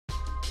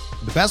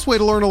The best way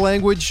to learn a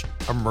language?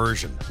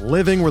 Immersion.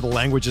 Living where the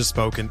language is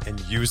spoken and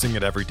using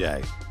it every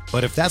day.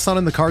 But if that's not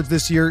in the cards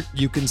this year,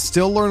 you can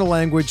still learn a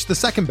language the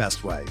second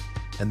best way,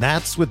 and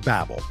that's with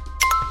Babbel.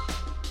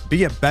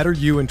 Be a better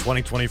you in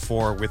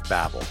 2024 with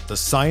Babbel, the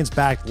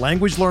science-backed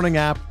language learning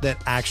app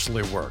that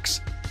actually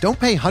works. Don't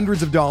pay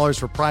hundreds of dollars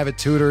for private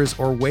tutors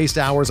or waste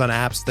hours on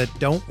apps that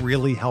don't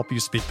really help you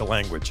speak the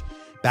language.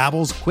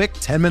 Babbel's quick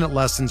 10-minute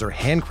lessons are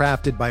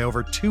handcrafted by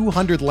over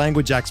 200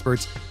 language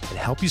experts and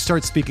help you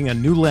start speaking a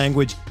new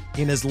language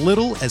in as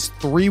little as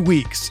 3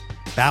 weeks.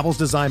 Babbel's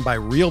designed by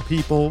real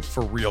people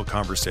for real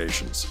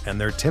conversations,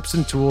 and their tips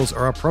and tools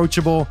are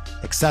approachable,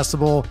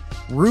 accessible,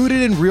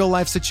 rooted in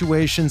real-life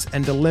situations,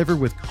 and delivered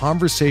with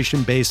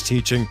conversation-based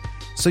teaching,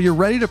 so you're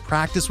ready to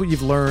practice what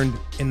you've learned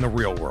in the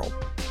real world.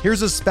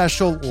 Here's a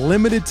special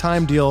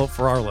limited-time deal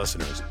for our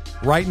listeners.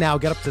 Right now,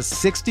 get up to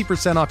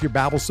 60% off your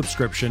Babbel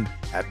subscription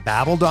at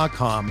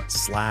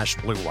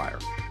babbel.com/Blue Wire.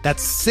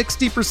 That's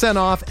 60%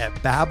 off at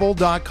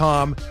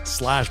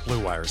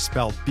babbel.com/Blue Wire,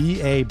 spelled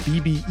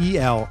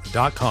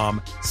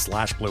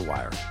BABBEL.com/Blue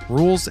Wire.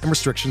 Rules and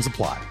restrictions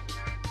apply.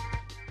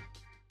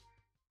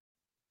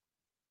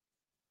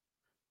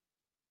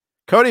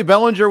 Cody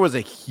Bellinger was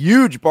a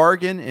huge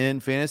bargain in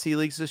fantasy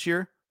leagues this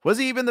year. Was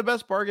he even the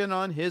best bargain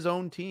on his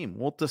own team?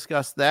 We'll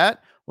discuss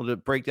that. We'll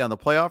break down the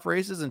playoff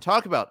races and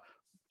talk about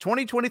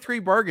 2023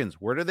 bargains.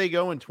 Where do they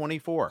go in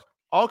 24?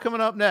 All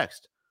coming up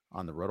next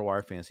on the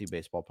RotoWire Fantasy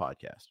Baseball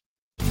Podcast.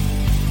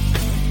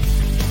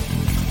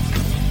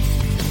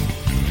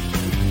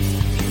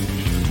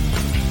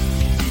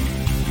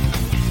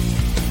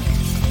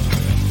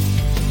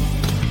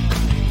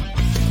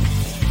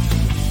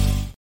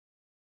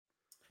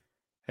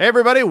 Hey,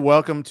 everybody.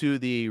 Welcome to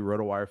the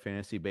RotoWire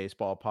Fantasy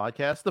Baseball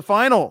Podcast, the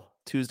final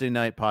Tuesday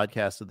night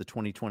podcast of the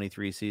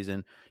 2023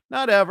 season.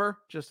 Not ever,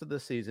 just of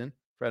this season.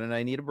 Fred and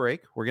I need a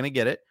break. We're going to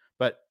get it,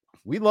 but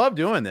we love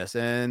doing this,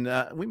 and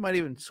we might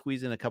even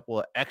squeeze in a couple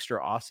of extra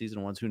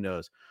off-season ones. Who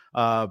knows?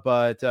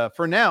 But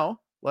for now,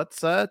 let's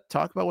talk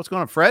about what's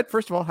going on. Fred,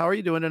 first of all, how are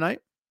you doing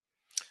tonight?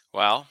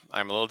 Well,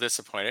 I'm a little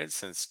disappointed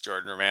since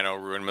Jordan Romano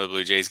ruined my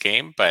Blue Jays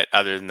game, but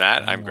other than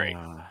that, I'm great.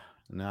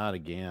 Not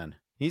again.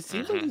 He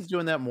seems like he's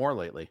doing that more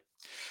lately.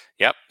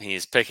 Yep,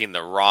 he's picking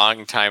the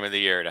wrong time of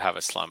the year to have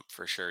a slump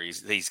for sure.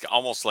 He's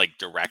almost like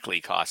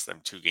directly cost them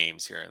 2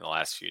 games here in the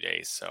last few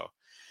days. So,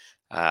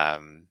 I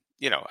mean,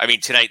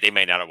 tonight they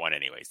may not have won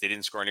anyways. They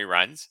didn't score any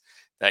runs.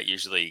 That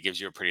usually gives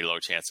you a pretty low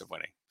chance of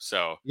winning.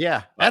 So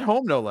yeah, at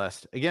home no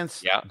less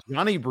against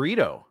Johnny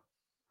Brito.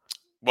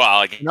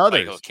 Well, again,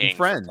 others, Michael King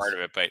friends. Part of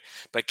it,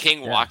 but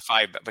King walked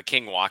 5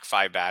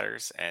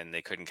 batters and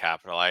they couldn't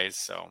capitalize.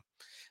 So.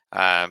 So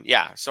I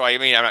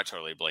mean, I'm not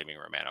totally blaming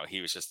Romano. He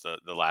was just the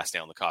last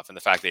nail in the coffin. The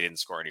fact they didn't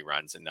score any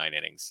runs in 9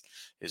 innings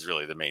is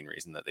really the main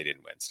reason that they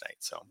didn't win tonight.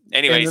 So,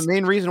 anyways, and the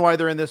main reason why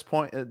they're in this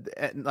point,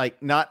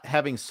 like not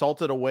having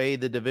salted away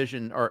the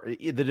division or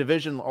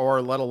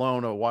let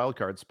alone a wild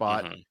card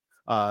spot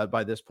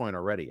by this point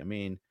already. I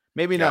mean,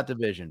 maybe not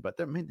division, but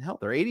they're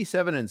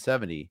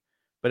 87-70.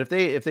 But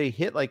if they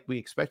hit like we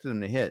expected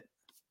them to hit,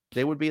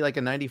 they would be like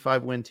a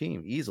 95 win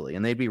team easily,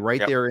 and they'd be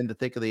right there in the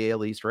thick of the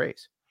AL East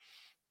race.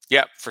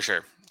 Yeah, for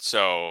sure.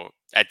 So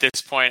at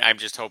this point, I'm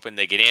just hoping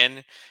they get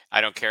in. I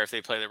don't care if they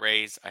play the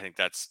Rays. I think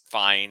that's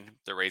fine.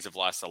 The Rays have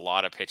lost a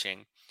lot of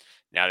pitching.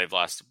 Now they've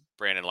lost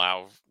Brandon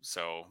Lau.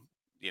 So,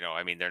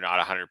 I mean, they're not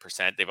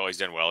 100%. They've always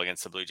done well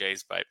against the Blue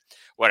Jays, but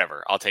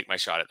whatever. I'll take my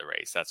shot at the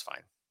Rays. That's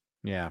fine.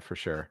 Yeah, for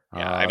sure.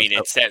 Yeah, I mean,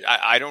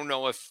 I don't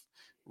know if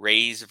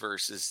Rays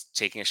versus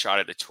taking a shot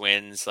at the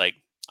Twins, like,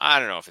 I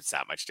don't know if it's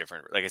that much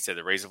different. Like I said,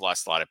 the Rays have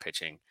lost a lot of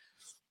pitching.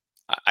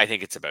 I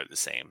think it's about the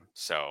same.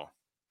 So,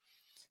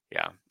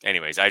 yeah.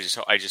 Anyways, I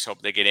just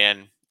hope they get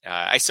in.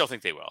 I still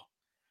think they will.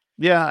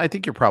 Yeah, I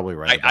think you're probably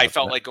right. I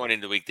felt like going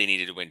into the week they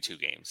needed to win 2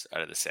 games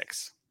out of the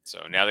 6.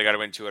 So now they got to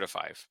win 2 out of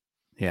 5.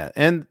 Yeah,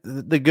 and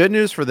the good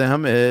news for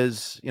them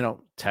is,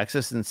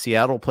 Texas and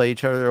Seattle play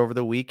each other over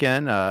the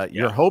weekend.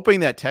 You're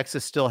hoping that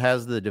Texas still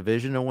has the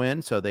division to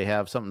win, so they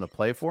have something to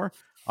play for.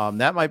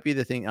 That might be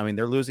the thing. I mean,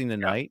 they're losing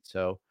tonight,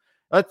 so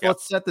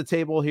let's set the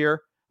table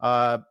here.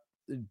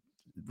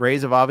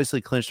 Rays have obviously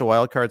clinched a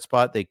wild card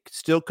spot. They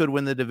still could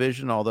win the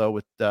division, although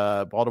with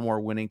Baltimore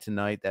winning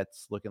tonight,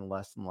 that's looking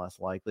less and less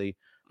likely.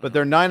 But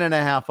they're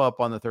 9.5 up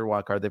on the third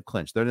wild card. They've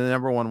clinched. They're the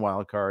number 1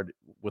 wild card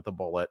with a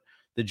bullet.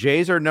 The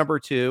Jays are number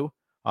 2.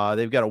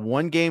 They've got a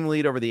 1-game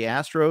lead over the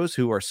Astros,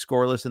 who are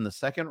scoreless in the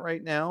second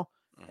right now.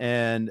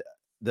 And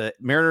the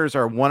Mariners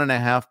are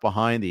 1.5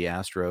 behind the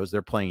Astros.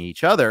 They're playing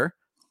each other,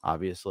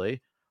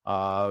 obviously.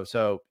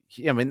 So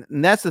I mean,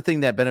 and that's the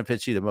thing that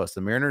benefits you the most.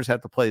 The Mariners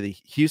have to play the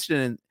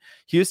Houston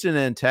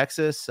and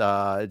Texas.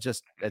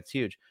 That's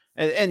huge.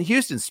 And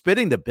Houston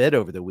spitting the bid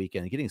over the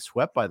weekend, getting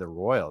swept by the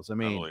Royals. I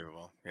mean,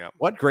 unbelievable. Yeah.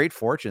 What great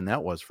fortune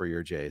that was for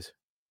your Jays.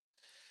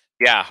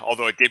 Yeah,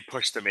 although it did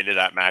push them into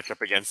that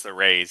matchup against the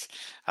Rays,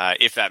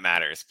 if that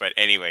matters. But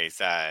anyways,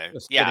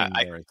 it's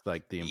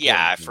like the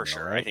for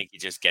sure. Right? I think you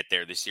just get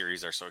there. The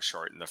series are so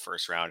short in the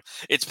first round.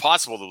 It's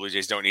possible the Blue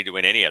Jays don't need to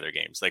win any other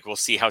games. Like, we'll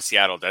see how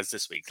Seattle does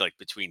this week, like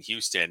between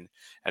Houston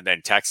and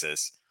then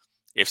Texas.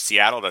 if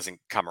Seattle doesn't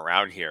come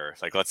around here,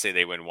 like let's say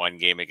they win one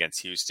game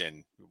against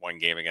Houston, one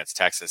game against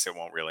Texas, it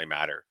won't really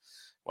matter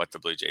what the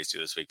Blue Jays do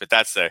this week. But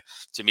that's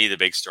to me, the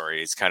big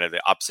story is kind of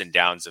the ups and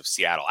downs of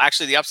Seattle.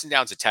 Actually, the ups and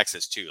downs of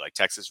Texas too. Like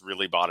Texas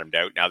really bottomed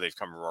out. Now they've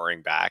come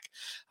roaring back.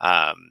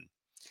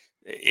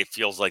 It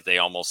feels like they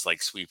almost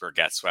like sweep or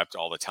get swept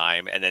all the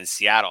time. And then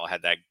Seattle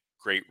had that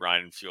great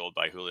run fueled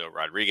by Julio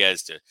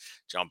Rodriguez to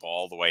jump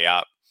all the way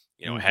up,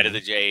 ahead of the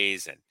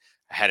Jays and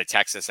ahead of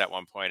Texas at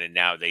one point. And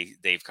now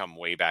they've come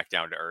way back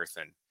down to earth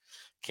and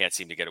can't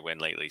seem to get a win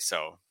lately.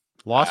 So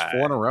lost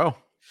 4 in a row.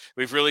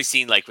 We've really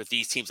seen like with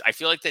these teams, I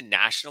feel like the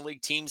National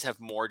League teams have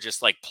more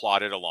just like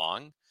plodded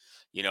along,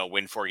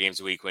 win 4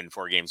 games a week, win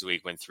 4 games a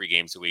week, win 3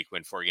 games a week,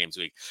 win 4 games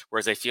a week.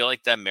 Whereas I feel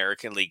like the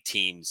American League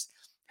teams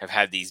have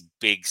had these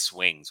big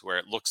swings where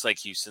it looks like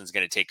Houston's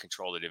going to take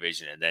control of the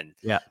division. And then,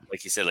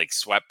 like you said, like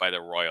swept by the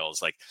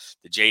Royals, like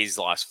the Jays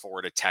lost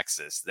 4 to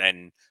Texas,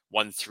 then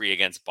won 3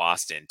 against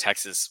Boston.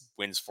 Texas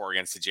wins 4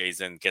 against the Jays,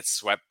 then gets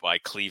swept by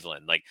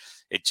Cleveland. Like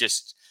it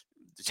just,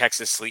 the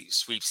Texas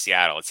sweeps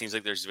Seattle. It seems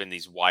like there's been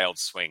these wild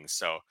swings.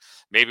 So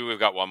maybe we've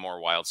got one more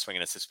wild swing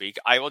in us this week.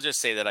 I will just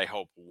say that I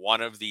hope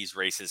one of these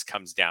races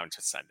comes down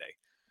to Sunday.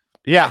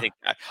 Yeah.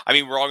 I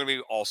mean, we're all going to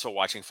be also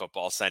watching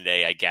football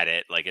Sunday. I get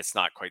it. Like, it's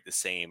not quite the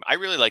same. I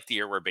really like the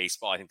year where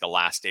baseball, I think the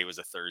last day was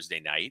a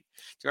Thursday night.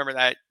 Do you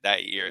remember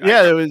that year?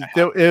 Yeah,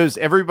 it was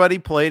everybody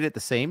played at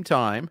the same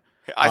time.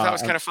 I thought it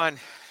was kind of fun.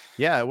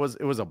 Yeah, it was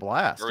a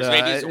blast. Or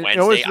maybe it was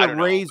Wednesday. It was the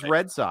Rays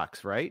Red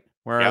Sox, right?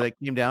 Where they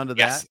came down to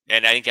that.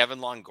 And I think Evan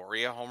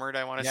Longoria homered,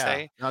 I want to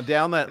say. Now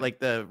down that,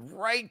 like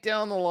right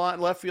down the line,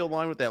 left field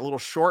line with that little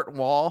short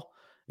wall.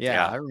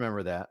 Yeah. I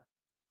remember that.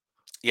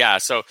 Yeah,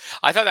 so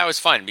I thought that was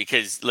fun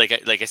because, like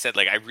I said,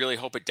 like I really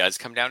hope it does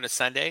come down to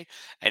Sunday,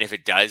 and if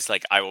it does,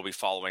 like I will be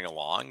following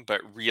along. But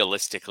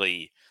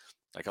realistically,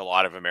 like a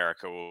lot of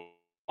America will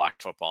watch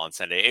football on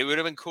Sunday. It would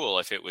have been cool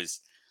if it was,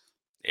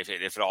 if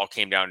it all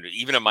came down to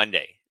even a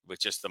Monday with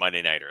just the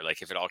Monday nighter.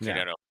 Like if it all came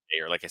down to a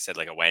Monday, or like I said,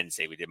 like a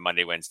Wednesday. We did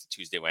Monday, Wednesday,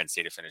 Tuesday,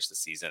 Wednesday to finish the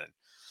season, and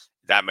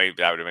that would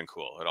have been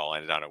cool. It all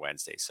ended on a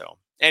Wednesday. So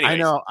anyways. I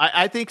know.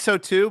 I think so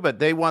too, but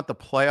they want the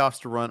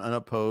playoffs to run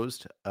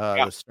unopposed.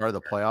 The start of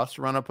the playoffs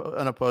to run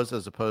unopposed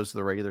as opposed to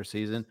the regular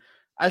season.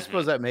 I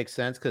suppose that makes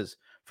sense because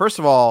first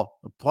of all,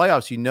 the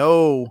playoffs,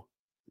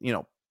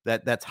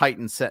 that's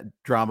heightened set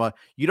drama.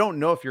 You don't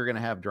know if you're going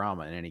to have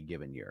drama in any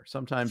given year.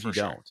 Sometimes you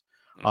don't.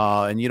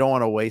 And you don't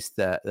want to waste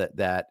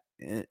that.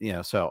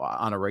 So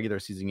on a regular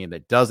season game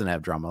that doesn't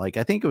have drama, like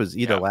I think it was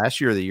either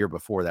last year or the year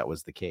before that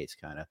was the case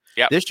kind of.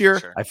 This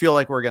year, I feel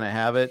like we're going to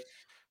have it.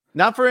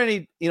 Not for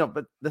any,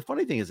 but the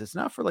funny thing is it's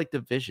not for like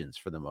divisions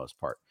for the most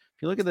part.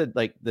 If you look at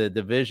the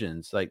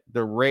divisions, like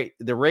the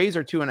Rays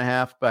are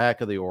 2.5 back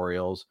of the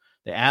Orioles.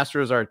 The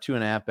Astros are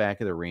 2.5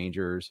 back of the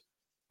Rangers.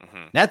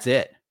 That's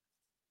it.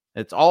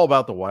 It's all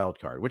about the wild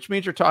card, which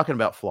means you're talking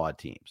about flawed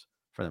teams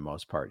for the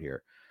most part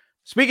here.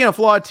 Speaking of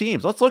flawed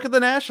teams, let's look at the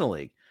National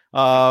League.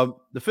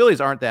 The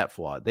Phillies aren't that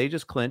flawed. They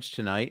just clinched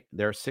tonight.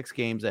 They're 6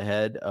 games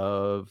ahead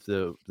of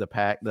the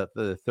pack,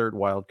 the third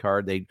wild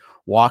card. They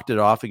walked it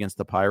off against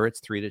the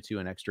Pirates 3-2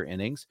 in extra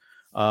innings.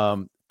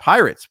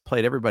 Pirates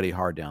played everybody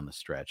hard down the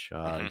stretch,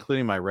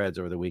 including my Reds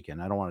over the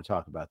weekend. I don't want to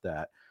talk about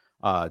that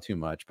too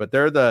much, but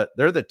they're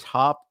the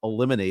top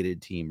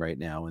eliminated team right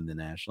now in the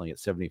National League at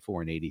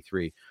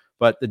 74-83.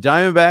 But the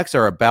Diamondbacks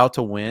are about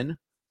to win.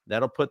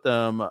 That'll put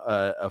them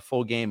a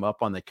full game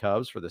up on the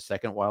Cubs for the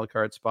second wild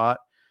card spot.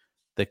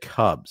 The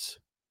Cubs.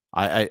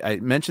 I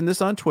mentioned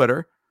this on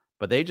Twitter,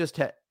 but they just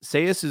had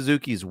Seiya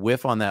Suzuki's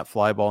whiff on that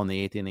fly ball in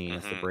the 8th inning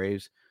against the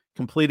Braves,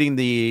 completing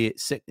the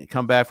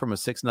comeback from a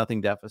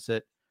 6-0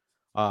 deficit.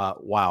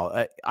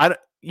 Wow.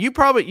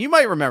 You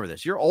might remember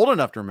this. You're old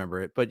enough to remember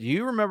it, but do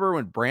you remember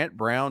when Brant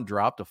Brown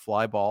dropped a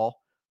fly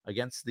ball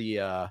against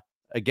the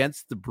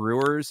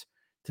Brewers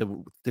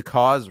to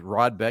cause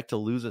Rod Beck to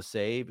lose a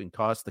save and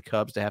cause the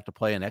Cubs to have to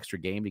play an extra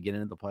game to get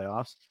into the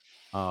playoffs?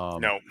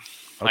 No,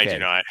 okay. I do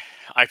not.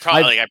 I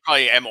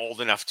probably am old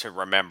enough to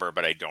remember,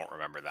 but I don't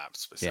remember that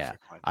specific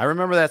one. I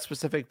remember that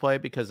specific play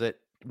because it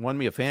won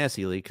me a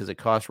fantasy league because it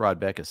cost Rod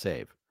Beck a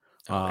save.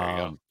 There you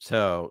go.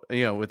 So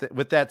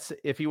with that,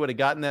 if he would have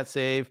gotten that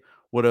save,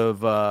 would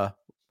have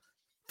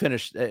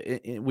finished.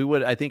 We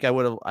would. I think it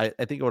would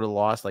have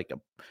lost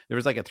there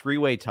was like a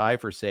 3-way tie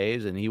for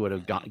saves, and he would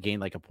have gained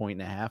like 1.5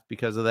 points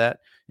because of that,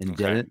 and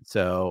didn't.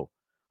 So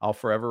I'll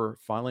forever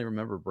finally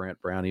remember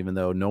Brant Brown, even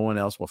though no one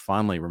else will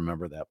finally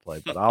remember that play,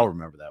 but I'll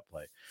remember that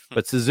play.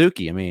 But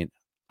Suzuki, I mean,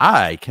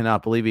 I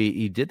cannot believe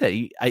he did that.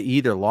 He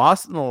either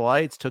lost in the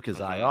lights, took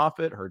his eye off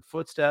it, heard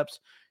footsteps,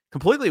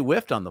 completely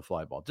whiffed on the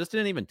fly ball, just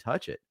didn't even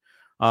touch it.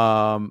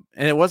 And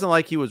it wasn't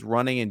like he was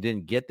running and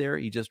didn't get there.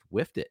 He just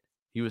whiffed it.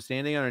 He was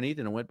standing underneath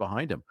and it went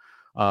behind him.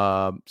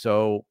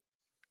 So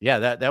yeah,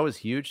 that was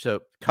huge.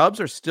 So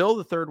Cubs are still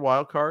the third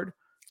wild card.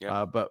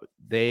 But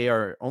they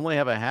only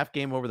have a half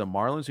game over the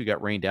Marlins, who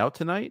got rained out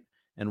tonight,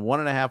 and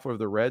 1.5 over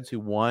the Reds, who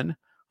won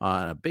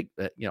on a big,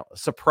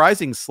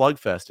 surprising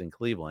slugfest in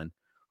Cleveland.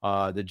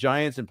 The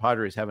Giants and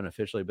Padres haven't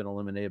officially been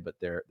eliminated, but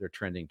they're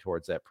trending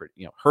towards that,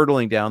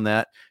 hurtling down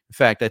that. In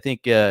fact, I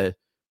think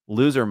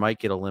loser might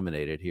get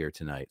eliminated here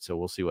tonight. So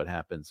we'll see what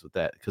happens with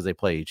that because they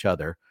play each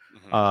other.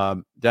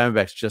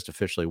 Diamondbacks just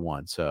officially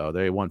won, so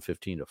they won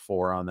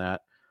 15-4 on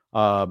that.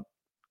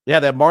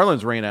 That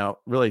Marlins rain out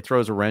really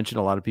throws a wrench in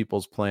a lot of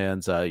people's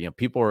plans.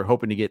 People are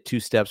hoping to get 2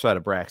 steps out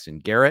of Braxton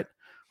Garrett.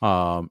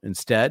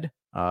 Instead,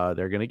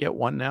 they're going to get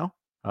 1 now,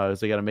 as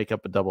they got to make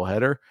up a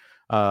doubleheader.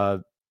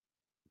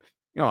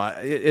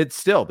 It's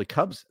still the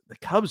Cubs. The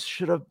Cubs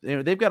should have.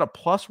 They've got a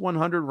plus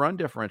 100 run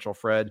differential,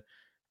 Fred,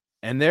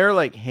 and they're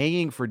like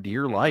hanging for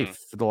dear life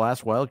for the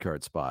last wild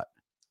card spot.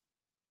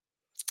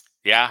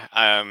 Yeah,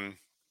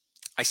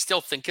 I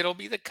still think it'll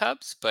be the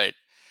Cubs, but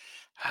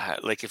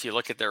if you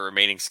look at their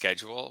remaining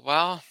schedule,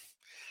 well,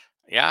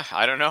 yeah,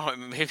 I don't know.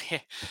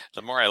 Maybe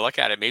the more I look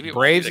at it, maybe it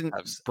Braves won't be the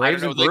and Cubs.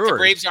 Braves I and don't know. Brewers. The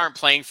Braves aren't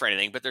playing for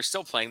anything, but they're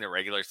still playing the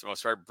regulars for the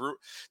most part.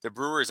 The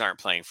Brewers aren't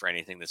playing for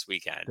anything this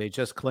weekend. They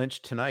just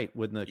clinched tonight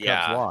when the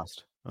Cubs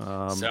lost. Looking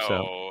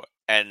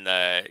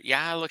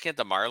at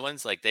the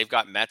Marlins, they've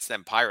got Mets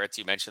and Pirates.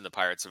 You mentioned the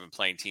Pirates have been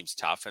playing teams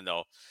tough, and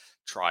they'll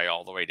try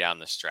all the way down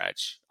the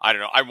stretch. I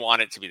don't know. I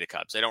want it to be the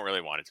Cubs. I don't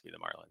really want it to be the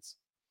Marlins.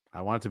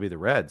 I want it to be the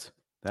Reds.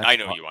 I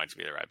know you want it to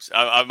be the Reds.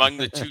 Among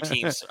the 2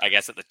 teams, I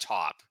guess, at the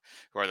top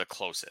who are the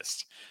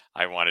closest,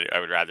 I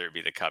would rather it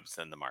be the Cubs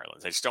than the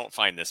Marlins. I just don't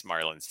find this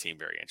Marlins team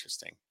very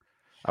interesting.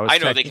 I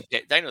know they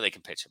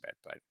can pitch a bit,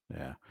 but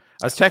yeah.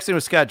 I was texting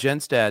with Scott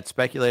Genstad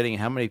speculating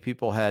how many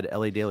people had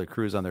Elly De La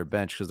Cruz on their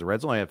bench because the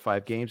Reds only have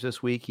 5 games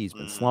this week. He's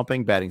been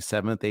slumping, batting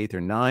 7th, 8th,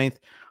 or 9th.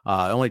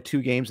 Only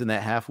 2 games in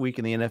that half week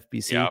in the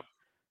NFBC. Yep.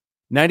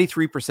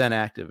 93%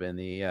 active in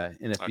the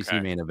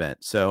NFBC main event.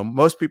 So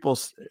most people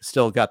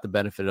still got the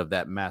benefit of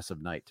that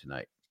massive night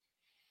tonight.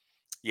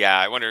 Yeah,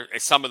 I wonder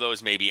if some of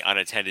those may be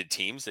unattended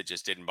teams that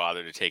just didn't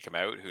bother to take him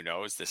out. Who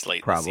knows? This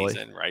late in the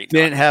season, right?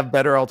 Didn't have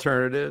better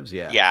alternatives.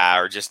 Yeah. Yeah,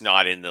 or just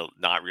not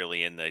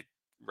really in the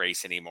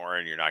race anymore,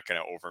 and you're not going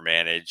to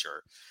overmanage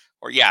or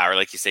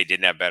like you say,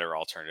 didn't have better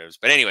alternatives.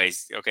 But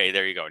anyways, okay,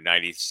 there you go.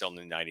 93%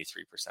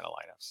 of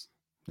lineups.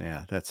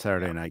 Yeah, that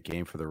Saturday night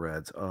game for the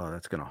Reds. Oh,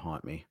 that's going to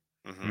haunt me.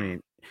 Mm-hmm. I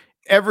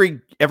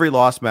mean, every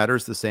loss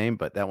matters the same,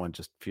 but that one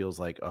just feels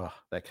like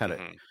that kind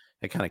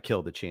of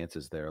killed the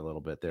chances there a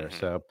little bit there. Mm-hmm.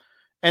 So,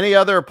 any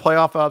other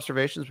playoff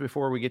observations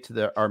before we get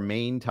to our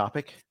main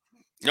topic?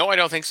 No, I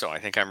don't think so. I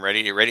think I'm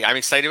ready. I'm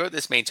excited about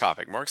this main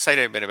topic. More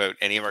excited I've been about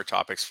any of our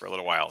topics for a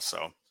little while.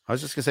 So I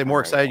was just gonna say more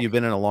excited you've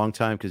been in a long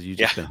time because you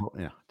just been.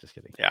 Yeah, just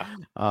kidding. Yeah.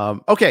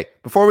 Okay.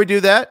 Before we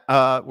do that,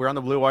 we're on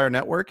the Blue Wire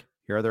Network.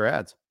 Here are their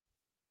ads.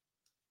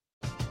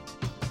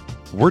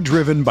 We're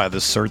driven by the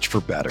search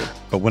for better.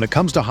 But when it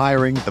comes to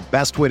hiring, the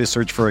best way to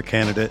search for a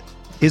candidate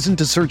isn't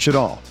to search at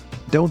all.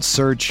 Don't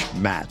search,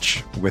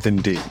 match with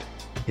Indeed.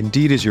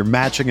 Indeed is your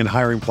matching and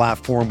hiring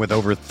platform with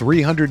over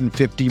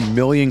 350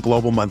 million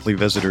global monthly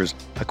visitors,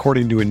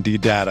 according to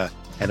Indeed data,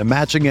 and a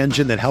matching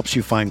engine that helps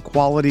you find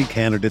quality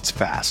candidates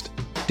fast.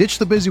 Ditch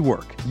the busy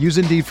work. Use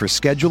Indeed for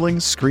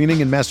scheduling,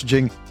 screening, and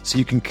messaging so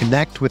you can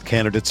connect with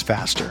candidates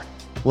faster.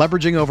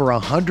 Leveraging over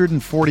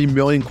 140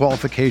 million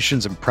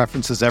qualifications and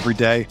preferences every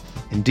day,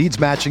 Indeed's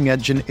matching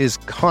engine is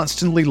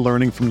constantly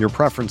learning from your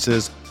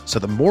preferences, so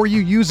the more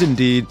you use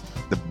Indeed,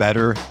 the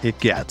better it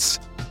gets.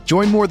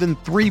 Join more than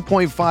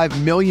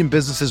 3.5 million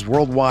businesses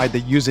worldwide that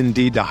use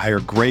Indeed to hire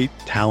great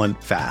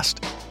talent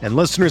fast. And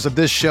listeners of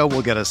this show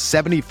will get a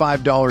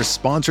 $75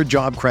 sponsored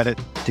job credit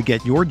to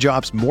get your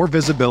jobs more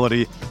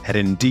visibility at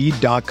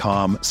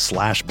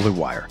Indeed.com/Blue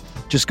Wire.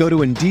 Just go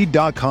to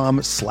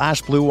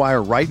Indeed.com/Blue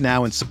Wire right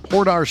now and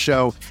support our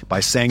show by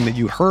saying that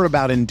you heard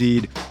about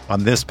Indeed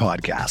on this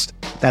podcast.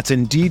 That's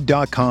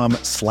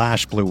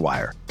Indeed.com/Blue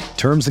Wire.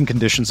 Terms and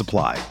conditions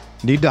apply.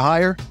 Need to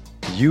hire?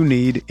 You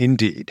need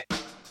Indeed.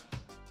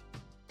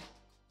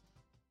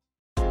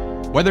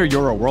 Whether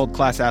you're a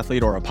world-class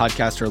athlete or a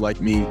podcaster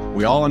like me,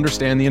 we all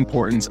understand the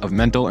importance of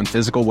mental and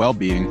physical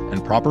well-being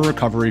and proper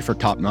recovery for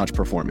top-notch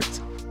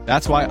performance.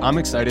 That's why I'm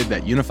excited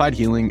that Unified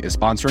Healing is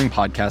sponsoring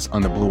podcasts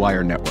on the Blue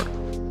Wire Network.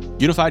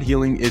 Unified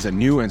Healing is a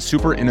new and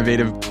super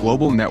innovative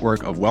global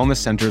network of wellness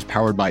centers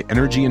powered by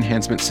Energy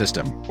Enhancement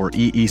System, or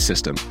EE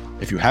System.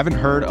 If you haven't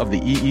heard of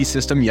the EE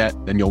System yet,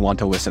 then you'll want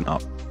to listen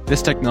up.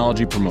 This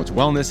technology promotes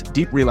wellness,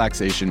 deep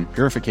relaxation,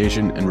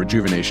 purification, and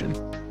rejuvenation.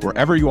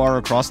 Wherever you are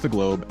across the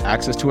globe,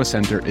 access to a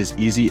center is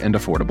easy and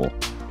affordable.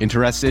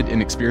 Interested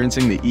in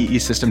experiencing the EE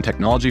System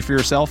technology for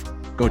yourself?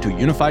 Go to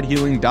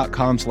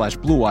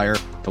unifiedhealing.com/Blue Wire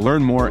to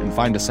learn more and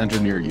find a center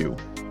near you.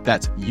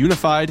 That's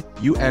unified,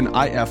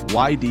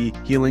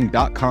 UNIFYD,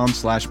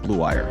 healing.com/Blue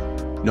Wire.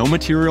 No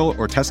material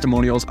or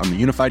testimonials on the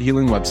Unified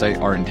Healing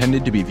website are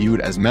intended to be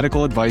viewed as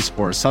medical advice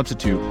or a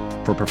substitute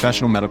for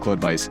professional medical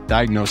advice,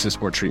 diagnosis,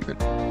 or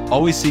treatment.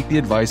 Always seek the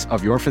advice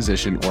of your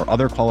physician or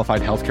other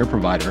qualified healthcare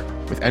provider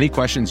with any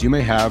questions you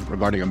may have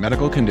regarding a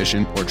medical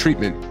condition or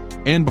treatment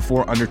and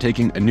before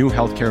undertaking a new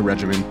healthcare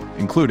regimen,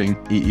 including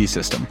EE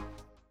System.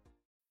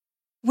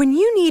 When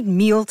you need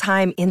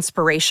mealtime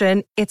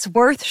inspiration, it's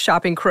worth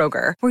shopping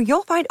Kroger, where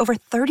you'll find over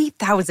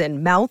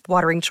 30,000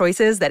 mouth-watering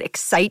choices that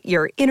excite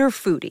your inner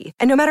foodie.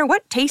 And no matter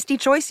what tasty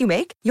choice you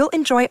make, you'll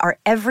enjoy our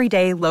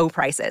everyday low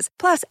prices,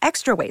 plus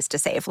extra ways to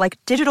save, like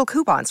digital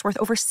coupons worth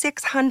over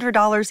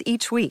 $600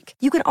 each week.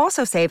 You can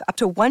also save up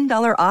to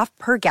 $1 off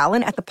per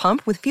gallon at the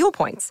pump with fuel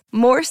points.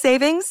 More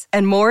savings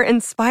and more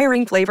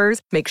inspiring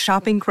flavors make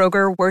shopping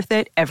Kroger worth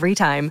it every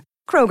time.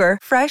 Kroger,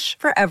 fresh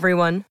for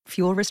everyone.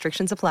 Fuel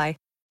restrictions apply.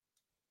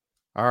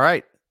 All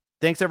right.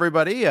 Thanks,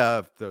 everybody.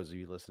 Those of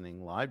you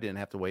listening live didn't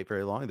have to wait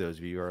very long. Those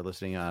of you who are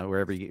listening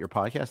wherever you get your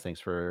podcast, thanks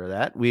for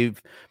that. We've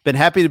been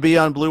happy to be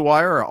on Blue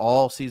Wire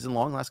all season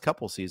long, last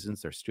couple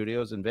seasons. Their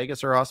studios in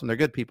Vegas are awesome. They're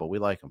good people. We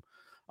like them.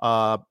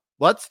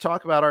 Let's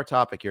talk about our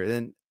topic here.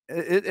 And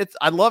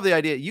I love the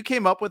idea. You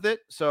came up with it,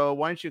 so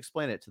why don't you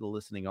explain it to the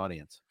listening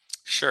audience?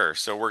 Sure.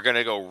 So we're going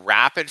to go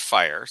rapid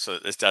fire so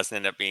that this doesn't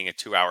end up being a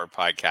 2-hour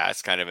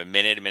podcast, kind of a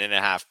minute and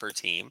a half per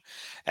team.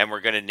 And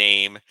we're going to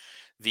name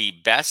the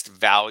best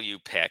value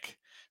pick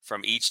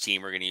from each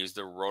team. We're going to use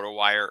the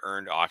RotoWire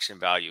earned auction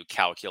value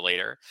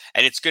calculator,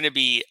 and it's going to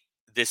be,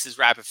 this is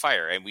rapid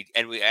fire. And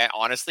we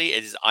honestly,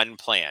 it is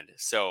unplanned.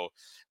 So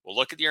we'll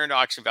look at the earned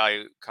auction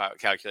value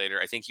calculator.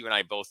 I think you and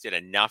I both did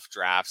enough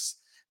drafts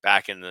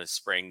back in the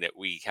spring that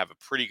we have a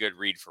pretty good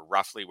read for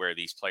roughly where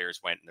these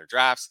players went in their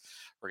drafts.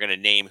 We're going to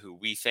name who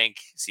we think,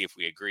 see if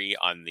we agree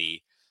on the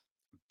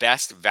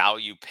best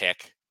value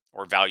pick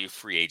or value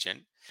free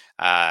agent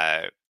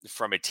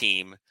from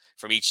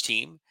each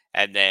team,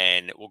 and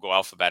then we'll go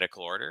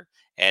alphabetical order,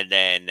 and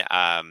then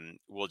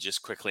we'll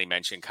just quickly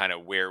mention kind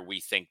of where we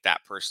think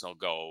that person will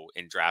go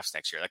in drafts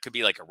next year. That could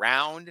be like a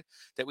round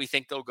that we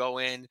think they'll go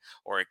in,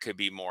 or it could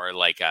be more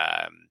like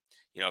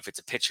if it's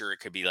a pitcher, it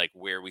could be like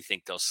where we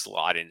think they'll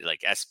slot into like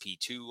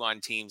SP2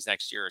 on teams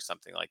next year or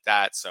something like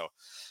that. So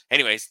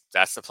anyways,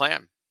 that's the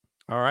plan.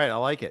 All right, I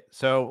like it.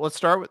 So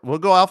we'll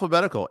go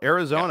alphabetical.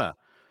 Arizona.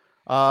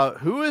 Yeah.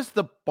 Who is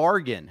the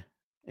bargain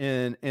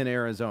in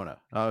Arizona?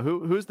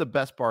 Who's the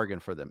best bargain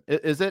for them?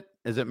 Is it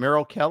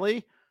Merrill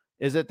Kelly?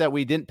 Is it that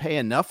we didn't pay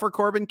enough for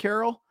Corbin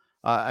Carroll?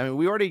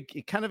 We already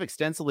kind of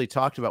extensively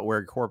talked about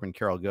where Corbin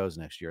Carroll goes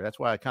next year. That's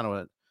why I kind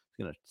of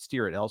going to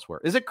steer it elsewhere.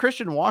 Is it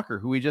Christian Walker,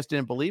 who we just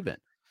didn't believe in?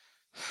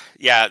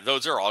 Yeah,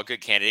 those are all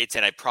good candidates,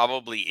 and it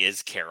probably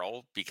is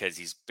Carroll because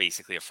he's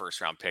basically a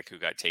first-round pick who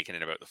got taken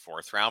in about the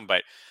 4th round.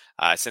 But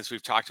since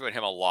we've talked about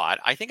him a lot,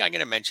 I think I'm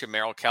going to mention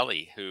Merrill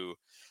Kelly, who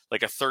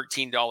like a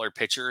 $13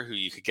 pitcher who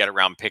you could get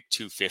around pick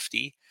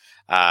 250.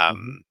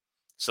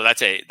 So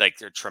that's a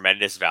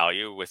tremendous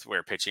value with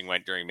where pitching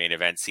went during main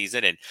event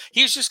season. And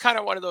he was just kind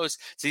of one of those.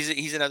 So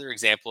he's another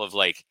example of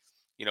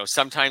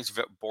sometimes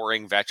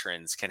boring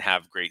veterans can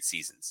have great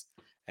seasons,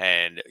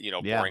 and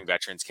boring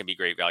veterans can be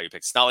great value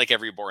picks. It's not like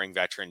every boring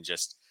veteran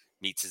just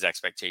meets his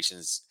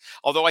expectations.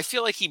 Although I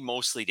feel like he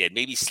mostly did,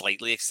 maybe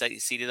slightly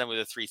exceeded them with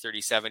a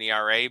 3.37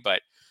 ERA,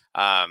 but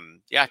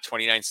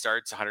 29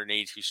 starts,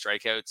 182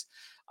 strikeouts.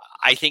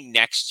 I think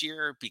next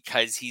year,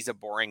 because he's a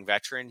boring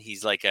veteran,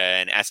 he's like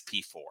an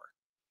SP4.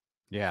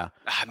 Yeah.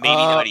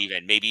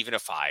 Maybe even a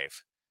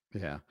 5.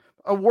 Yeah.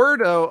 A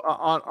word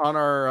on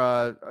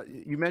our,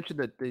 you mentioned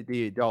that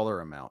the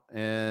dollar amount,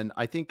 and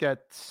I think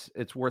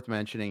it's worth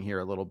mentioning here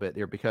a little bit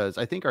here, because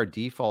I think our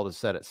default is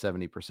set at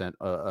 70%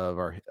 of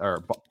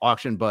our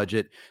auction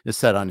budget is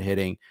set on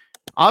hitting.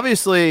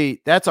 Obviously,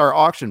 that's our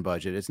auction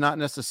budget. It's not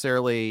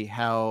necessarily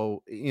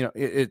how,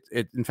 it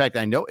in fact,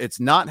 I know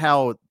it's not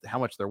how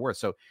much they're worth.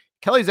 So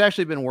Kelly's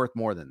actually been worth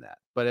more than that,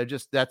 but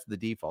that's the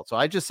default. So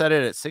I just set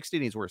it at 60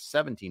 and he's worth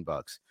 $17.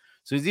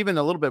 So he's even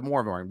a little bit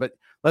more boring, but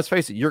let's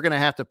face it, you're going to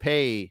have to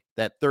pay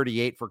that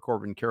 38 for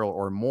Corbin Carroll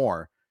or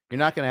more. You're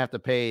not going to have to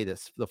pay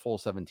the full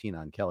 17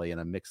 on Kelly in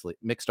a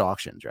mixed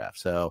auction draft.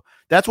 So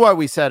that's why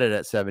we set it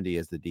at 70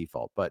 as the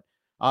default. But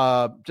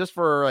just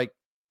for like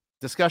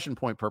discussion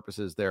point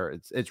purposes there,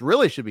 it's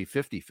really should be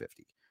 50-50.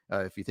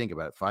 If you think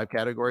about it, 5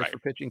 categories for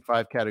pitching,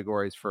 5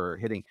 categories for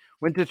hitting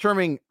when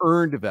determining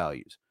earned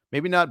values,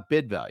 maybe not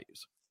bid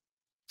values.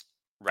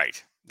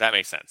 Right. That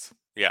makes sense.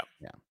 Yeah.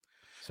 Yeah.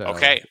 So,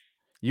 okay.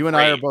 You and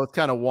I are both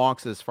kind of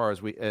wonks as far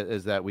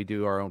as that we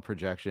do our own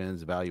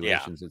projections,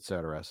 evaluations,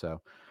 etc. So,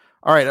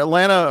 all right,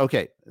 Atlanta.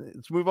 Okay,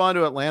 let's move on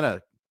to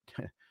Atlanta.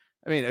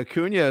 I mean,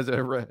 Acuna is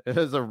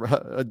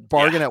a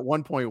bargain at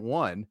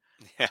 1.1.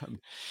 Yeah.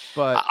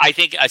 But I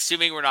think,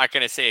 assuming we're not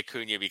going to say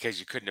Acuna because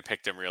you couldn't have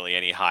picked him really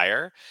any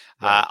higher,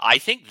 right. I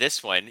think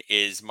this one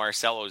is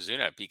Marcell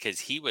Ozuna because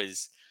he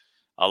was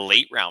a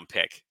late round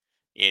pick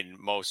in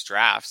most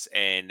drafts,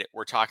 and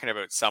we're talking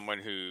about someone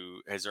who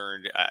has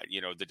earned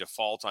the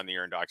default on the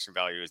earned auction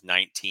value is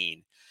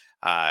 $19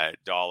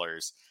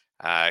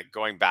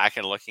 going back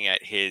and looking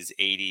at his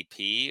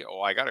ADP.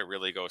 I got to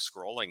really go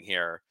scrolling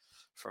here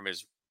from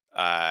his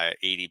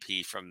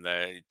ADP from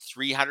the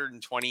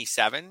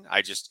 327.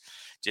 I just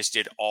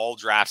did all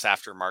drafts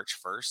after March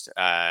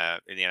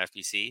 1st in the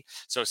NFBC.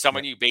 So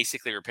someone you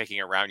basically were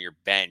picking around your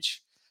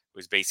bench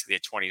was basically a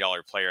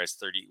 $20 player,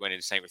 went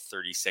into tonight with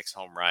 36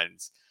 home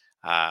runs.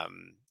 I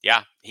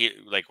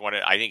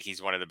think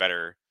he's one of the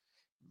better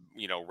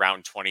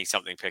round 20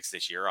 something picks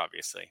this year,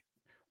 obviously.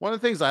 One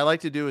of the things I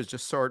like to do is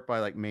just sort by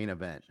like main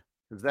event,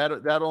 because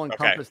that'll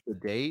encompass the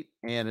date,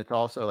 and it's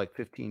also like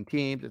 15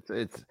 teams.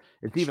 It's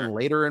even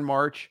later in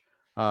March.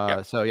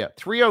 So yeah,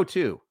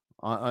 302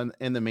 on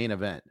in the main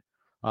event.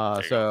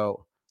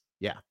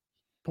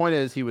 Point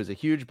is, he was a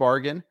huge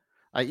bargain.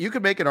 You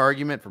could make an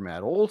argument for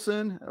Matt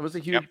Olson. It was a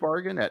huge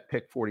bargain at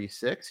pick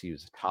 46. He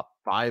was a top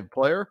 5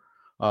 player.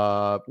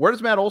 Where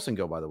does Matt Olson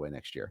go, by the way,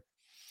 next year?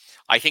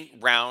 I think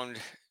round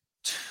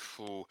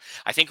 2.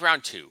 I think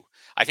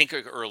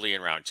early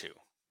in round 2.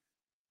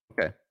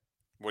 Okay.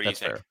 What do you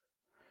think? Fair.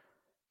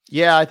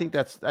 Yeah, I think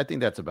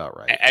that's about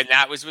right. And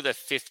that was with a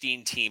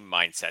 15-team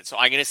mindset. So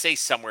I'm going to say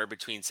somewhere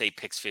between, say,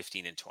 picks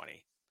 15 and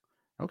 20.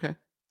 Okay.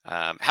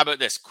 How about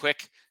this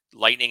quick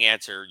lightning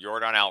answer?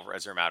 Yordan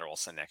Alvarez or Matt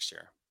Olson next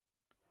year?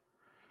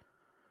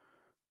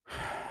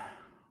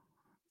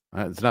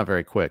 It's not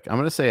very quick. I'm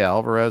going to say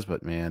Alvarez,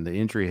 but man, the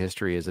injury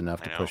history is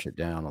enough to push it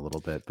down a little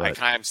bit.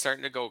 But I'm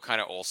starting to go kind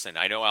of Olson.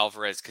 I know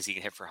Alvarez because he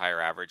can hit for higher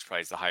average,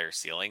 probably is the higher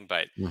ceiling,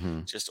 but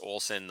just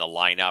Olson, the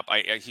lineup.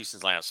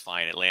 Houston's lineup's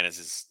fine.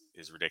 Atlanta's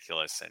is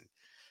ridiculous,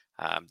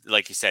 and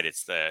like you said,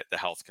 it's the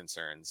health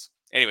concerns.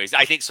 Anyways,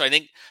 I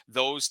think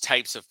those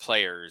types of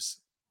players,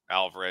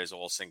 Alvarez,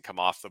 Olson, come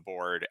off the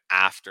board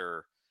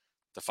after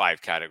the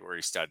 5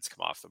 category studs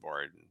come off the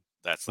board. And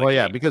that's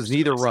because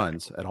neither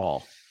runs at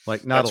all.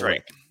 Like not that's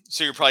right.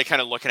 So you're probably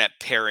kind of looking at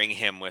pairing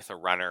him with a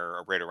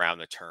runner right around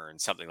the turn,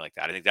 something like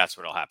that. I think that's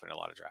what'll happen in a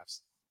lot of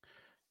drafts.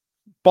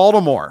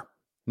 Baltimore,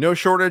 no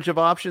shortage of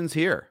options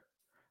here.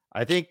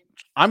 I think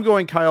I'm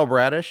going Kyle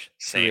Bradish.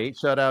 8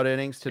 shutout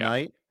innings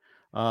tonight.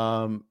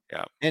 And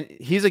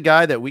he's a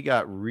guy that we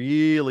got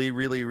really,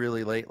 really,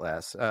 really late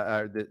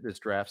this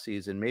draft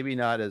season. Maybe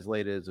not as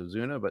late as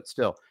Ozuna, but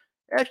still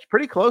actually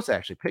pretty close.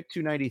 Actually, picked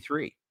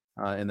 293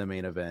 in the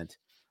main event.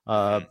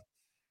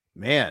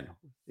 Man,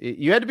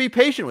 you had to be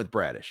patient with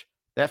Bradish.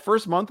 That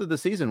first month of the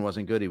season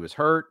wasn't good. He was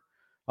hurt.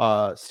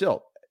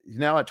 Still, he's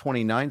now at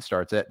 29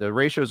 starts. The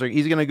ratios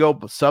he's going to go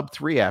sub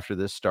 3 after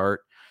this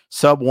start,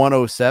 sub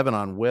 107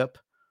 on WHIP.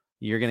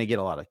 You're going to get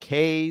a lot of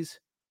Ks.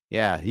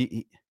 Yeah,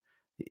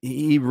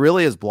 he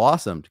really has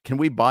blossomed. Can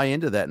we buy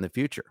into that in the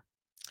future?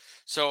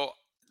 So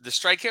the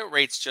strikeout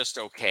rate's just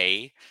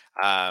okay.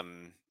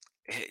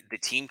 The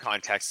team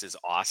context is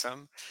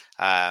awesome.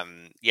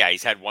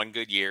 He's had one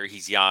good year.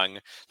 He's young.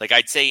 Like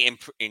I'd say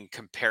in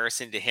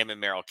comparison to him and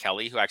Merrill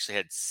Kelly, who actually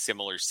had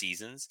similar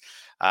seasons,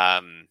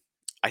 I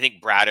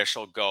think Bradish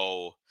will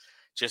go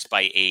just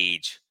by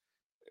age,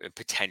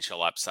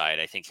 potential upside.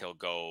 I think he'll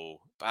go,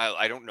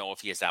 I don't know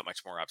if he has that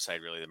much more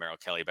upside really than Merrill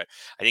Kelly, but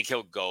I think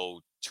he'll go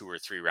 2 or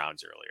 3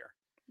 rounds earlier.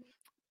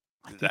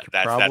 I think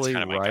you're probably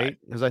right,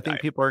 because I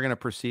think people are going to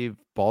perceive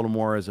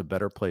Baltimore as a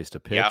better place to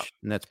pitch,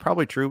 and that's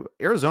probably true.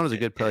 Arizona's a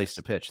good place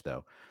to pitch,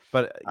 though,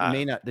 but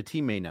the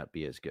team may not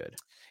be as good.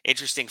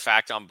 Interesting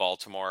fact on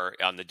Baltimore: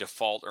 on the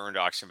default earned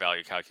auction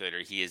value calculator,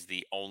 he is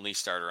the only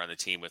starter on the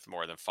team with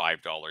more than $5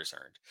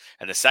 earned,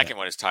 and the second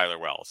one is Tyler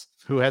Wells,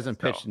 who hasn't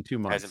pitched in 2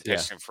 months, hasn't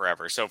pitched in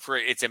forever. So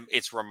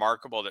it's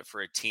remarkable that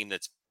for a team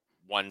that's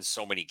won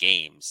so many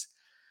games.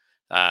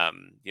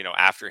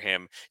 After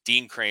him,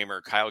 Dean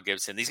Kramer, Kyle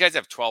Gibson, these guys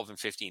have 12 and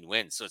 15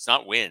 wins. So it's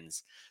not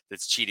wins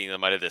that's cheating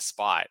them out of this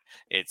spot.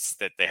 It's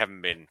that they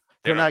haven't been.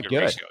 They're not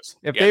good. Ratios.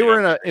 If they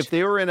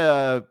were in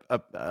a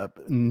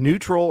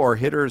neutral or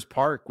hitter's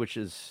park, which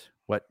is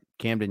what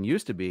Camden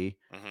used to be,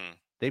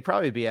 they'd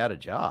probably be out of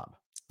job.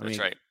 That's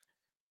right.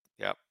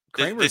 Yep.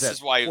 This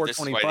is why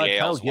the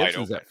AL is wide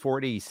open. At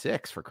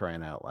 46 for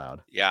crying out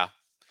loud. Yeah.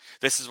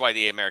 This is why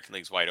the American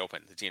League's wide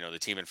open. The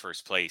team in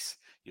first place,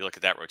 you look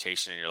at that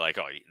rotation and you're like,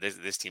 oh,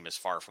 this team is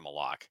far from a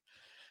lock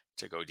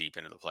to go deep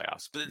into the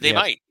playoffs. But they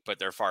might, but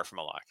they're far from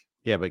a lock.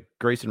 Yeah, but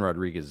Grayson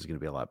Rodriguez is going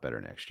to be a lot better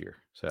next year.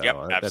 So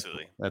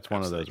absolutely. That's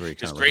one of those where you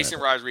does Grayson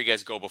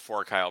Rodriguez go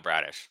before Kyle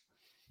Bradish?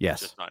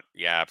 Yes.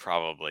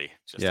 Probably.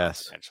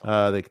 Yes.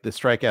 The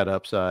strikeout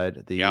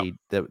upside,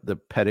 the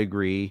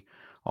pedigree,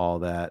 all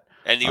that.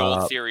 And the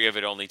old theory of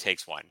it only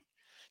takes one.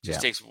 Just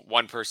takes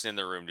one person in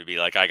the room to be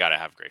like, I got to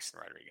have Grayson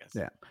Rodriguez.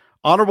 Yeah.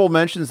 Honorable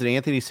mentions that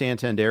Anthony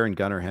Santander and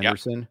Gunnar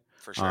Henderson. Yep,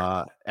 for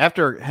sure.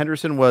 After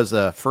Henderson was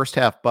a first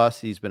half bust,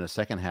 he's been a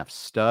second half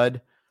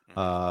stud.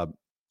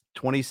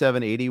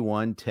 27,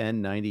 81,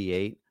 10,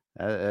 98.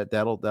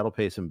 That'll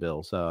pay some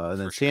bills.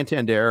 And then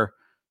Santander,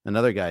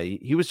 another guy,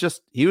 he was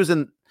just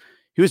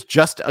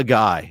a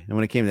guy. And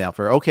when it came to the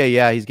outfield,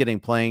 he's getting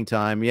playing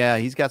time. Yeah,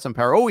 he's got some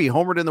power. Oh, he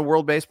homered in the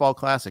World Baseball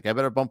Classic. I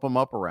better bump him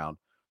up around.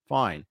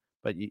 Fine.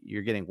 But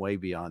you're getting way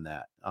beyond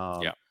that.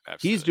 Absolutely.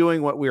 He's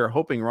doing what we were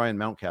hoping Ryan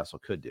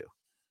Mountcastle could do.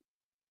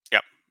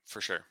 Yep, for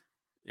sure.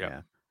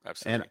 Yeah,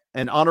 absolutely.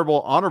 And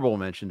honorable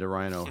mention to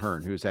Ryan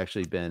O'Hearn, who's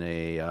actually been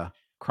a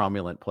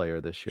cromulent player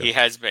this year. He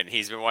has been.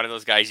 He's been one of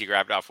those guys you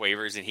grabbed off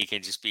waivers, and he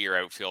can just be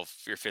your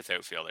fifth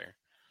outfielder.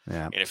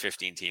 Yeah, in a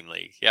 15-team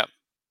league. Yep.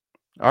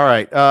 All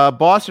right,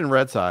 Boston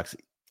Red Sox.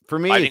 For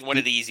me, I think one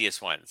of the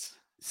easiest ones.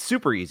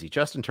 Super easy.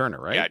 Justin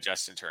Turner, right? Yeah,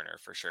 Justin Turner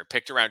for sure.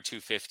 Picked around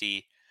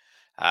 250.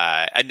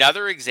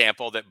 Another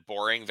example that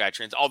boring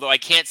veterans, although I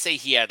can't say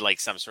he had like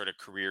some sort of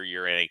career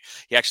year ending,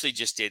 he actually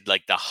just did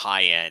like the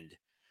high end,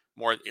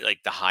 more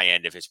like the high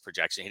end of his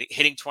projection.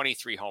 Hitting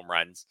 23 home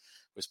runs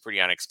was pretty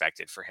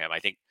unexpected for him. I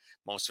think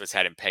most of us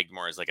had him pegged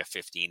more as like a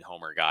 15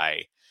 homer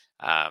guy.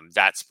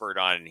 That spurred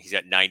on, he's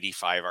at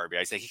 95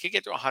 RBIs. Like he could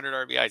get to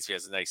 100 RBIs if he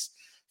has a nice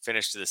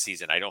finish to the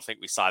season. I don't think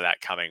we saw that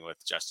coming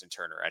with Justin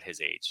Turner at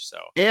his age. So,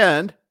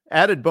 and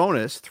added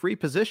bonus, 3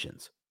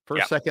 positions,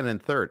 first, second,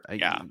 and third.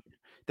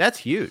 That's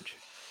huge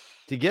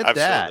to get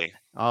Absolutely.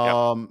 that.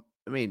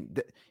 I mean,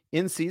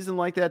 in season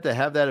like that, to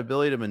have that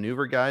ability to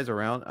maneuver guys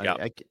around,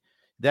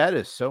 that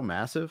is so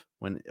massive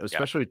when,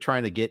 especially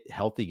trying to get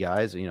healthy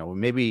guys,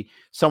 maybe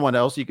someone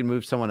else, you can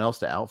move someone else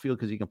to outfield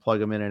because you can plug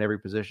them in every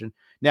position.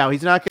 Now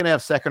he's not going to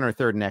have second or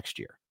third next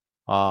year.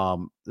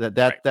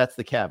 That's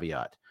the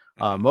caveat.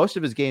 Most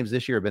of his games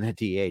this year have been at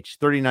DH,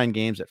 39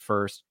 games at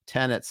first,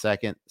 10 at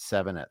second,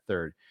 7 at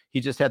third.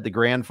 He just had the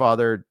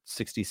grandfather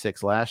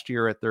 66 last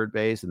year at third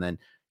base, and then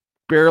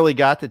barely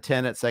got to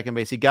 10 at second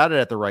base. He got it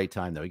at the right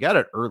time, though. He got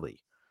it early.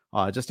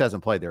 Just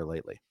hasn't played there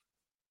lately.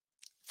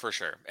 For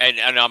sure.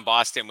 And on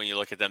Boston, when you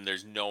look at them,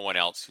 there's no one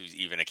else who's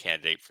even a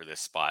candidate for this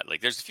spot.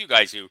 Like there's a few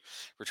guys who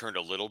returned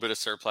a little bit of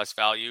surplus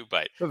value,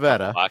 but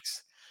Pivetta.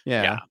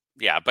 Yeah.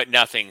 But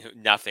nothing,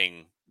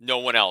 no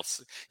one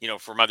else,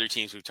 from other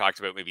teams we've talked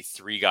about, maybe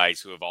 3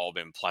 guys who have all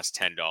been plus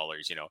 $10,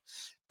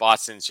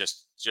 Boston's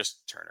just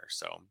Turner.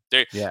 So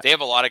they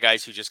have a lot of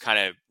guys who just kind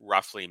of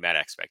roughly met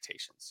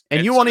expectations.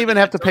 And you won't even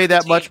have to pay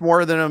that much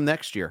more than him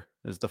next year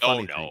is the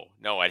funny thing.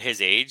 No, at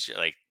his age,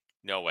 like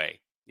no way.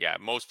 Yeah,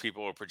 most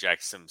people will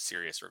project some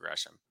serious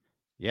regression.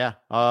 Yeah.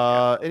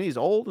 And he's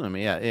old. I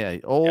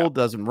mean, old,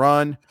 doesn't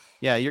run.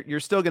 Yeah, you're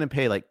still going to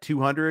pay like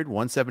 200,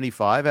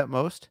 175 at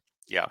most.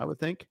 Yeah. I would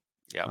think.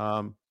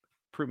 Yeah.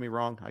 Prove me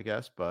wrong, I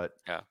guess, but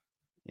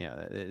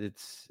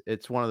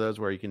it's one of those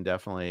where you can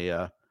definitely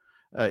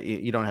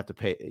you don't have to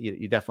pay.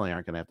 You definitely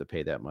aren't going to have to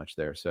pay that much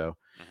there. So,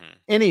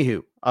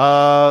 anywho,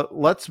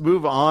 let's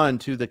move on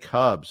to the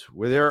Cubs,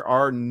 where there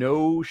are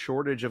no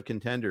shortage of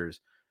contenders.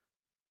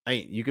 I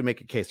mean, you can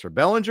make a case for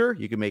Bellinger.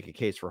 You can make a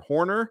case for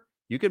Horner.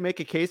 You can make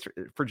a case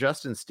for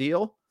Justin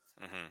Steele.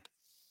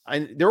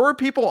 There were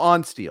people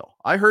on Steele.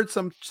 I heard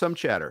some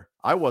chatter.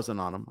 I wasn't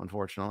on him,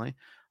 unfortunately.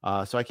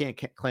 So I can't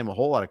claim a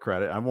whole lot of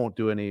credit. I won't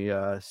do any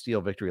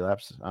Steele victory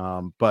laps.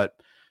 But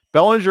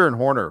Bellinger and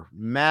Horner,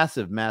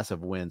 massive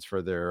wins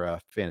for their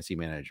fantasy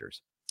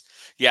managers.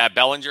 Yeah,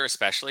 Bellinger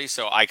especially.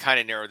 So I kind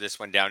of narrowed this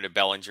one down to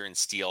Bellinger and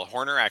Steele.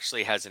 Horner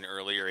actually has an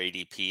earlier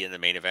ADP in the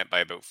main event by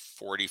about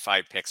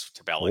 45 picks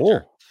to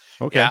Bellinger.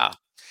 Oh, okay. Yeah.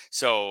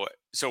 So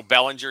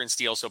Bellinger and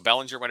Steele. So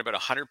Bellinger went about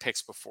 100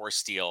 picks before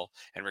Steele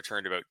and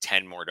returned about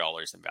 $10 more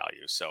in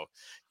value. So,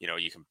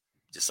 you can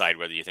decide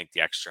whether you think the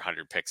extra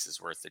 100 picks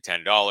is worth the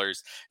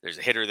 $10. There's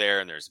a hitter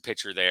there and there's a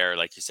pitcher there.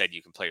 Like you said,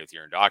 you can play with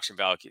your auction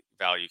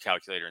value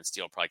calculator, and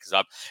Steele probably goes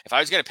up. If I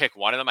was going to pick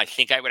one of them, I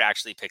think I would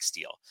actually pick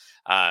Steele.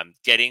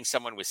 Getting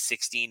someone with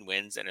 16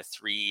 wins and a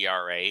 3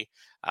 ERA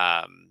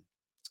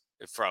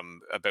from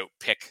about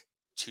pick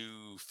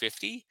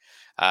 250,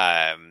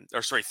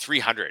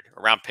 300,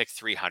 around pick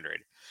 300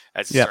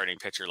 as a starting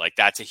pitcher, like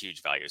that's a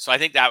huge value. So I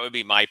think that would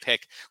be my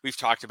pick. We've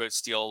talked about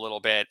Steele a little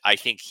bit. I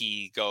think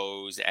he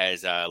goes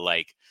as a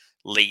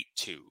late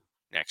 2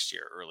 next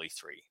year, early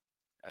 3.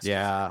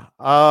 Yeah.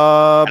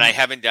 And I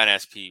haven't done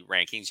SP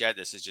rankings yet.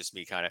 This is just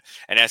me kind of,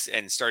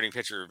 and starting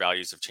pitcher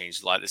values have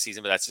changed a lot this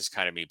season, but that's just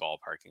kind of me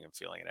ballparking and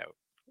feeling it out.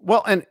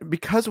 Well, and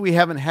because we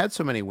haven't had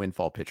so many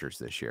windfall pitchers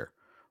this year,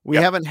 we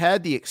haven't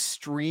had the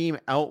extreme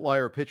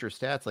outlier pitcher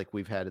stats like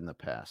we've had in the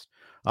past.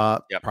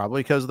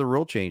 Probably because of the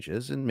rule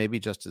changes, and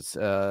maybe just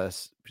a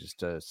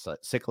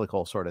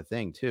cyclical sort of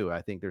thing too.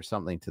 I think there's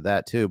something to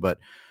that too. But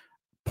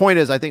point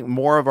is, I think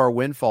more of our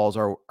windfalls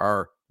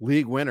are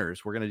league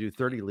winners. We're going to do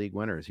 30 league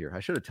winners here. I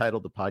should have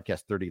titled the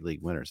podcast 30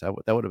 league winners. That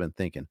would have been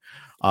thinking,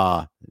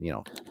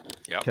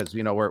 because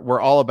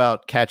we're all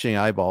about catching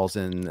eyeballs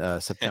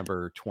in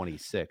September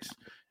 26th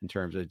in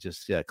terms of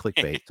just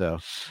clickbait. So,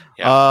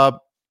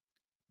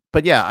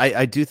 but yeah,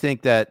 I do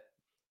think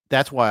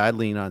that's why I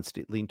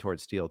lean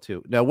towards Steele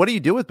too. Now, what do you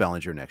do with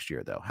Bellinger next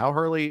year, though? How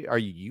early are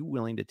you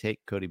willing to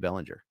take Cody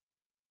Bellinger?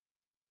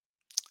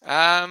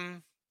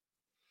 Round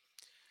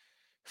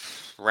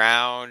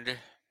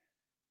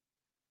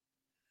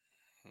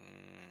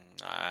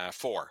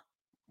 4.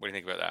 What do you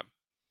think about that?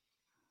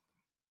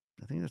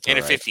 I think that's in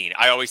a 15.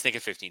 I always think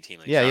of 15 team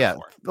leagues. Yeah.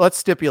 4. Let's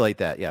stipulate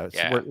that. Yeah.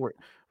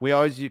 We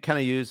always kind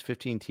of use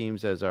 15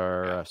 teams as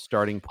our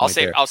starting point.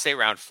 I'll say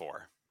round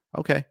 4.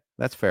 Okay,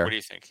 that's fair. What do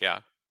you think? Yeah.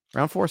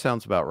 Round 4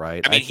 sounds about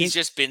right. I mean, he's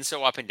just been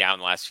so up and down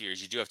the last few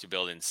years. You do have to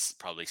build in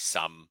probably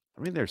some.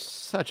 I mean, there's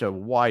such a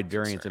wide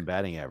variance in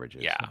batting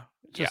averages. Yeah.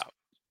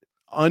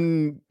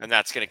 And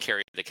that's going to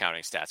carry the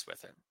counting stats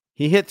with it.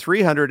 He hit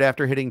 300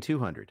 after hitting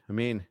 200. I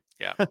mean,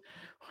 what are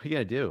you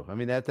going to do? I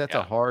mean, that's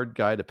a hard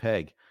guy to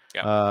peg.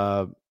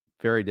 Yeah.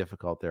 Very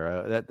difficult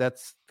there.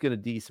 That's going to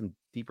be some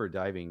deeper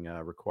diving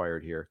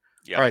required here.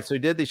 Yeah. All right. So he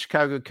did the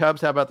Chicago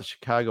Cubs. How about the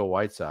Chicago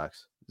White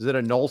Sox? Is it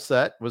a null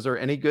set? Was there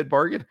any good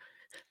bargain?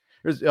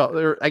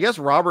 I guess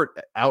Robert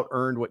out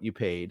earned what you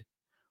paid,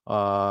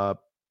 but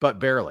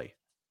barely.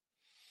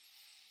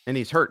 And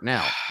he's hurt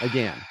now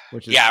again,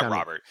 which is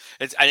Robert.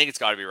 I think it's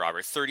got to be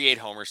Robert. 38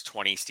 homers,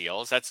 20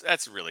 steals.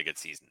 That's a really good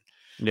season.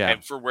 Yeah,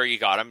 and for where you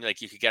got him,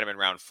 like you could get him in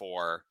round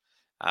 4.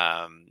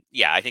 I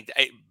think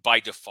by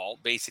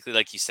default, basically,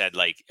 like you said,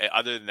 like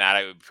other than that,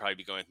 I would probably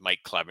be going with Mike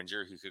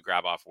Clevenger, who could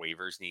grab off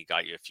waivers and he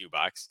got you a few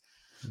bucks.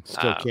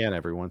 Still can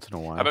every once in a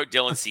while. How about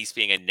Dylan Cease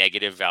being a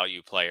negative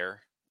value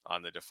player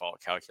on the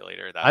default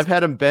calculator? I've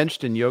had him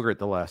benched in yogurt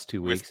the last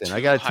 2 weeks, and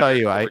I got to tell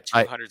you,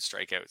 200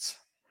 strikeouts.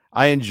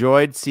 I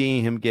enjoyed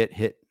seeing him get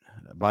hit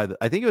by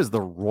I think it was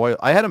the Royal.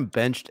 I had him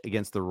benched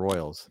against the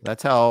Royals.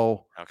 That's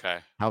how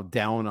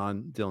down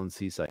on Dylan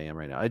Cease I am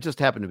right now. It just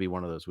happened to be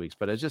one of those weeks,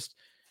 but he's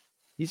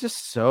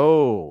just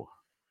so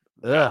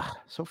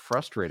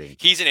frustrating.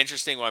 He's an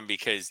interesting one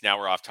because now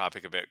we're off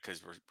topic a bit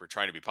because we're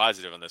trying to be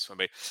positive on this one,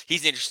 but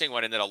he's an interesting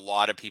one in that a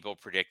lot of people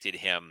predicted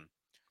him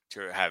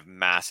to have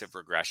massive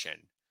regression,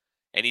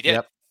 and he did.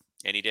 Yep.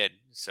 And he did.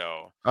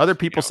 So other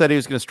people said he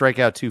was going to strike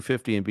out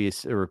 250 and be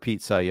a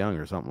repeat Cy Young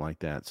or something like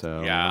that.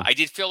 So yeah, I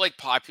did feel like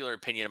popular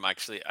opinion,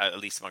 actually, at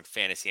least among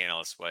fantasy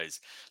analysts,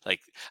 was like,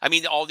 I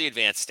mean, all the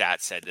advanced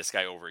stats said this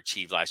guy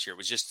overachieved last year. It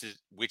was just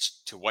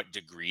to what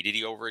degree did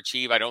he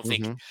overachieve? I don't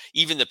think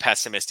even the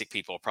pessimistic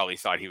people probably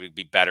thought he would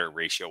be better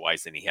ratio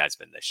wise than he has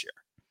been this year.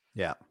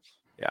 Yeah.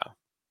 Yeah.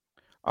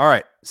 All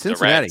right.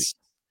 Cincinnati.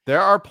 There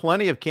are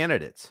plenty of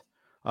candidates.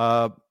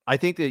 I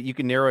think that you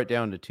can narrow it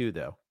down to 2,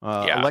 though.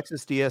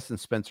 Alexis Diaz and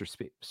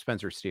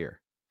Spencer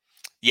Steer.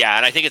 Yeah,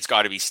 and I think it's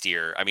got to be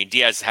Steer. I mean,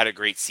 Diaz had a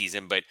great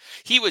season, but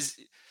he was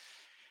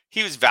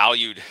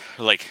valued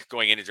like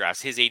going into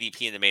drafts. His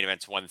ADP in the main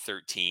event's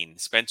 113.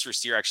 Spencer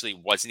Steer actually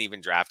wasn't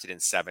even drafted in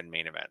 7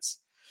 main events.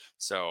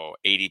 So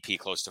ADP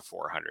close to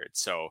 400.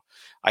 So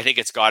I think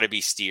it's got to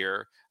be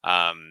Steer.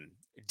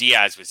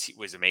 Diaz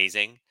was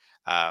amazing.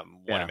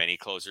 One of many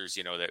closers,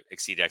 that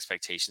exceeded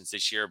expectations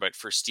this year. But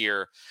for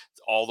Steer,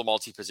 all the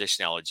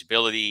multi-position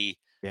eligibility,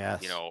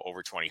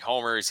 over 20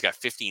 homers, he got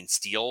 15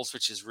 steals,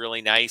 which is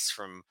really nice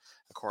from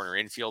a corner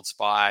infield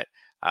spot.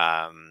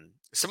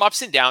 Some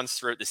ups and downs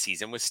throughout the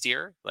season with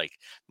Steer, like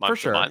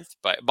month to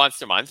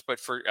month. But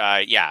for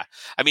I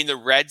mean, the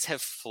Reds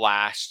have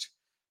flashed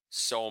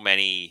so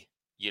many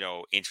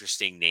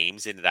interesting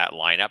names into that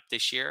lineup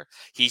this year.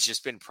 He's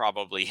just been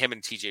probably him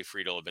and TJ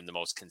Friedl have been the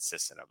most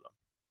consistent of them.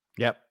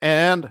 Yep.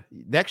 And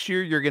next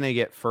year, you're going to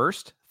get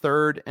first,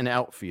 third, and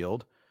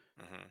outfield.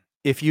 Mm-hmm.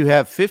 If you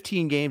have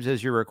 15 games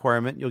as your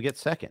requirement, you'll get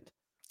second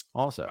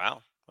also.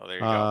 Wow. Well, there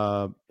you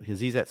go. Because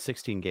he's at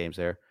 16 games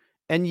there.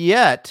 And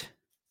yet,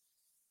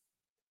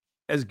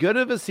 as good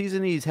of a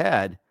season he's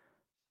had,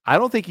 I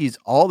don't think he's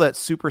all that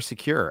super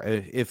secure.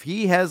 If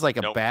he has like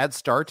a bad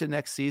start to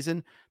next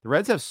season, the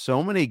Reds have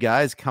so many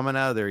guys coming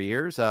out of their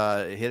ears,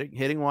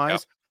 hitting wise.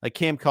 Yep. Like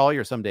Cam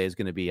Collier someday is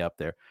going to be up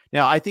there.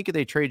 Now, I think if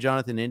they trade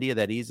Jonathan India,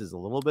 that eases a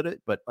little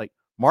bit, but like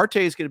Marte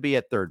is going to be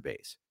at third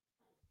base.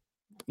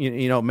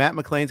 Matt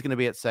McLean's going to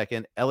be at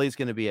second. Ellie's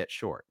going to be at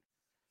short.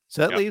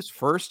 So that leaves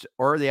first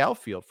or the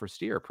outfield for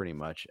Steer pretty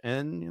much.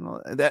 And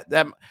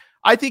that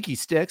I think he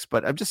sticks,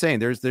 but I'm just saying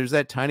there's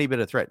that tiny bit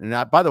of threat.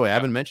 And by the way, I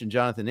haven't mentioned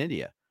Jonathan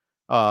India,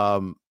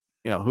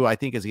 who I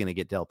think is going to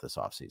get dealt this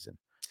offseason.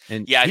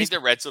 And I think the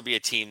Reds will be a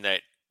team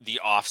that the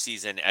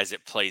offseason as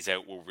it plays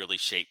out will really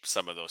shape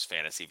some of those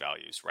fantasy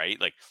values, right?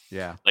 Like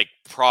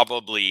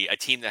probably a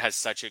team that has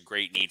such a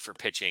great need for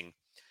pitching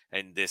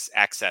and this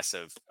excess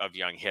of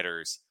young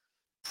hitters,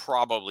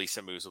 probably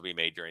some moves will be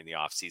made during the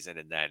offseason,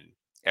 and then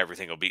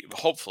everything will be,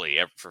 hopefully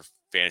for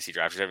fantasy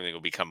drafters, everything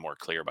will become more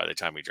clear by the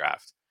time we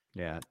draft.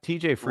 Yeah.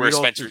 TJ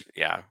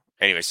Friedl.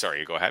 Anyway,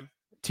 sorry, go ahead.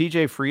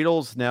 TJ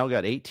Friedl's now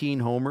got 18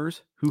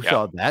 homers. Who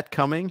saw that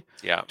coming?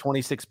 Yeah.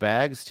 26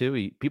 bags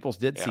too. People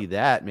did see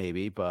that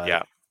maybe,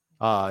 but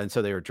and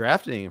so they were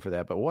drafting him for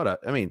that. But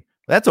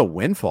that's a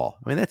windfall.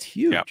 I mean, that's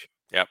huge.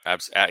 Yep.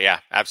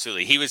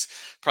 Absolutely. He was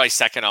probably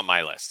second on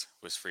my list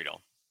was Friedl.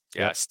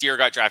 Yeah. Yep. Steer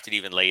got drafted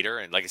even later.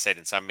 And like I said,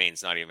 in some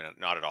mains, not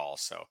at all.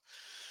 So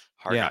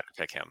hard not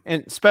to pick him.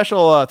 And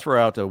special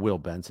throw out to Will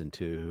Benson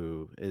too,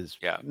 who is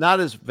not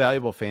as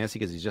valuable fantasy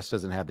because he just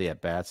doesn't have the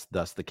at-bats,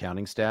 thus the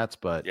counting stats,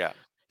 but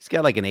he's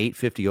got like an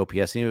 850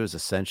 OPS. And it was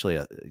essentially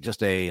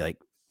just a like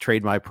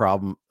trade my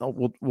problem.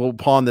 We'll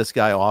pawn this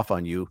guy off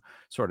on you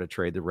sort of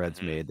trade the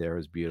Reds made there. It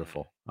was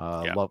beautiful.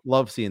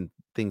 Love seeing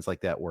things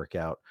like that work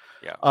out.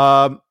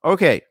 Yeah.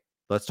 Okay.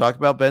 Let's talk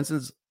about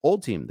Benson's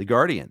old team, the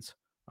Guardians.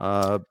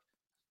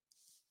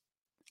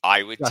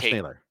 I would Josh take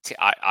Naylor.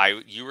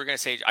 You were going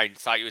to say, I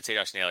thought you would say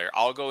Josh Naylor.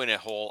 I'll go in a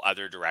whole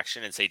other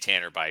direction and say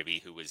Tanner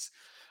Bybee, who was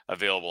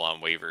available on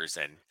waivers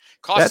and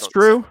cost That's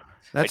true.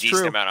 That's a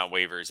decent amount on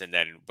waivers. And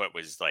then, but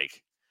was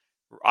like,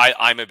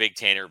 I'm a big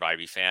Tanner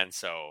Bybee fan.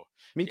 So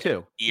me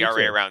too.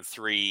 ERA around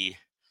 3,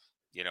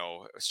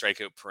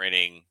 strikeout per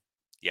inning.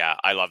 Yeah.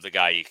 I love the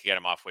guy. You can get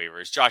him off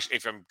waivers. Josh,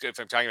 if I'm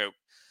talking about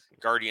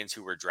Guardians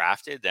who were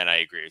drafted, then I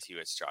agree with you.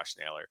 It's Josh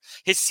Naylor.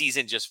 His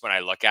season, just when I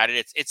look at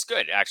it, it's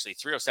good. Actually,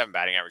 307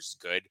 batting average is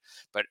good,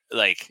 but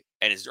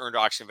and his earned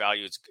auction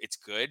value, it's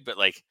good, but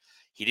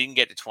He didn't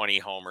get to 20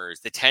 homers.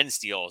 The 10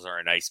 steals are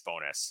a nice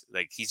bonus.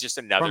 Like he's just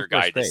another From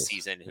guy first this base.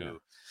 season Yeah.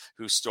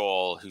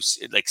 who's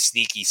like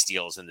sneaky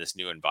steals in this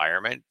new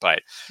environment,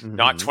 but Mm-hmm.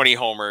 not 20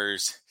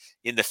 homers,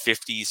 in the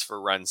 50s for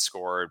runs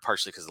scored,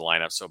 partially because the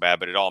lineup's so bad,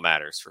 but it all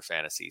matters for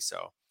fantasy.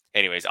 So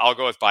anyways, I'll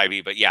go with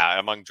Bybee, but yeah,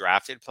 among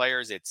drafted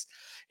players, it's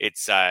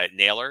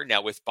Naylor.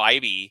 Now with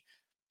Bybee,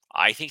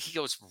 I think he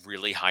goes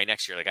really high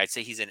next year. Like I'd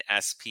say he's an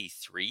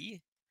SP3,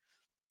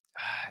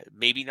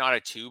 maybe not a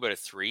 2, but a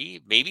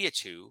 3, maybe a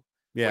 2.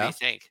 Yeah. What do you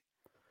think?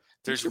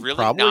 There's You're really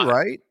probably not,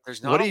 right.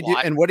 There's not What do a you do?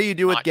 lot And what do you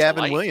do with not to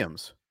Gavin like.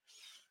 Williams?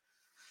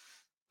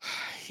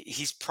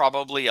 He's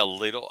probably a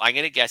little, I'm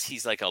going to guess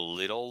he's like a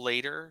little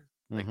later.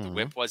 Like the Mhm.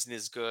 whip wasn't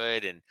as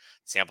good and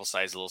sample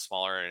size a little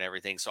smaller and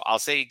everything. So I'll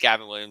say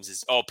Gavin Williams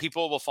is,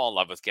 people will fall in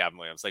love with Gavin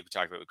Williams. Like we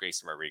talked about with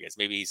Grayson Rodriguez.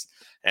 Maybe he's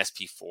an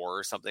SP4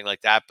 or something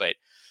like that. But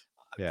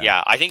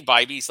yeah I think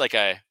Bybee's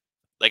I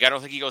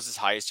don't think he goes as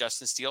high as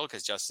Justin Steele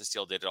because Justin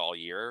Steele did it all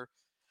year.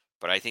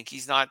 But I think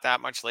he's not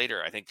that much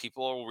later. I think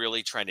people will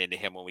really trend into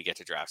him when we get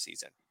to draft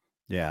season.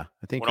 Yeah,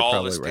 I think when you're all of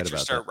probably his right pitchers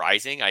about start that.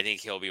 rising, I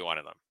think he'll be one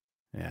of them.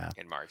 Yeah,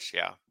 in March.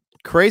 Yeah,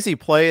 crazy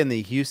play in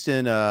the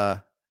Houston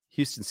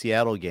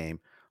Seattle game.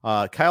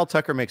 Kyle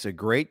Tucker makes a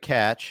great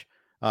catch.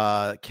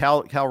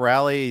 Cal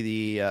Raleigh,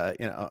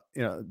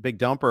 the big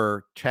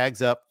dumper,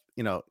 tags up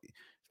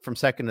from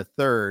second to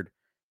third.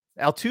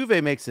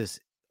 Altuve makes this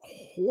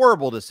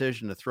horrible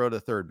decision to throw to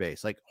third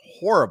base, like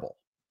horrible,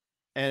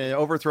 and it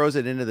overthrows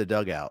it into the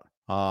dugout.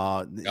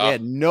 They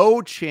had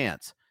no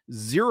chance,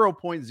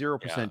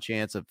 0.0%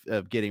 chance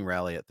of getting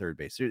Raleigh at third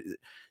base.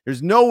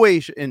 There's no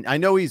way. And I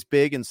know he's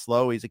big and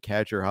slow. He's a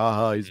catcher.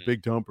 He's a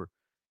big dumper.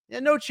 Yeah,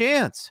 no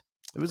chance.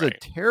 It was a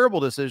terrible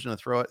decision to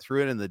throw it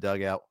in the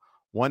dugout.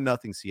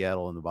 1-0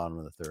 Seattle in the bottom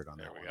of the third on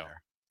that one.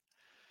 There.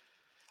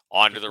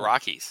 On to the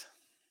Rockies.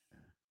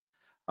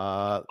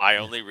 I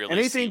only really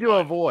anything to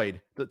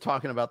avoid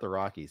talking about the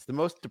Rockies, the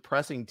most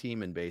depressing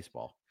team in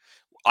baseball.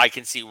 I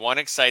can see one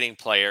exciting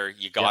player.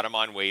 You got him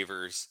on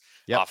waivers,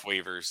 off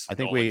waivers. I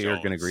think we are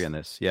going to agree on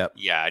this. Yep.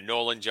 Yeah,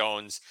 Nolan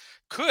Jones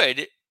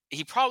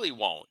he probably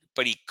won't,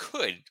 but he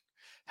could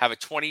have a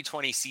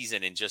 2020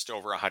 season in just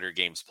over 100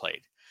 games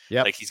played.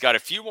 Yeah, like he's got a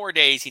few more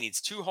days. He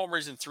needs 2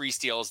 homers and 3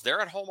 steals.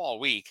 They're at home all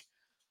week.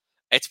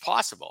 It's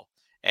possible.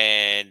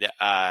 And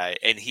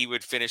he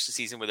would finish the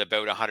season with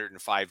about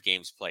 105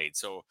 games played.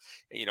 So,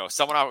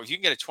 someone if you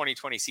can get a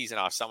 2020 season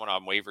off someone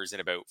on waivers in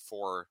about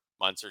 4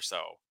 months or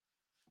so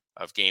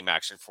of game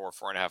action,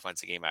 4.5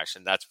 months of game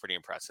action, that's pretty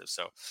impressive.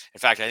 So, in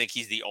fact, I think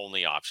he's the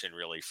only option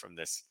really from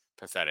this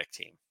pathetic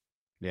team.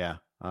 Yeah,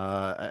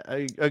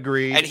 I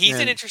agree. And he's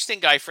an interesting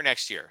guy for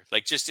next year,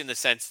 like just in the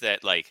sense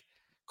that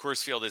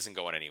Coors Field isn't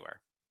going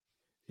anywhere.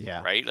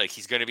 Yeah. Right. Like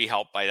he's going to be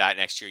helped by that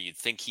next year. You'd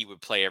think he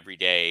would play every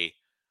day.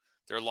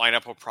 Their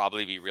lineup will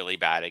probably be really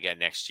bad again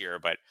next year.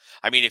 But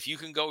I mean, if you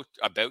can go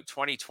about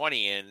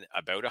 2020 in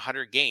about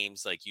 100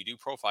 games, like you do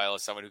profile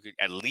as someone who could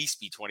at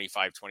least be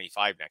 25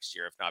 next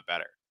year, if not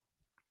better.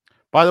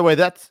 By the way,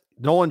 that's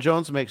Nolan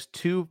Jones makes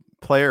 2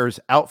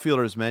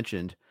 outfielders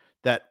mentioned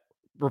that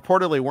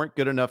reportedly weren't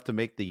good enough to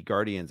make the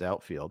Guardians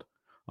outfield.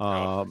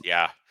 And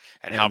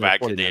how bad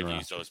could they have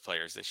used those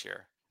players this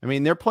year? I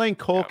mean, they're playing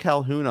Cole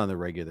Calhoun on the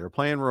regular. They're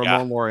playing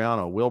Ramon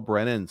Laureano. Will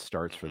Brennan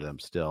starts for them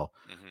still,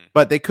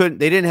 but they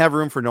didn't have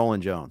room for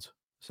Nolan Jones.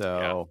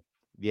 So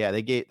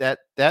they gave that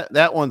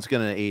one's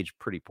going to age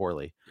pretty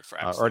poorly.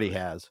 Already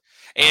has.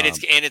 And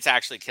it's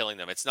actually killing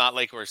them. It's not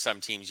like where some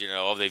teams,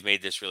 they've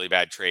made this really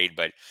bad trade,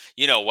 but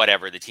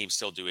whatever, the team's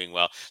still doing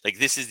well. Like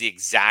this is the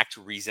exact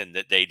reason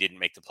that they didn't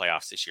make the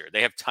playoffs this year.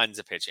 They have tons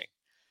of pitching.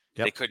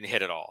 Yep. They couldn't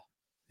hit at all.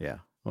 Yeah.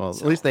 Well,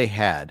 at least they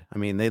had. I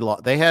mean, they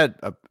had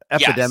an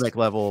epidemic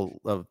level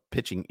of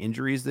pitching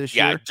injuries this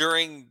year. Yeah,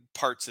 during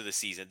parts of the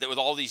season, with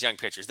all these young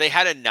pitchers, they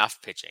had enough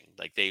pitching.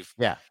 Like they've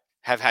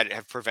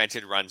have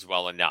prevented runs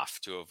well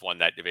enough to have won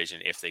that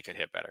division if they could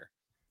hit better.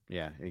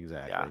 Yeah,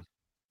 exactly.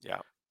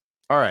 Yeah.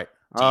 All right.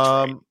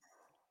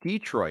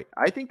 Detroit.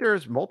 I think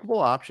there's multiple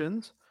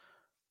options.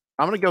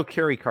 I'm going to go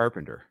Kerry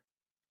Carpenter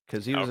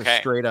because he was a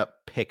straight up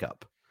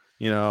pickup.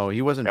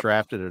 He wasn't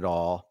drafted at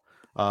all.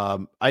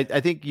 I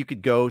think you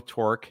could go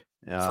Torque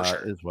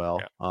as well.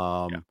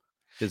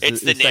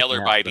 It's the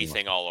Naylor Bybee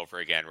thing all over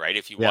again, right?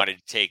 If you wanted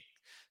to take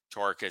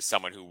Torque as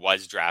someone who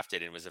was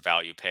drafted and was a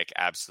value pick,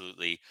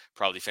 absolutely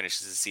probably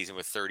finishes the season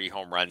with 30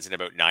 home runs and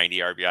about 90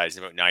 RBIs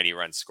and about 90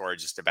 runs scored,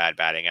 just a bad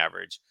batting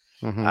average.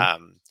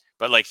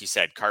 But like you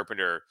said,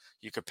 Carpenter,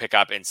 you could pick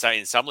up in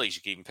some leagues,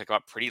 you could even pick him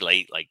up pretty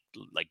late, like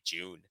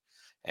June.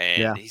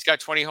 And he's got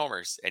 20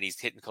 homers and he's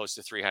hitting close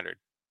to 300.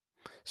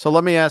 So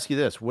let me ask you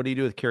this. What do you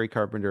do with Kerry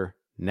Carpenter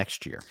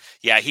next year?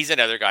 Yeah, he's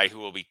another guy who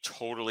will be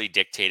totally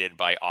dictated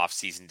by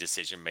off-season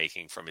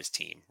decision-making from his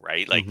team,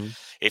 right? Like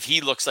if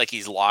he looks like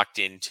he's locked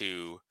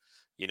into,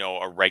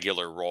 a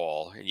regular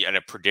role and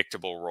a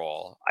predictable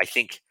role, I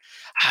think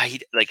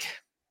I'd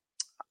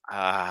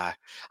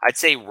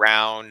say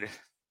round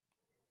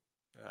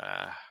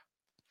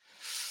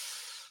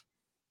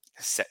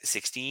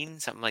 16,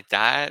 something like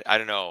that. I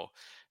don't know.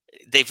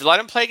 they've let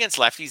him play against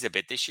lefties a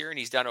bit this year, and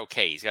he's done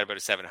okay. He's got about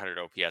a 700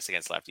 OPS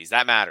against lefties.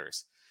 That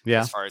matters.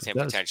 Yeah, as far as him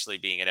does. potentially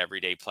being an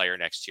everyday player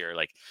next year.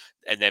 Like,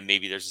 and then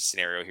maybe there's a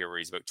scenario here where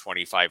he's about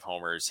 25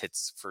 homers,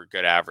 hits for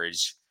good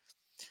average.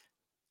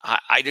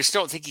 I just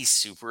don't think he's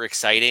super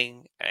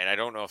exciting, and I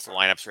don't know if the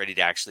lineup's ready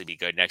to actually be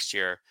good next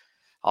year.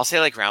 I'll say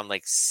like round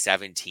like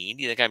 17.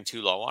 Do you think I'm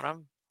too low on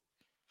him?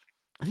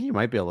 I think you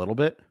might be a little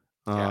bit.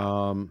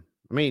 Yeah.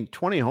 I mean,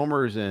 20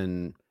 homers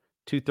in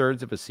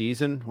 2/3 of a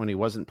season when he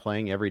wasn't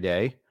playing every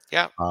day.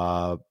 Yeah.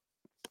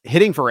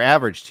 Hitting for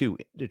average too.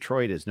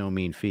 Detroit is no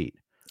mean feat.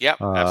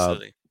 Yep,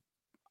 absolutely.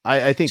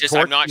 I think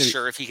I'm not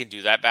sure if he can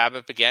do that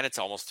BABIP again. It's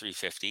almost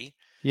 350.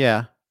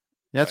 Yeah,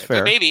 that's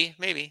fair. But maybe.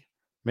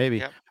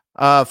 Yep.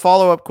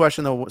 Follow-up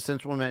question though,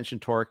 since we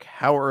mentioned Torque,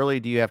 how early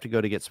do you have to go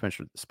to get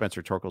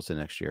Spencer Torkelson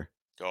next year?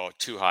 Oh,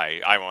 too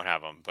high. I won't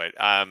have him, but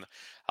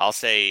I'll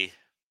say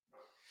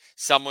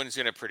someone's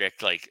going to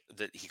predict like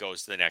that he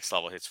goes to the next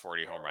level, hits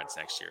 40 home runs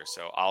next year.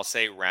 So I'll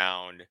say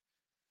round,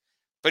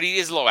 but he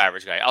is a low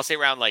average guy. I'll say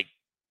round like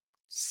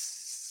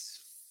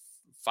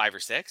 5 or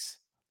 6.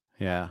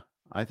 Yeah,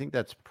 I think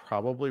that's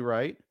probably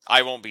right.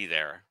 I won't be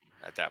there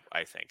at that,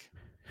 I think.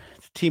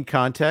 Team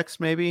context,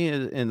 maybe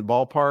in the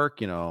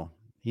ballpark,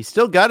 he's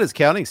still got his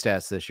counting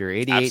stats this year,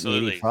 88 absolutely.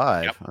 and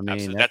 85. Yep, I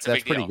mean, that's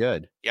pretty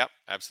good. Yep,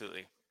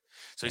 absolutely.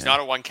 So he's not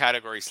a one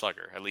category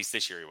slugger. At least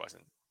this year he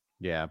wasn't.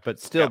 Yeah,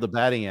 but still the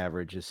batting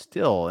average is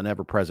still an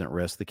ever-present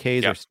risk. The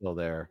Ks are still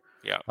there.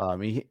 Yeah.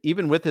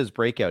 Even with his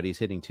breakout, he's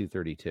hitting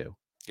 232.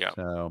 Yeah.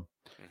 So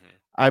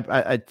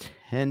I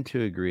tend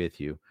to agree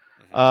with you.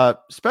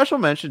 Special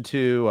mention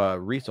to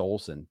Reese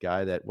Olson,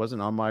 guy that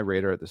wasn't on my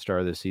radar at the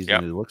start of the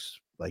season. Who looks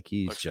like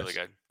he's really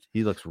good.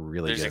 He looks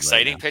really good. There's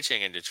exciting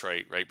pitching in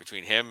Detroit, right?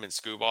 Between him and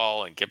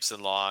Skubal and Gibson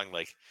Long.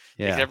 Like,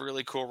 they could have a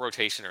really cool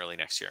rotation early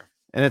next year.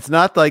 And it's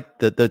not like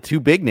the two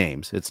big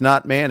names. It's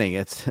not Manning.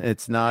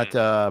 It's not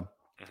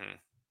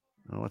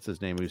what's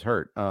his name? Who's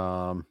hurt?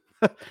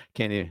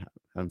 Can't you?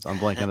 I'm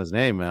blanking on his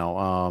name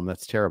now.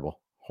 That's terrible.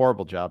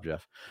 Horrible job,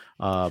 Jeff.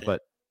 But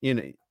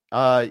it's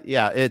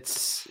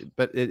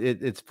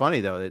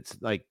funny though.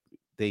 It's like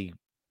they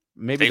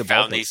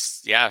found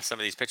some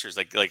of these pitchers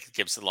like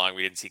Gibson Long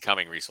we didn't see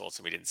coming, Reese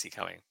Olson we didn't see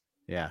coming.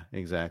 Yeah,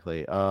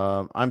 exactly.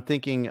 I'm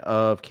thinking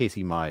of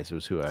Casey Mize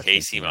was who I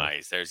Casey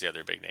Mize. There's the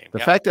other big name. The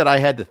fact that I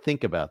had to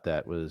think about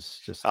that was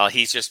just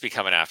he's just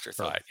become an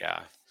afterthought.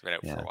 Yeah. He's been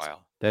out for a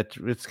while.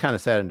 It's kind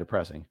of sad and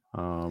depressing.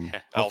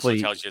 Also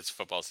tells you it's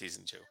football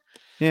season too.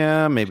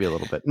 Yeah, maybe a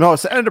little bit. No,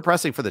 it's sad and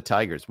depressing for the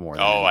Tigers more.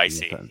 I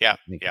see. Yeah.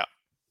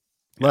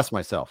 Less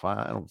myself.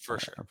 I don't for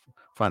sure. I'm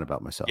fine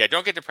about myself. Yeah,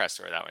 don't get depressed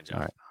over that one, John.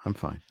 All right, I'm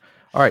fine.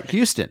 All right,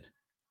 Houston.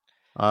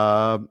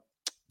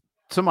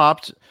 Some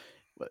opt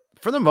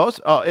for the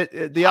most.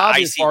 The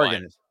obvious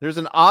bargain. There's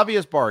an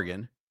obvious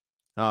bargain.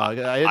 I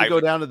had to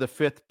go down to the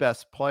 5th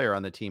best player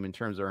on the team in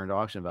terms of earned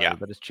auction value,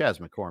 but it's Chas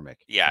McCormick.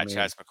 Yeah,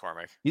 Chas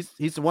McCormick.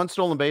 He's the one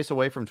stolen base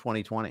away from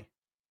 2020.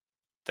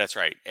 That's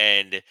right,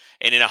 and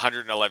in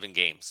 111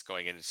 games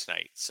going into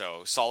tonight.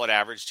 So solid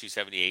average,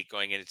 278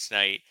 going into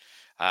tonight.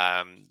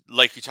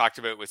 Like you talked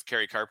about with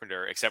Kerry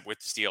Carpenter, except with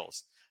the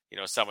steals.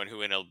 Someone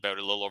who in about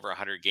a little over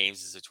 100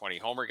 games is a 20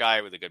 homer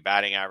guy with a good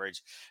batting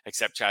average,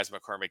 except Chas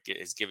McCormick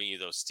is giving you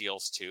those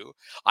steals too.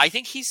 I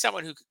think he's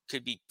someone who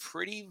could be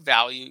pretty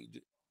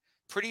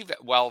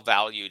well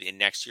valued in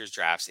next year's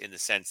drafts, in the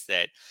sense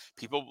that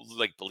people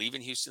believe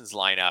in Houston's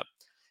lineup,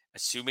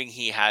 assuming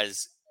he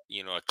has,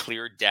 a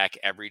clear deck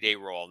everyday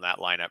role in that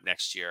lineup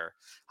next year.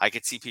 I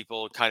could see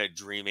people kind of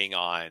dreaming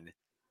on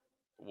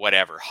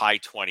whatever, high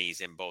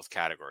 20s in both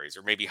categories,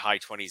 or maybe high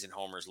 20s in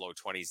homers, low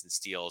 20s in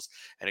steals,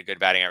 and a good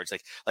batting average.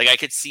 Like I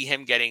could see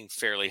him getting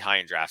fairly high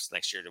in drafts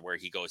next year, to where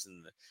he goes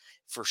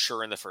for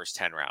sure in the first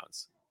 10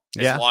 rounds.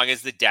 As long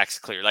as the deck's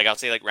clear, I'll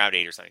say round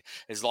 8 or something,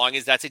 as long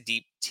as that's a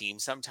deep team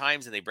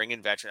sometimes and they bring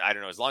in veterans, I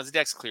don't know, as long as the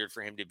deck's cleared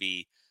for him to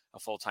be a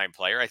full-time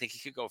player, I think he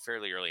could go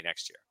fairly early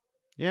next year.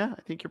 Yeah,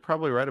 I think you're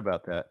probably right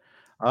about that.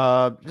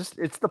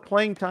 It's the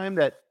playing time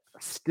that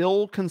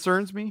still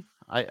concerns me.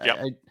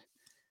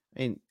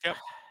 They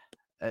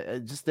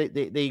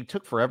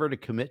took forever to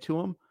commit to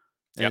him,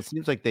 and it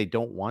seems like they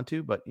don't want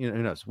to, but who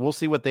knows? We'll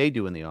see what they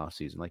do in the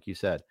offseason, like you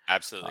said.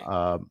 Absolutely.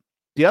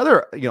 The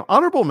other,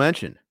 honorable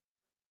mention.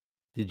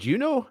 Did you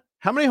know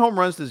how many home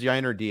runs does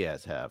Yainer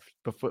Diaz have?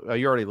 Before,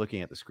 you're already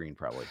looking at the screen,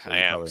 probably. I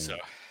am, so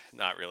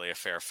not really a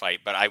fair fight,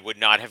 but I would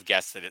not have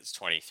guessed that it's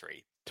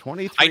 23.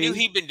 23. I knew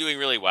he'd been doing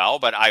really well,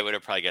 but I would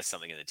have probably guessed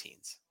something in the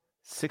teens.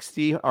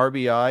 60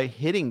 RBI,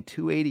 hitting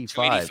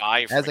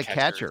 285 as a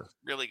catcher.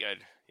 Really good.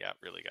 Yeah,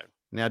 really good.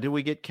 Now, do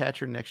we get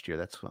catcher next year?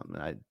 That's something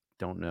I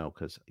don't know,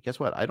 because guess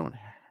what? I don't.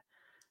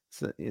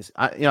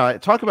 I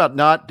talk about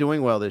not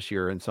doing well this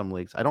year in some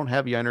leagues. I don't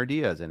have Yainer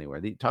Diaz anywhere.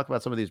 They talk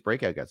about some of these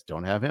breakout guys.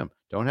 Don't have him.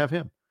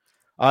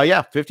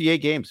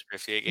 58 games.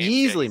 58 games.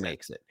 Easily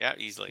makes it. Yeah,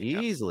 easily.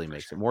 Easily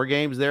makes it. More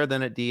games there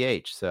than at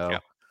DH. So,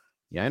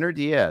 Yainer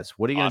Diaz,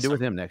 what are you going to do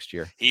with him next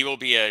year? He will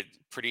be a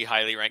pretty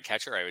highly ranked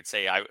catcher, I would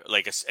say.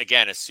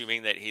 Again,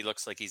 assuming that he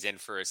looks like he's in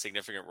for a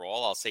significant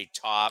role, I'll say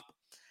top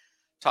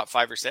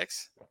 5 or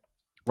 6.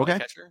 Okay.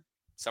 Catcher.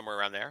 somewhere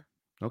around there.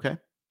 Okay.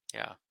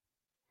 Yeah.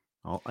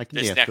 Oh, I can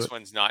This dance next to it.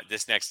 one's not.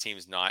 This next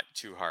team's not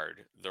too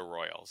hard. The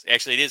Royals.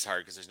 Actually, it is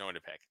hard because there's no one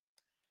to pick.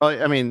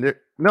 I mean,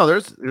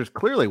 there's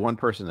clearly one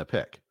person to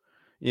pick.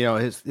 You know,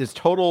 his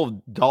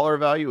total dollar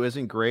value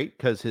isn't great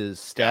because his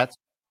stats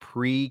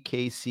pre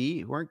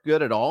KC weren't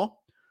good at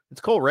all.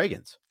 It's Cole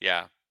Reagans.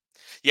 Yeah.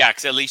 Yeah,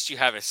 because at least you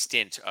have a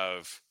stint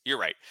of. You're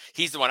right.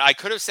 He's the one. I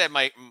could have said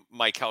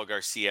Michael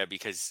Garcia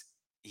because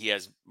he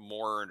has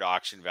more earned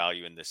auction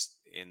value in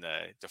the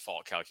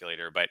default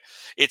calculator, but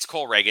it's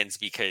Cole Reagans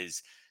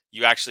because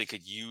you actually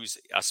could use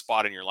a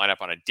spot in your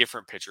lineup on a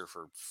different pitcher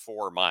for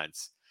 4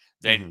 months,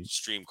 then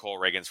stream Cole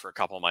Reagans for a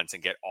couple of months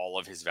and get all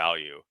of his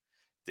value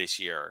this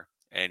year.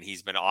 And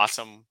he's been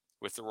awesome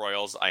with the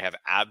Royals. I have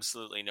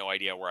absolutely no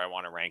idea where I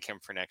want to rank him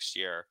for next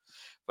year,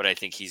 but I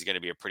think he's going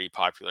to be a pretty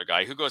popular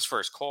guy. Who goes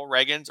first, Cole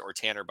Reagans or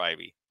Tanner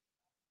Bibee?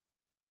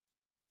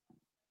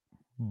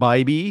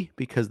 Bibee,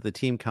 because of the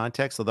team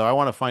context, although I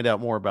want to find out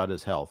more about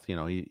his health. You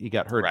know, he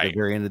got hurt at the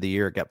very end of the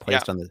year. It got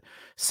placed on the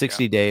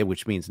 60-day,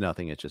 which means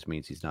nothing. It just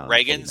means he's not.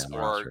 Reagans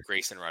or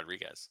Grayson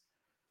Rodriguez?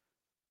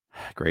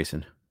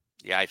 Grayson.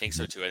 Yeah, I think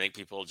so too. I think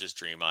people just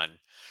dream on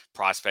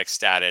prospect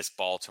status,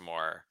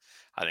 Baltimore.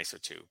 I think so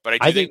too. But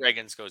I think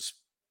Reagans goes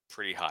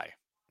pretty high.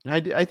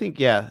 I think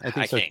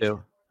so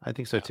too. I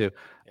think so too.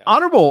 Yeah.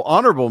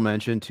 Honorable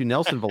mention to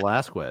Nelson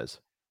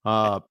Velasquez.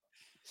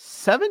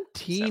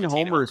 17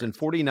 homers in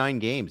 49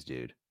 games,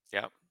 dude.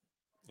 Yeah.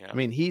 I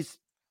mean,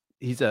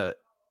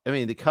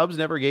 the Cubs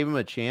never gave him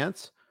a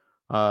chance.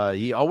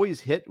 He always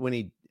hit when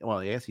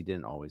I guess he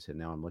didn't always hit.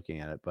 Now I'm looking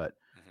at it, but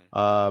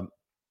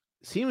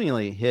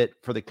seemingly hit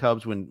for the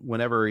Cubs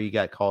whenever he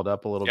got called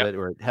up a little bit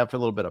or have a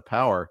little bit of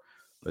power.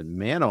 But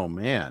man, oh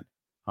man,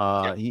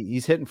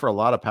 he's hitting for a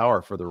lot of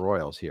power for the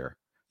Royals here.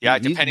 Yeah,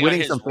 he's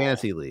winning some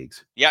fantasy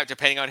leagues. Yeah,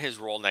 depending on his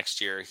role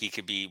next year, he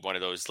could be one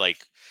of those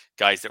like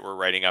guys that we're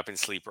writing up in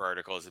sleeper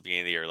articles at the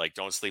beginning of the year. Like,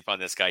 don't sleep on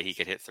this guy; he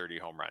could hit 30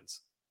 home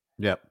runs.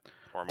 Yep.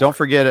 Don't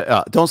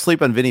forget, don't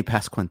sleep on Vinny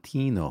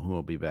Pasquantino, who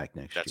will be back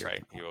next year. That's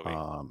right, he will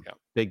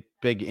be.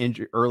 Big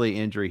injury, early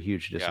injury,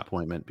 huge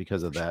disappointment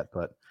because of that.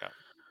 But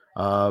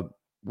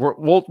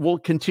we'll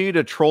continue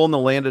to troll in the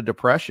land of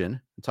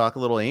depression and talk a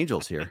little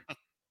Angels here.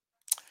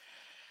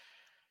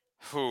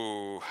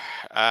 Who?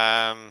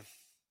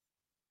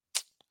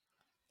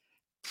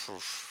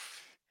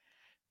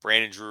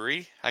 Brandon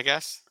Drury, I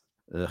guess.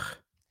 Ugh.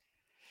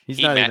 He's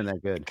not even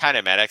that good. Kind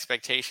of met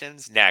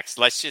expectations. Next,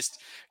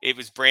 it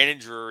was Brandon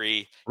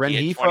Drury. Rengifo?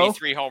 He had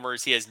 23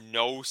 homers. He has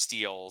no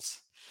steals.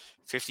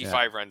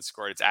 55 runs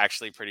scored. It's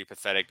actually pretty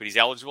pathetic, but he's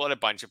eligible at a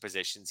bunch of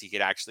positions. He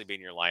could actually be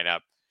in your lineup.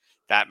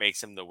 That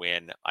makes him the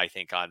win, I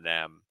think, on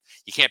them.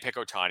 You can't pick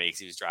Ohtani because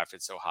he was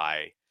drafted so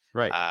high.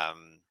 Right.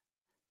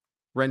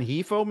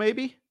 Rengifo,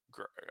 maybe?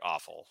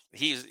 Awful.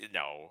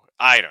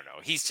 I don't know.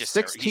 He's just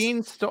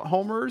 16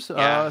 homers.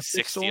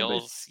 6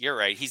 steals. You're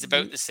right. He's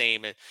about the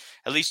same. At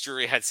least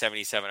Drury had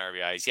 77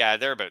 RBIs. Yeah,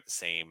 they're about the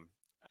same.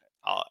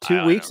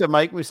 2 weeks of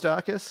Mike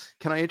Moustakas.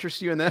 Can I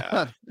interest you in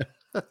that?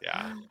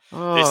 Yeah.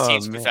 This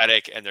team's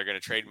pathetic, and they're going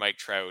to trade Mike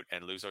Trout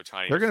and lose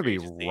Ohtani. They're going to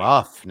be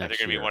rough next year. They're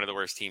going to be one of the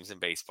worst teams in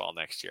baseball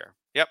next year.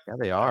 Yep. Yeah,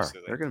 they are.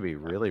 Absolutely. They're going to be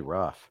really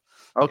rough.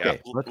 Okay,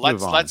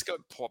 let's go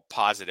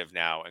positive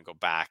now and go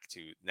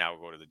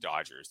to the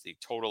Dodgers, the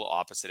total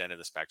opposite end of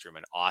the spectrum,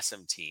 an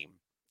awesome team.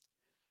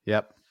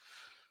 Yep.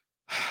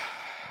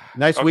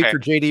 Nice week for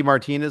JD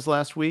Martinez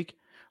last week.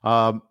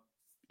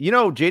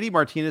 JD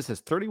Martinez has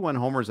 31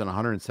 homers in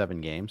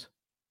 107 games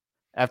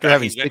after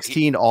having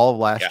 16 all of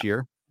last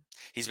year.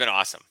 He's been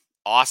awesome.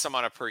 Awesome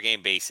on a per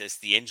game basis.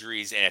 The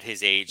injuries at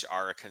his age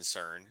are a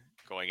concern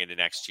going into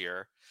next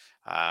year.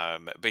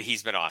 But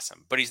he's been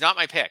awesome. But he's not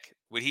my pick.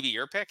 Would he be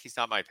your pick? He's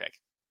not my pick.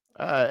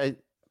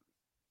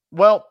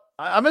 Well,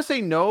 I'm going to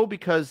say no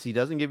because he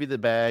doesn't give you the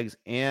bags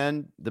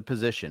and the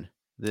position.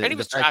 And he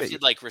was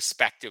drafted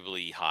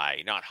respectably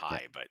high. Not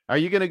high, but... Are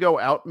you going to go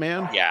out,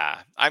 man? Yeah,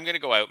 I'm going to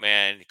go out,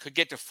 man. Could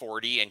get to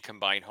 40 and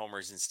combine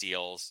homers and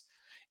steals.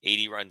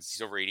 80 runs.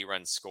 He's over 80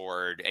 runs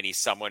scored. And he's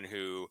someone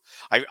who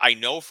I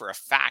know for a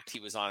fact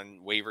he was on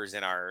waivers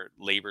in our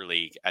labor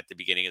league at the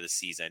beginning of the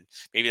season.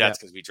 Maybe that's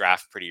because we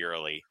draft pretty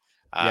early.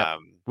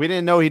 We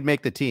didn't know he'd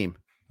make the team.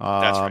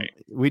 That's right.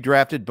 We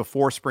drafted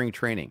before spring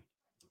training.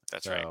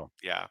 That's right.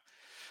 Yeah.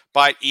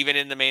 But even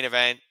in the main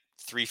event,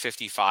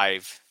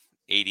 355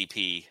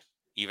 ADP,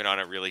 even on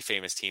a really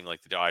famous team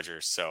like the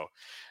Dodgers. So,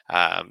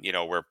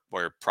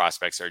 where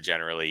prospects are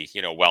generally,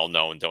 well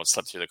known, don't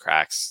slip through the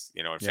cracks,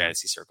 in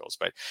fantasy circles.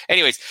 But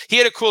anyways, he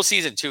had a cool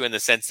season too, in the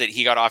sense that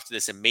he got off to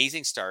this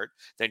amazing start,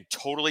 then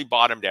totally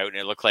bottomed out. And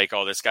it looked like,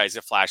 this guy's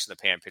a flash in the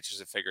pan. Pitchers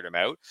have figured him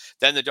out.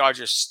 Then the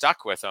Dodgers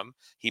stuck with him.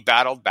 He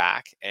battled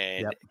back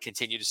and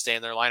continued to stay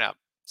in their lineup.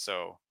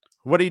 So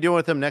what are you doing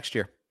with him next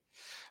year?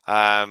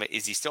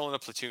 Is he still in the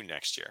platoon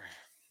next year?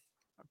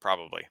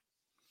 Probably.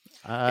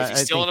 If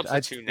he's still in a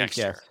platoon next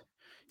year.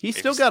 He's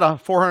still got a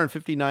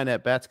 459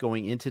 at bats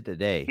going into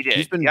today.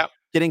 He's been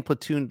getting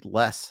platooned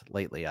less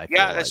lately. I feel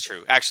that's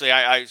true. Actually,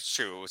 it's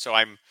true. So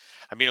I'm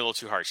I'm being a little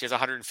too harsh. He has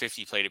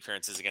 150 plate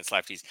appearances against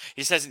lefties.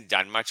 He just hasn't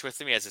done much with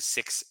them. He has a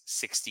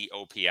 660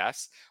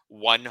 OPS,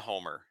 1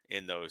 homer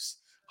in those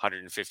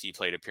 150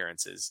 plate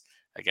appearances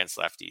against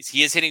lefties.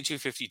 He is hitting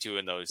 252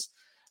 in those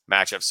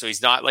matchups, so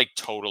he's not like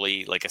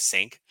totally like a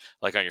sink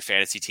like on your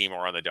fantasy team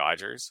or on the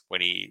Dodgers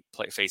when he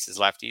faces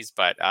lefties.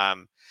 But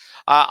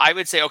I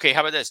would say, okay, how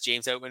about this?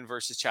 James Outman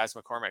versus Chas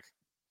McCormick.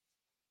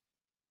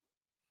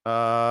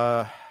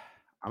 I'm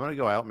gonna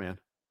go Outman.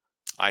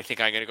 I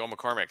think I'm going to go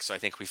McCormick. So I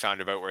think we found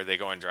about where they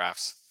go in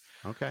drafts.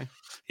 Okay.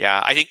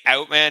 Yeah, I think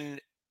Outman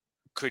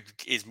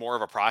is more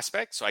of a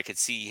prospect, so I could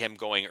see him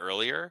going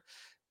earlier.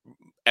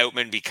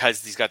 Outman,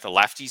 because he's got the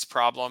lefties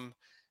problem,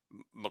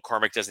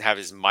 McCormick doesn't have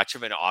as much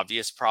of an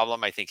obvious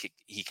problem. I think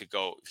he could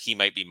go. He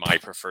might be my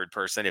preferred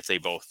person if they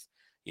both,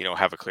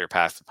 have a clear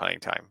path to playing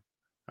time.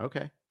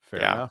 Okay, fair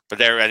enough.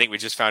 But I think we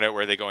just found out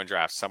where they go in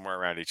drafts, somewhere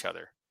around each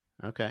other.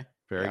 Okay,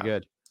 very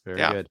good, very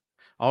good.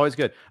 Always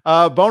good.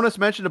 Bonus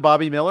mention to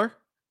Bobby Miller.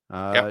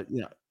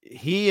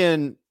 He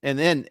and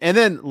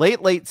then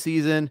late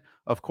season,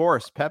 of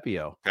course,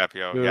 Pepio,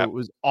 who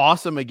was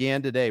awesome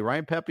again today.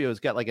 Ryan Pepio's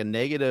got like a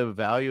negative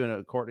value in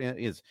a court.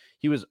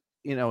 He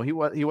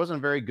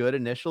wasn't very good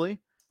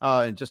initially,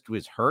 and just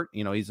was hurt.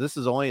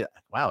 It's only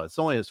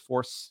his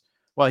fourth.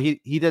 Well,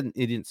 he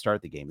didn't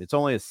start the game. It's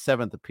only his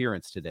 7th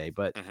appearance today,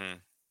 but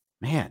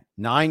man,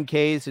 9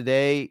 Ks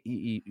today.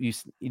 You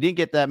didn't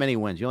get that many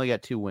wins. You only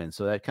got 2 wins,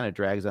 so that kind of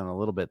drags on a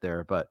little bit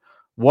there. But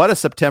what a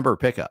September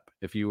pickup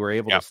if you were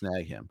able to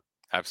snag him.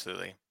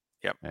 Absolutely.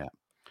 Yep.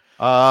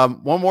 Yeah.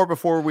 One more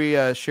before we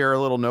share a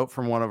little note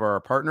from one of our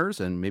partners,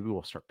 and maybe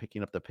we'll start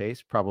picking up the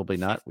pace. Probably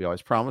not. We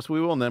always promise we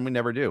will, and then we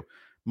never do.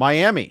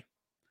 Miami.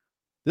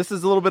 This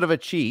is a little bit of a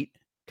cheat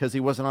because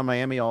he wasn't on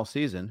Miami all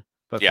season.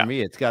 But for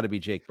me, it's got to be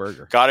Jake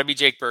Burger. Got to be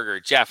Jake Burger.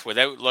 Jeff,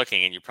 without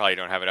looking, and you probably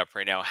don't have it up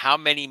right now, how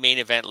many main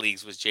event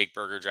leagues was Jake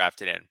Burger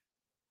drafted in?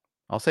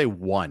 I'll say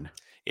 1.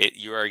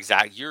 You're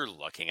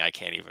looking. I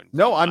can't even.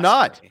 No, I'm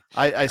not.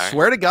 I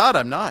swear to God,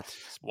 I'm not.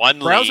 One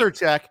browser league.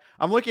 Check.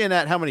 I'm looking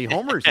at how many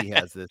homers he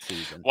has this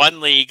season.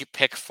 One league,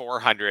 pick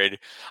 400.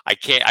 I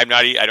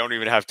don't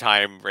even have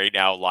time right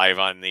now live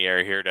on the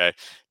air here to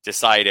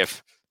decide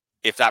if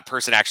that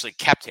person actually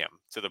kept him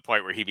to the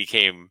point where he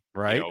became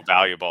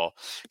valuable.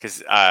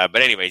 Because,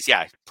 but anyways,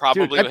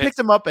 probably. Dude, I picked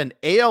him up in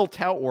AL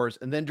Tout Wars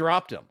and then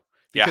dropped him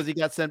because he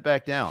got sent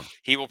back down.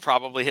 He will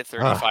probably hit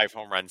 35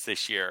 home runs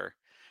this year.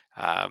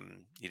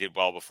 He did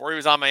well before he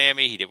was on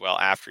Miami. He did well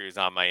after he was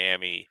on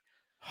Miami.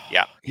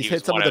 Yeah, he's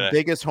hit some of the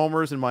biggest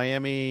homers in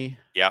Miami.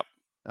 Yep.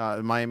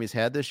 Miami's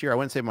had this year. I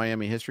wouldn't say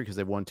Miami history because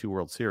they've won 2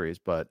 World Series,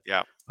 but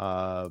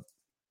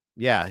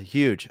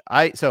huge.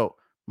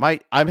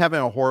 I'm having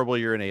a horrible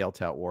year in AL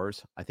Tout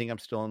Wars. I think I'm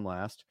still in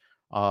last.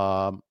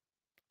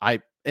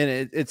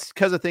 It's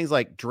because of things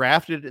like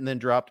drafted and then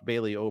dropped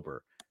Bailey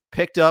Ober,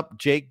 picked up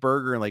Jake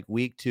Burger in like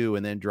week 2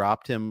 and then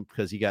dropped him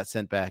because he got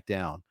sent back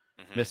down.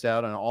 Missed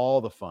out on all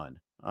the fun.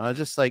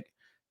 Just like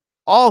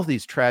all of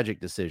these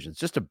tragic decisions.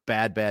 Just a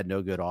bad,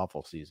 no good,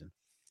 awful season.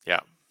 Yeah.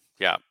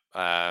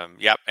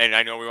 And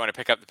I know we want to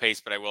pick up the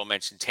pace, but I will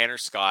mention Tanner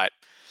Scott.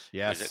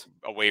 Yes,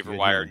 a waiver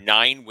wire.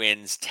 9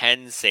 wins,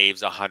 10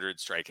 saves, 100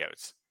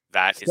 strikeouts.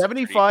 That is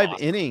 75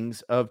 awesome.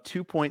 innings of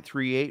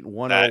 2.38,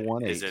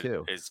 101.82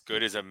 too. As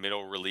good as a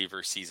middle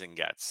reliever season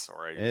gets,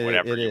 or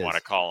whatever you want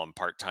to call them,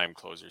 part-time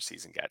closer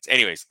season gets.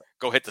 Anyways,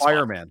 go hit the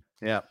fireman.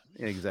 Yeah,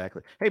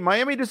 exactly. Hey,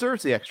 Miami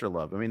deserves the extra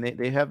love. I mean,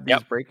 they have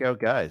these breakout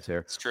guys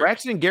there.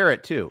 Braxton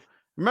Garrett too.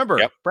 Remember,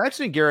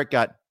 Braxton Garrett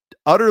got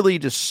utterly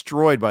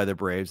destroyed by the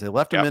Braves. They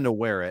left him in to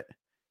wear it.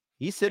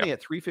 He's sitting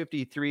at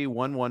 353,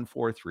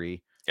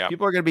 1143.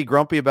 People are going to be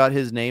grumpy about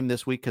his name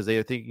this week because they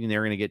are thinking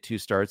they're going to get 2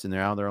 starts, and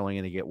now they're only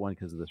going to get 1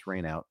 because of this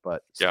rain out.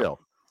 But still,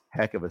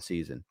 heck of a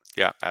season.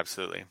 Yeah,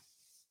 absolutely.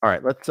 All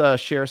right, let's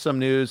share some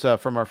news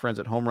from our friends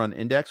at Home Run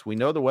Index. We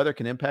know the weather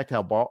can impact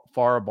how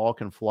far a ball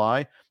can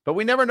fly, but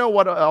we never know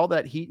what all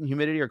that heat and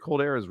humidity or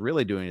cold air is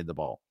really doing to the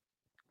ball.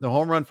 The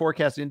Home Run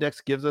Forecast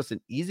Index gives us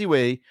an easy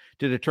way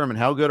to determine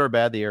how good or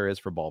bad the air is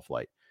for ball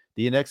flight.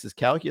 The index is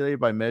calculated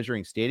by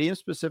measuring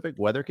stadium-specific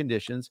weather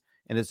conditions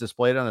and is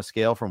displayed on a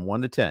scale from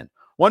 1 to 10.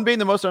 1 being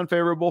the most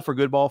unfavorable for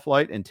good ball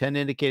flight and 10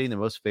 indicating the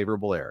most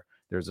favorable air.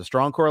 There's a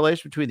strong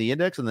correlation between the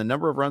index and the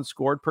number of runs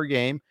scored per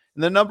game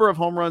and the number of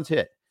home runs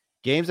hit.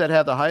 Games that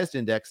have the highest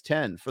index,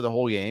 10 for the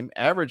whole game,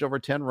 average over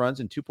 10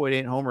 runs and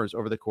 2.8 homers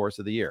over the course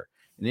of the year.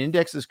 An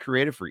index is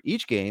created for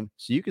each game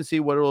so you can see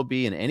what it will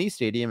be in any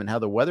stadium and how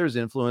the weather's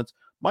influence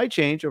might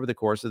change over the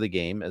course of the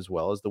game as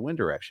well as the wind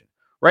direction.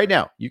 Right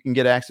now, you can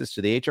get access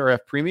to the HRF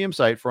premium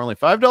site for only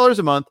 $5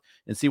 a month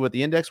and see what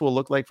the index will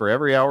look like for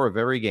every hour of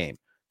every game.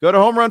 Go to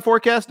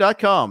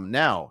homerunforecast.com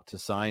now to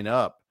sign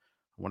up.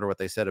 I wonder what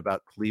they said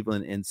about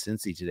Cleveland and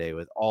Cincy today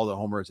with all the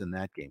homers in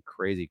that game.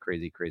 Crazy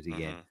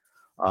game.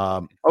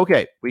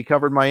 Okay, we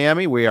covered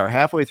Miami. We are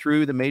halfway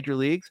through the major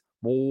leagues.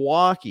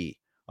 Milwaukee.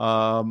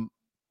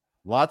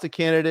 Lots of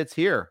candidates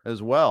here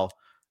as well.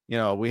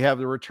 We have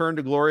the return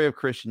to glory of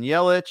Christian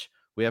Yelich.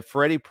 We have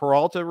Freddie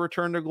Peralta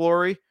return to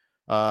glory.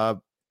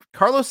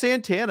 Carlos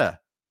Santana,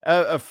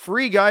 a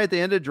free guy at the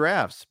end of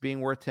drafts,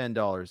 being worth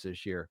 $10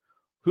 this year.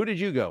 Who did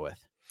you go with?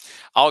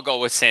 I'll go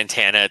with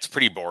Santana. It's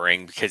pretty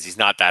boring because he's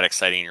not that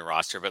exciting in your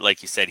roster. But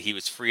like you said, he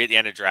was free at the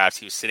end of drafts.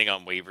 He was sitting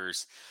on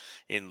waivers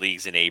in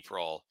leagues in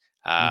April.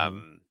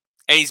 And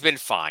he's been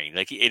fine.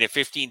 Like in a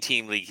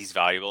 15-team league, he's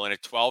valuable. In a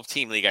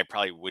 12-team league, I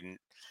probably wouldn't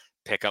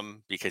pick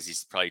him because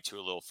he's probably a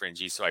little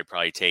fringy. So I'd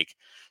probably take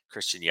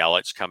Christian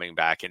Yelich coming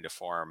back into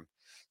form,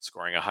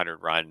 scoring 100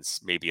 runs.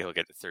 Maybe he'll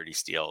get to 30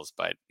 steals.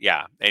 But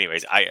yeah,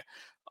 anyways,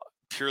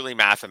 purely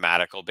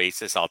mathematical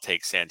basis, I'll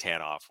take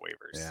Santana off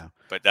waivers. Yeah,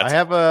 but that's I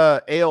have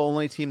a AL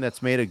only team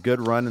that's made a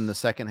good run in the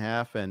second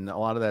half, and a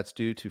lot of that's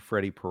due to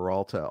Freddie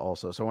Peralta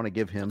also. So I want to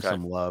give him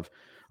some love.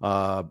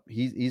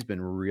 He's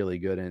been really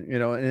good, and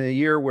in a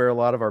year where a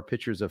lot of our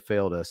pitchers have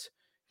failed us,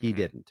 he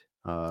didn't.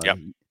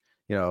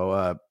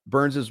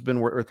 Burns has been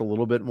worth a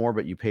little bit more,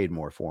 but you paid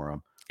more for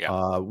him.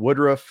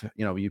 Woodruff,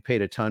 you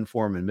paid a ton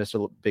for him and missed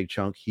a big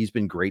chunk. He's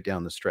been great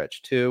down the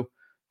stretch too.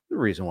 The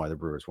reason why the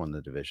Brewers won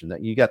the division,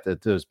 that you got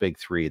those big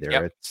three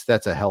there.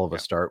 That's a hell of a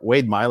start.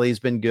 Wade Miley's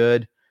been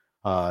good.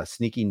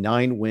 Sneaky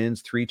 9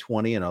 wins,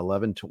 320 and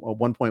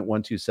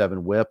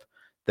 1.127 whip.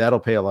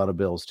 That'll pay a lot of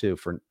bills too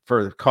for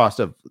the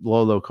cost of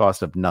low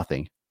cost of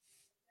nothing.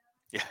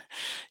 Yeah.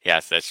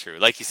 Yes, that's true.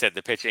 Like you said,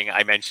 the pitching,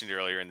 I mentioned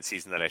earlier in the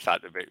season that I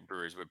thought the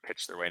Brewers would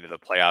pitch their way into the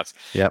playoffs.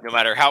 No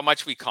matter how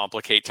much we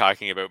complicate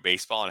talking about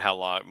baseball and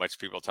how much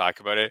people talk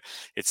about it,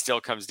 it still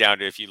comes down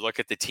to, if you look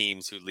at the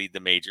teams who lead the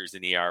majors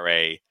in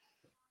ERA,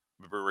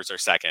 the Brewers are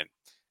second.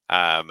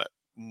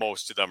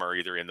 Most of them are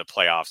either in the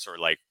playoffs or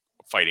like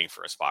fighting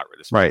for a spot where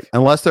this right.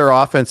 Unless their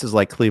offense is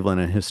like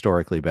Cleveland and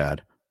historically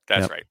bad.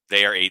 That's right.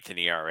 They are 8th in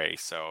ERA.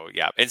 So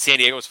yeah, and San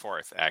Diego's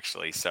 4th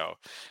actually. So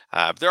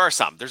there are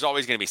some. There's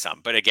always going to be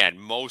some. But again,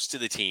 most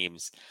of the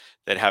teams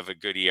that have a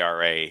good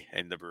ERA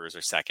and the Brewers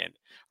are second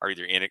are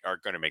either are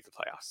going to make the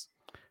playoffs.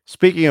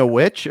 Speaking of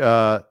which,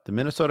 the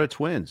Minnesota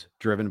Twins,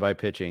 driven by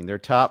pitching, their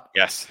top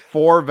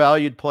 4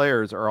 valued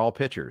players are all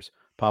pitchers.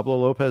 Pablo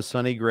Lopez,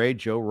 Sonny Gray,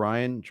 Joe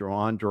Ryan,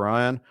 Joan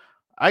Duran.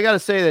 I got to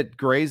say that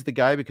Gray's the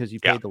guy because you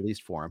paid the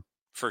least for him.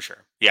 For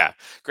sure. Yeah.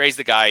 Gray's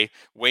the guy,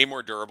 way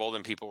more durable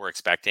than people were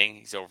expecting.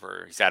 He's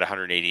at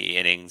 180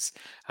 innings.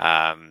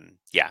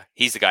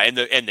 He's the guy.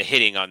 And the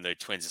hitting on the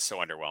Twins is so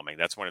underwhelming.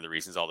 That's one of the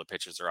reasons all the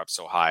pitchers are up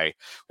so high.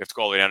 We have to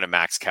go all the way down to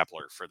Max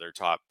Kepler for their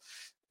top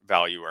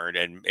value earned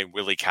and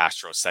Willie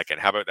Castro second.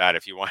 How about that?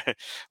 If you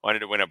wanted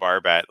to win a bar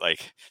bet,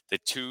 like the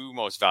 2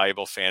 most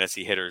valuable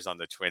fantasy hitters on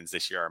the Twins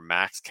this year are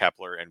Max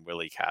Kepler and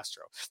Willie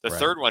Castro. The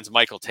third one's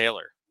Michael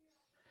Taylor.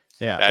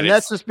 Yeah,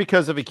 that's just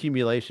because of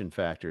accumulation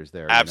factors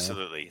there.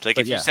 Absolutely. Like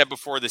if you said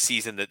before the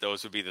season that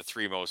those would be the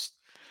 3 most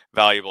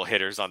valuable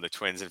hitters on the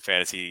Twins in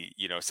fantasy,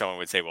 someone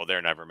would say, well,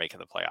 they're never making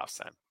the playoffs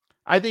then.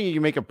 I think you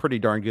can make a pretty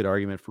darn good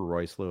argument for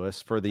Royce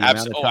Lewis for the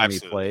amount of time he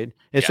played.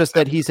 It's just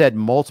that he's had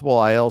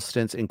multiple IL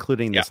stints,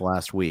 including this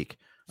last week,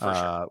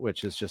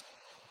 which is just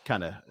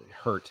kind of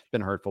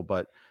been hurtful.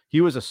 But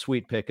he was a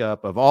sweet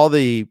pickup. Of all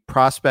the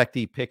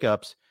prospecty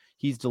pickups,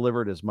 he's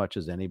delivered as much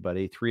as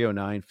anybody.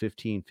 309,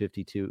 15,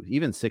 52,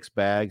 even 6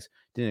 bags.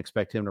 Didn't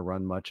expect him to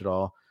run much at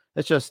all.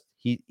 That's just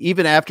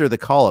even after the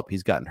call-up,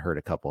 he's gotten hurt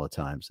a couple of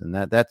times. And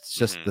that's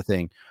just the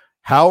thing.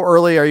 How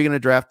early are you going to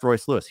draft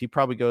Royce Lewis? He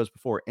probably goes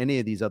before any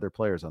of these other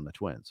players on the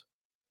Twins.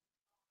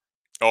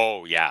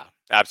 Oh, yeah,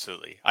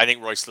 absolutely. I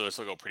think Royce Lewis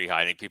will go pretty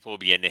high. I think people will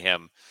be into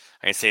him.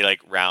 I can say like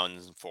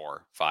rounds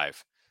 4,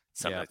 5,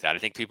 something like that. I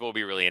think people will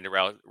be really into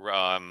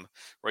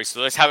Royce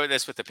Lewis. How about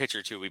this with the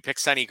pitcher, too? We picked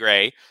Sonny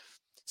Gray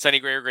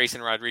or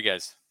Grayson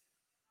Rodriguez?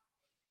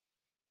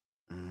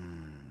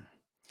 I'm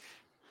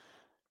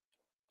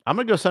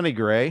going to go Sonny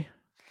Gray.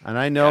 And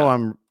I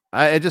know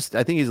I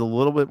think he's a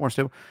little bit more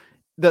stable.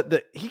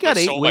 He got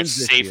 8 wins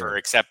this safer, year.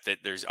 Except that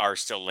there are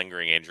still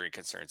lingering injury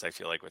concerns. I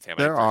feel like with him,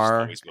 there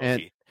are,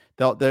 and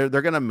they're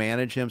going to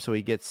manage him so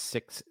he gets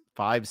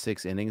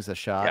 5-6 innings a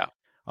shot.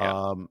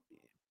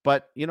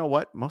 But you know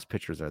what? Most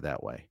pitchers are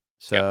that way,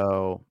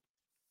 so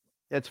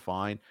it's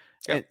fine.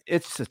 And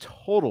it's a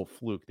total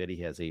fluke that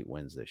he has 8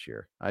 wins this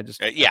year. I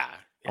just I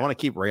want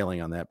to keep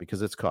railing on that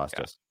because it's cost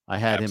us. I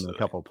had him in a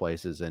couple of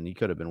places, and he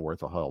could have been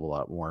worth a hell of a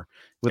lot more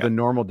with a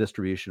normal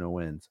distribution of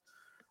wins.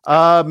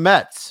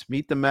 Mets,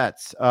 meet the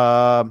Mets.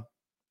 The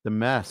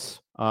mess.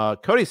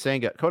 Kodai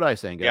Senga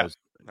is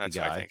the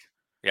guy. I think.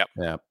 Yeah.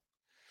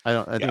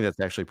 I think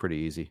that's actually pretty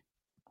easy.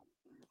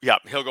 Yeah,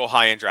 he'll go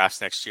high in drafts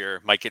next year.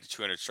 Might get to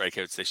 200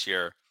 strikeouts this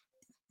year.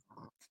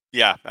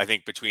 Yeah, I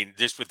think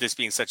with this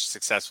being such a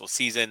successful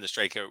season, the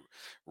strikeout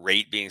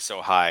rate being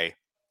so high,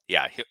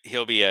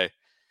 he'll be an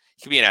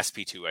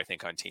SP2, I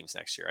think, on teams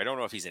next year. I don't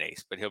know if he's an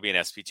ace, but he'll be an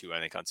SP2, I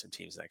think, on some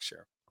teams next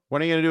year.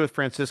 What are you going to do with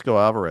Francisco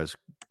Alvarez?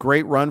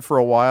 Great run for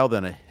a while,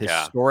 then a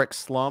historic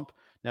slump.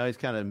 Now he's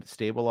kind of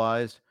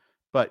stabilized.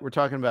 But we're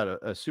talking about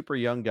a super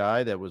young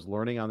guy that was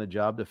learning on the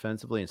job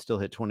defensively and still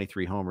hit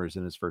 23 homers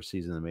in his first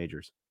season in the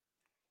majors.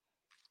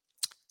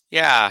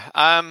 Yeah.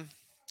 I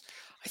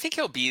think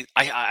he'll be –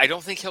 I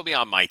don't think he'll be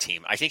on my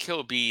team. I think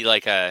he'll be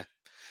like in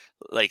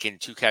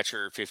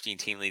 2-catcher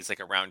 15-team leagues,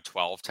 like a round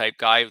 12 type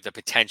guy with the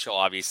potential,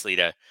 obviously,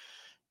 to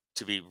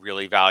to be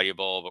really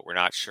valuable, but we're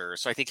not sure.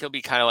 So I think he'll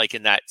be kind of like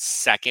in that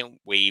second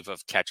wave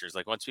of catchers.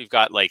 Like once we've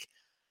got like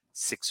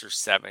 6 or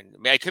 7, I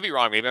mean, I could be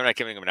wrong. Maybe I'm not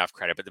giving him enough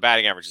credit, but the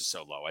batting average is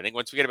so low. I think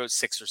once we get about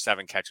 6 or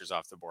 7 catchers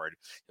off the board,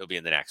 he'll be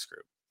in the next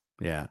group.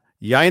 Yeah.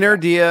 Yainer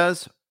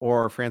Diaz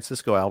or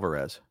Francisco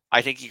Alvarez?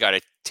 I think you got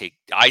to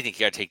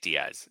take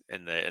Diaz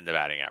in the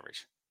batting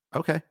average.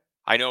 Okay.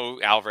 I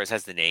know Alvarez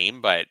has the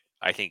name, but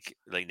I think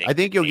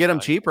you'll get him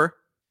cheaper.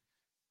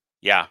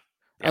 Yeah.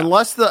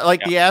 Unless the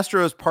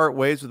Astros part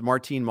ways with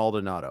Martin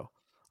Maldonado.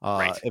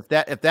 Right. If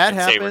that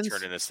happens, we're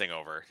turning this thing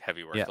over,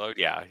 heavy workload.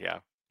 Yeah.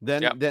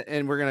 Then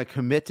and we're going to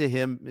commit to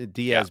him,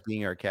 Diaz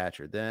being our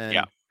catcher.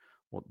 Then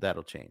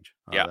that'll change.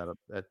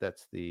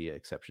 That's the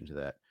exception to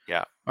that.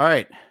 Yeah. All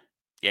right.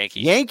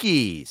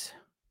 Yankees.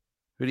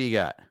 Who do you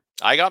got?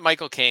 I got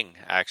Michael King,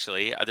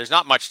 actually. There's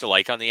not much to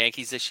like on the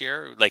Yankees this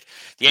year. Like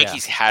the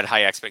Yankees had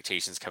high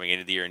expectations coming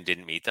into the year and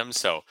didn't meet them.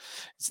 So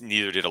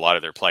neither did a lot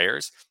of their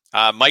players.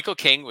 Michael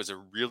King was a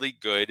really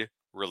good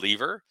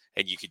reliever,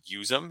 and you could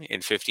use him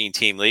in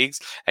 15-team leagues.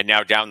 And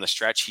now down the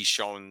stretch, he's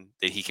shown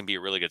that he can be a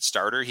really good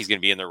starter. He's going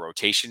to be in the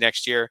rotation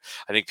next year.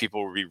 I think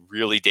people will be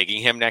really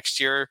digging him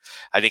next year.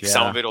 I think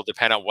some of it will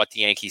depend on what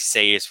the Yankees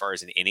say as far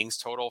as an innings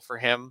total for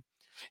him.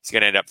 He's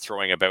going to end up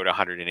throwing about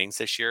 100 innings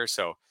this year.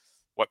 So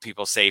what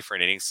people say for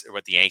an innings,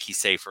 what the Yankees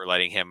say for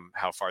letting him,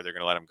 how far they're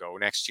going to let him go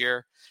next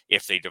year,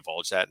 if they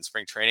divulge that in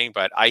spring training.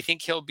 But I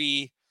think he'll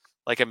be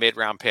like a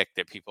mid-round pick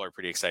that people are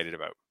pretty excited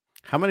about.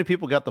 How many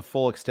people got the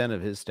full extent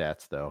of his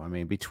stats, though? I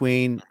mean,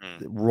 between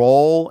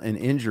role and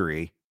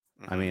injury,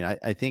 I mean,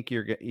 I think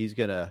he's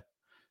going to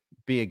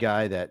be a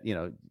guy that,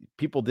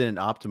 people didn't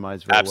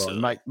optimize very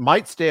well.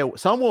 Might stay.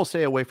 Some will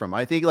stay away from.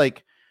 I think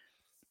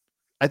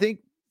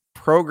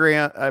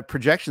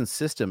projection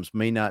systems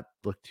may not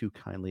look too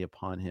kindly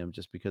upon him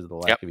just because of the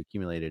lack of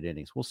accumulated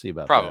innings. We'll see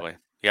about that.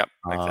 Yep.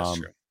 I think that's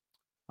true.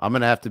 I'm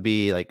going to have to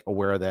be like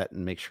aware of that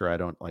and make sure I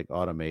don't like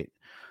automate.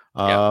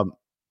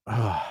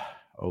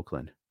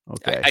 Oakland.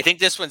 Okay. I think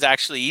this one's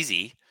actually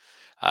easy.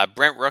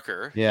 Brent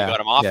Rooker, you got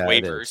him off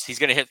waivers.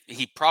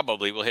 He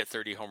probably will hit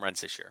 30 home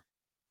runs this year.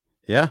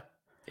 Yeah.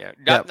 Yeah.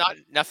 Not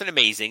nothing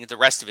amazing. The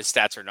rest of his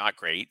stats are not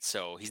great,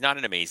 so he's not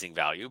an amazing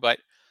value, but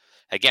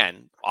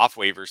again, off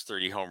waivers,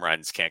 30 home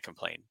runs, can't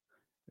complain.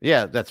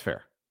 Yeah, that's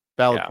fair.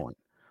 Valid point.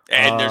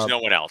 And there's no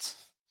one else.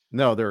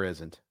 No, there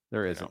isn't.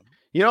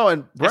 No.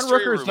 And Brent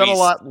Rooker's done a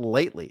lot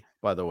lately,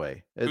 by the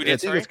way. I think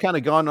it's kind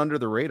of gone under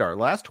the radar.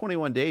 Last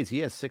 21 days, he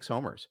has 6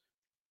 homers.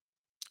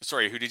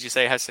 Sorry, who did you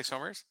say has 6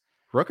 homers?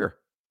 Rooker.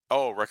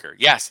 Oh, Rooker.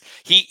 Yes.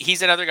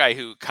 He's another guy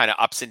who kind of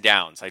ups and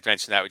downs. I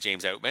mentioned that with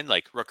James Outman.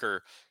 Like Rooker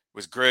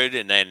was good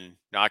and then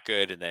not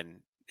good and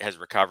then has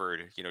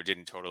recovered,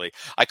 didn't totally.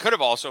 I could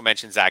have also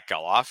mentioned Zach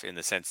Geloff in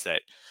the sense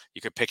that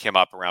you could pick him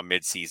up around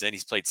mid-season.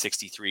 He's played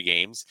 63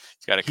 games.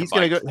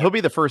 He'll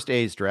be the first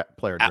A's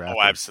player drafted.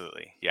 Oh,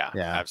 absolutely. Yeah,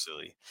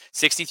 absolutely.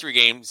 63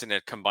 games and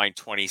a combined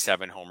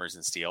 27 homers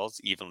and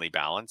steals, evenly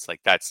balanced.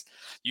 Like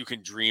you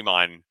can dream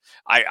on,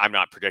 I'm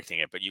not predicting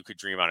it, but you could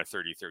dream on a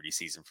 30-30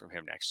 season from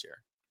him next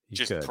year.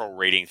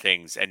 Prorating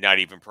things and not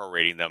even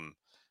prorating them,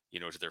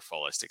 to their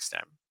fullest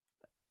extent.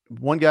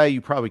 One guy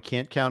you probably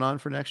can't count on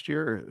for next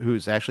year,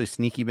 who's actually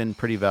sneaky been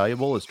pretty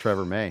valuable, is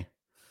Trevor May.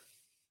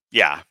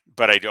 Yeah,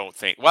 but I don't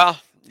think. Well,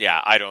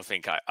 yeah, I don't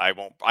think I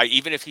won't.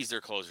 Even if he's their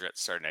closer at the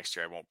start of next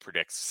year, I won't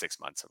predict 6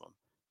 months of him.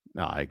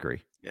 No, I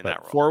agree. In that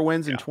role. 4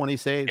 wins and 20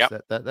 saves.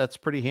 Yep. That's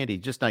pretty handy.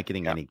 Just not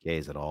getting any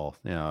Ks at all.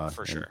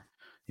 For sure.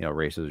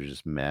 Races are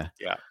just meh.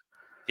 Yeah.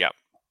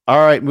 All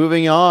right,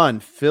 moving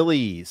on.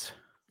 Phillies.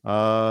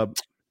 Nick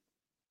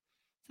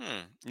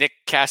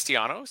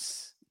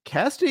Castellanos.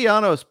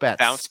 Castellanos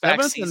bats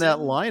seventh season? In that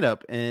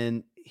lineup,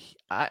 and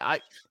I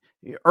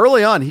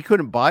early on he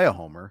couldn't buy a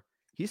homer.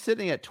 He's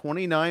sitting at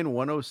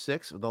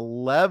 29-106 with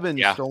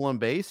 11 stolen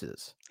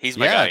bases. He's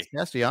my guy.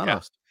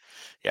 Castellanos.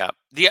 Yeah.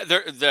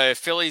 The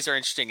Phillies are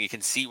interesting. You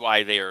can see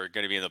why they are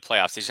going to be in the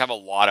playoffs. They just have a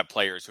lot of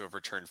players who have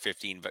returned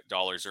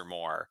 $15 or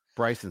more.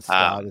 Bryson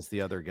Stott is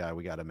the other guy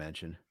we got to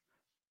mention.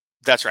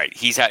 That's right.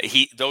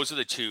 Those are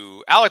the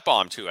two. Alec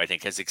Baum too, I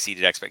think, has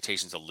exceeded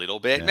expectations a little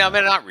bit. No,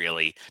 not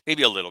really.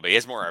 Maybe a little bit. He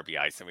has more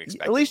RBIs than we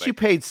expected. At least you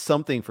paid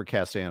something for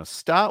Castellanos.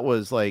 Stott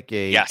was like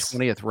a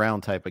 20th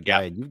round type of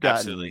guy. You've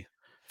gotten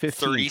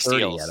 30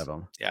 out of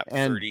him. Yeah,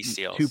 and 30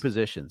 steals. 2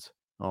 positions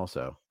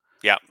also.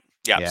 Yeah.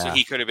 So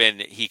he could have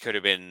been.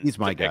 He's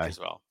my guy as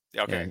well.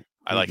 Okay,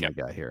 I like him.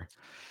 Guy here.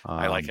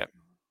 I like it.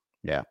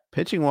 Yeah,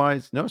 pitching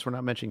wise, notice we're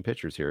not mentioning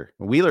pitchers here.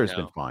 Wheeler's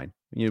been fine.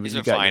 He's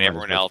been fine.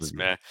 Everyone else,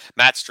 man.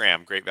 Matt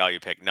Stram, great value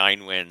pick.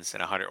 9 wins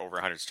and over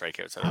 100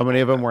 strikeouts. How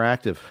many of them were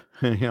active?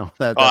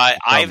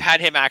 I've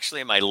had him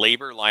actually in my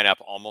labor lineup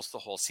almost the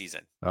whole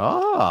season.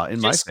 My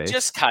face.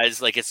 Just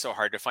because it's so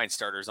hard to find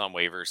starters on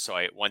waivers.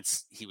 So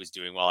once he was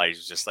doing well, I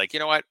was just like, you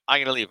know what, I'm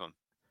gonna leave him.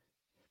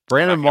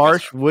 Brandon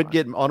Marsh would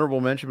get an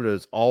honorable mention, but it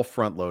was all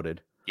front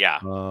loaded. Yeah,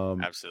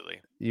 absolutely.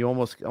 You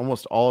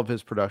almost all of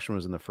his production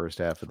was in the first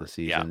half of the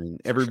season,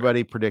 and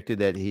everybody predicted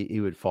that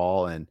he would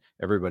fall, and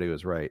everybody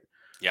was right.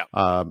 Yeah.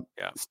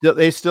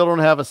 They still don't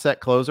have a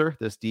set closer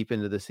this deep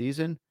into the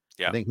season.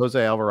 Yeah. I think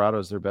Jose Alvarado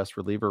is their best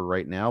reliever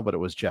right now, but it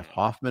was Jeff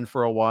Hoffman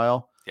for a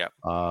while. Yeah.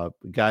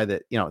 Guy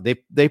that,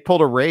 they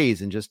pulled a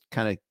raise and just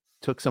kind of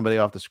took somebody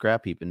off the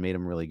scrap heap and made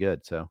him really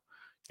good. So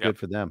good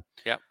for them.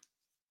 Yeah.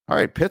 All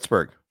right.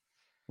 Pittsburgh.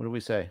 What do we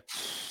say?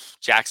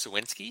 Jack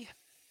Sawinski.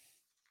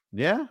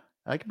 Yeah.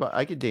 I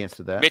could dance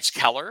to that. Mitch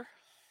Keller.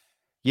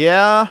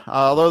 Yeah.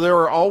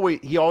 Although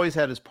he always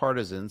had his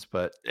partisans,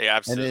 but yeah,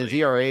 absolutely. And his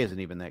ERA isn't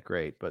even that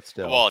great, but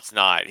still. Well, it's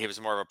not. He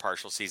was more of a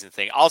partial season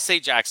thing. I'll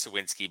say Jack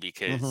Sawinski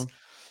because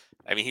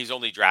I mean, he's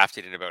only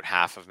drafted in about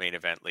half of main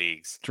event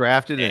leagues.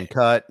 Drafted and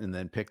cut and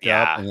then picked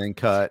up and then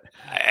cut.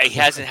 He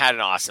hasn't had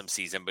an awesome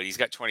season, but he's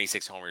got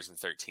 26 homers and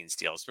 13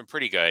 steals. It's been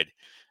pretty good.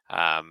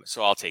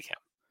 So I'll take him.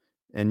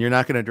 And you're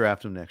not going to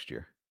draft him next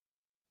year?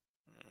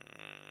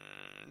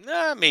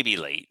 Maybe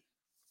late.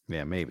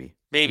 Yeah, maybe.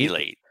 Maybe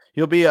late.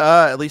 He'll be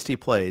at least he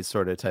plays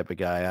sort of type of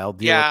guy.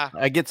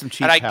 I get some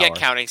cheap and I power. get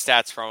counting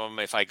stats from him.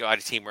 If I go at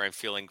a team where I'm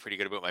feeling pretty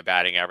good about my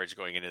batting average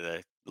going into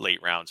the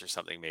late rounds or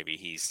something, maybe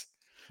he's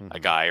a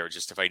guy, or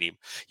just if I need,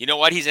 you know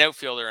what, he's an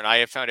outfielder, and I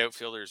have found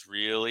outfielders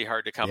really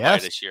hard to come by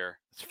this year.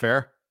 It's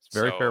fair. It's a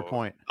very fair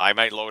point. I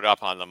might load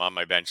up on them on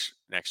my bench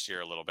next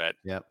year a little bit.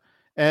 Yep.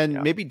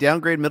 And maybe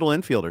downgrade middle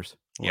infielders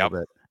a little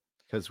bit,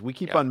 because we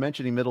keep on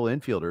mentioning middle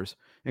infielders,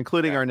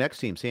 including our next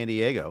team, San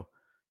Diego.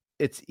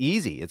 It's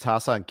easy. It's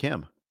Hassan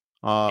Kim.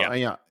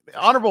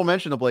 Honorable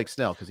mention to Blake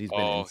Snell because he's been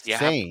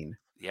insane.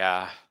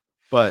 Yeah.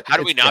 But how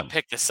do we not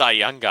pick the Cy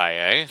Young guy,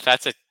 eh?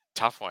 That's a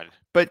tough one.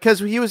 But because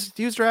he was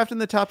drafted in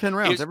the top 10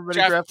 rounds.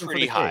 Everybody drafted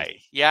pretty high.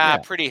 Yeah,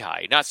 pretty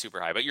high. Not super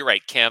high, but you're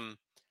right. Kim,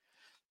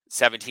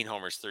 17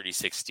 homers,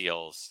 36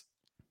 steals.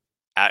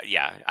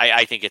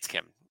 I think it's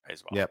Kim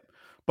as well. Yep.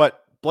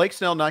 But Blake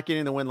Snell not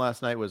getting the win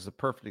last night was the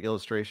perfect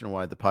illustration of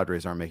why the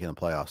Padres aren't making the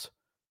playoffs.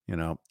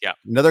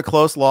 Another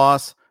close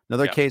loss.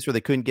 Another case where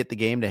they couldn't get the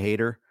game to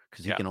Hader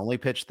because he can only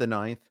pitch the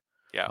ninth.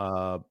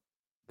 Yeah.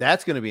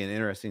 That's going to be an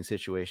interesting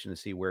situation to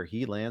see where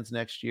he lands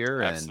next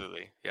year.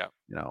 Absolutely.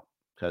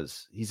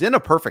 Because he's in a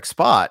perfect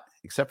spot,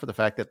 except for the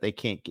fact that they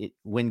can't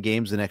win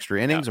games in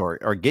extra innings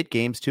or get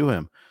games to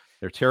him.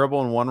 They're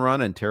terrible in one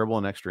run and terrible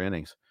in extra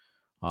innings.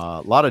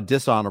 A lot of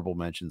dishonorable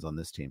mentions on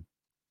this team.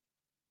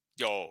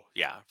 Oh,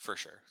 yeah, for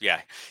sure.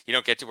 Yeah, you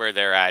don't get to where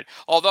they're at.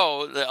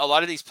 Although a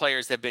lot of these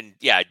players have been,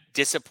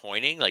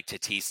 disappointing, like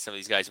Tatis, some of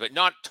these guys, but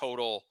not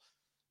total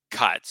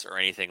cuts or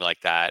anything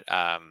like that.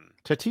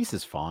 Tatis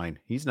is fine.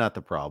 He's not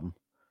the problem.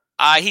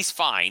 He's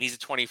fine. He's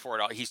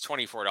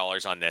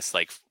 $24 on this.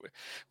 Like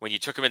when you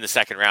took him in the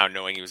second round,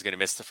 knowing he was going to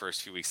miss the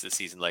first few weeks of the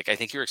season, like I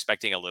think you're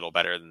expecting a little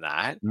better than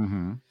that.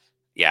 Mm-hmm.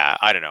 Yeah,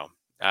 I don't know.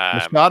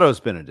 Machado's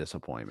been a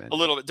disappointment. A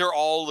little bit. They're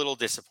all a little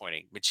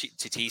disappointing.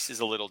 Tatis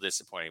is a little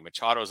disappointing.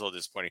 Machado's a little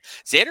disappointing.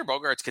 Xander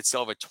Bogaerts could still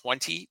have a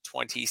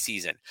 2020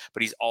 season,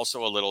 but he's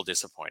also a little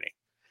disappointing.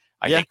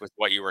 I think with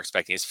what you were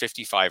expecting is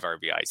 55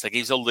 RBIs. Like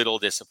he's a little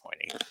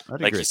disappointing.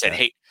 Like you said,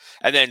 hey,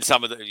 and then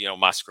some of the,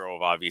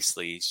 Musgrove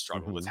obviously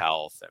struggled with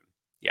health, and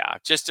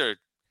just a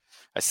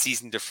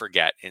season to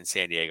forget in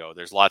San Diego.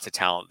 There's lots of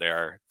talent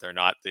there. They're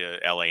not the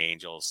LA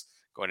Angels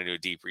going into a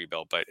deep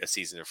rebuild, but a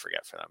season to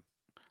forget for them.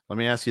 Let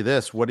me ask you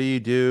this. What do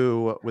you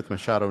do with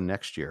Machado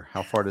next year?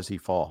 How far does he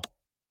fall?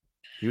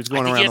 He was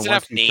going around. He has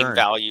enough name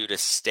value to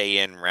stay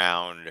in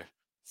round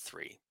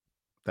 3.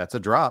 That's a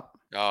drop.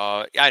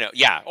 I know.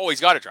 Yeah. Oh,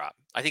 he's got to drop.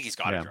 I think he's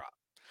got to drop.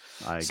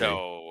 I agree.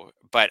 So,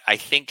 but I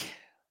think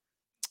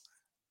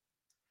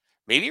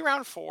maybe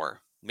round 4,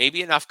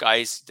 maybe enough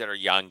guys that are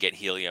young get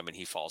helium and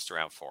he falls to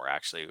round 4,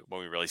 actually, when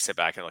we really sit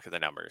back and look at the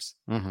numbers.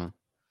 Mm-hmm.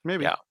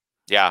 Maybe.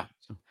 Yeah.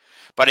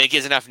 But it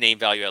gives enough name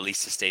value at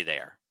least to stay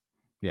there.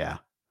 Yeah.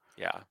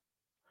 Yeah.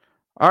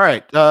 All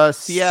right.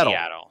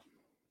 Seattle.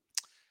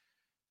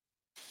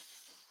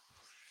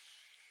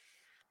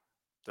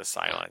 The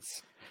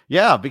silence.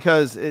 Yeah,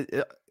 because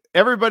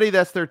everybody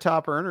that's their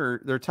top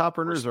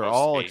earners are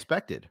all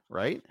expected,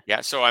 right?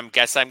 Yeah. So I'm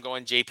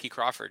going JP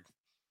Crawford.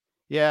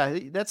 Yeah,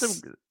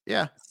 that's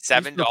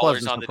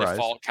 $7 on the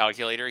default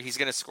calculator. He's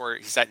going to score.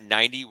 He's at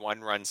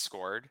 91 runs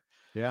scored.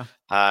 Yeah.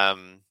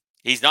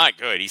 He's not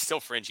good. He's still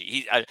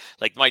fringy.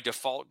 Like my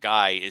default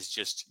guy is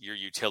just your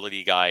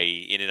utility guy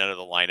in and out of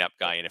the lineup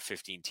guy in a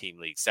 15-team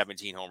league,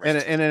 17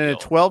 homers. And in a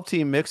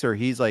 12-team mixer,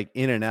 he's like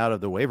in and out of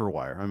the waiver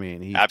wire. I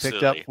mean, he's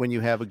picked up when you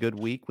have a good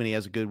week, when he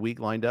has a good week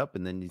lined up,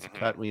 and then he's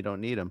cut when you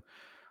don't need him.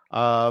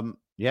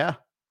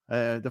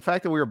 The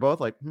fact that we were both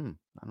like,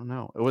 I don't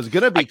know. It was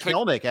going to be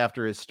Kelenic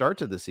after his start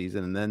to the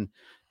season, and then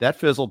that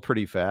fizzled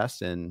pretty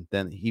fast, and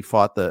then he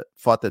fought the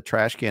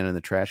trash can, and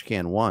the trash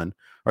can won,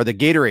 or the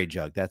Gatorade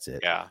jug. That's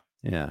it. Yeah.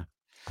 Yeah.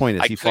 Point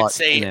is, he fought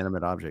an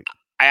inanimate object.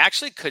 I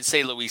actually could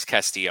say Luis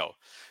Castillo,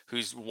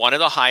 who's one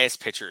of the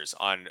highest pitchers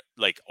on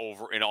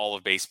over in all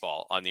of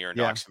baseball on the earned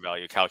auction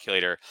value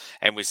calculator,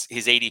 and was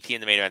his ADP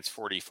in the main event's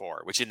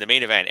 44, which in the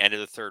main event, end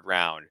of the third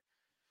round,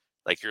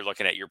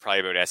 you're probably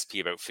about SP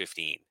about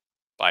 15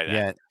 by then.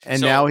 Yeah,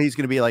 and now he's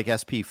going to be like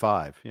SP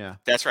 5. Yeah,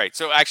 that's right.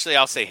 So actually,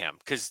 I'll say him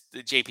because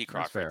the JP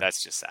Crawford.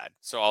 That's just sad.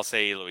 So I'll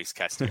say Luis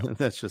Castillo.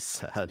 That's just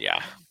sad.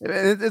 Yeah,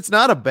 it's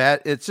not a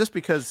bad. It's just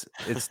because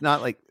it's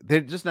not like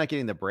they're just not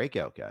getting the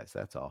breakout guys.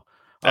 That's all.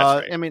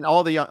 That's right. I mean,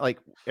 all the young, like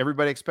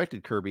everybody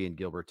expected Kirby and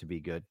Gilbert to be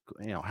good.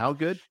 How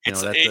good?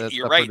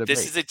 You're right.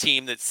 This is a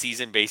team that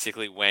season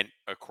basically went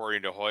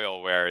according to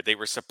Hoyle, where they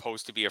were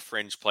supposed to be a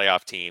fringe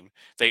playoff team.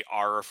 They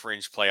are a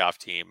fringe playoff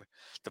team.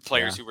 The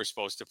players who were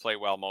supposed to play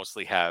well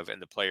mostly have,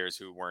 and the players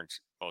who weren't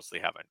mostly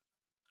haven't.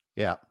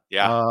 Yeah.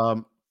 Yeah.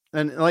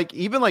 And like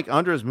even like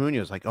Andres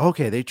Munoz, like,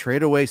 okay, they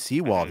trade away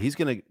Seawald. He's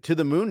gonna to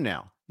the moon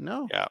now.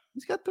 No,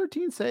 he's got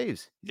 13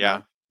 saves.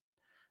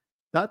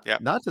 Not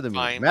to the moon.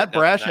 Fine, Matt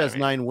Brash has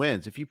 9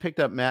 wins. If you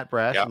picked up Matt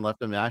Brash and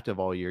left him active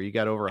all year, you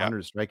got over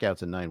 100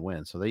 strikeouts and 9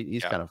 wins. So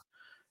he's kind of,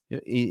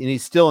 and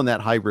he's still in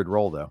that hybrid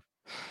role though.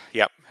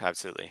 Yep,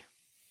 absolutely.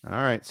 All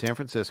right, San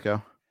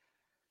Francisco.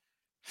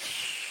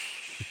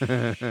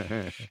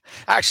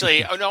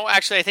 Actually,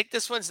 I think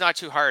this one's not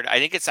too hard. I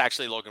think it's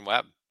actually Logan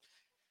Webb.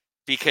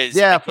 Because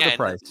for the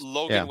price.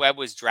 Logan Webb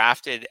was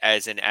drafted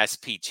as an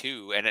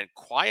SP2 and then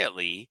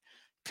quietly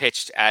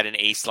pitched at an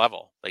ace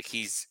level. Like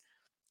he's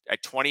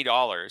at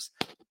 $20.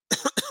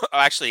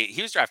 Actually,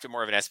 he was drafted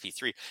more of an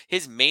SP3.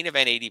 His main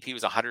event ADP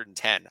was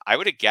 110. I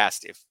would have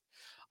guessed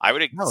I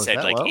would have said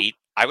like low? 8.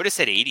 I would have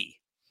said 80.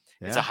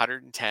 Yeah. It's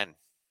 110.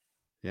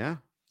 Yeah.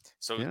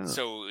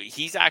 So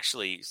he's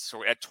actually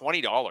at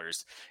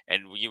 $20,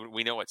 and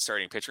we know what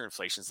starting pitcher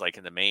inflation is like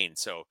in the main.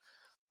 So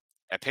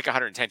I pick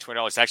 $110,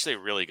 $20. It's actually a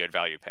really good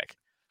value pick.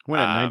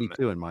 Went at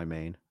 92 in my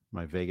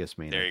Vegas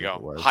main. There you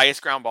go.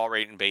 Highest ground ball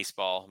rate in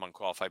baseball among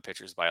qualified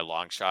pitchers by a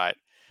long shot.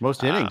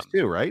 Most innings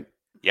too, right?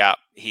 Yeah,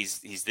 he's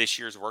this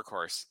year's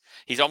workhorse.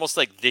 He's almost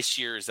like this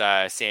year's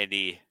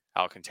Sandy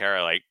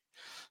Alcantara, like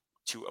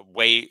to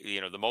weigh,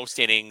 the most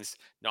innings,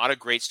 not a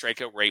great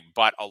strikeout rate,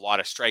 but a lot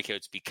of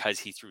strikeouts because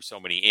he threw so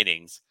many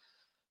innings,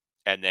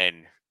 and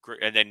then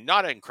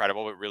not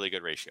incredible, but really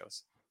good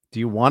ratios. Do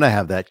you want to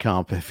have that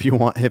comp if you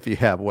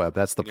have Webb?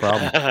 That's the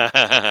problem.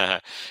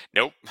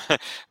 Nope.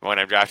 When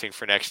I'm drafting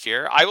for next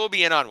year, I will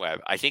be in on Webb.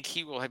 I think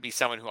he will be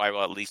someone who I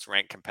will at least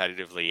rank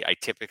competitively. I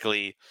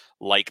typically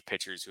like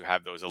pitchers who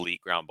have those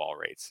elite ground ball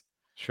rates.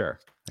 Sure.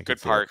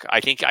 Good park. I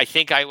think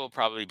I will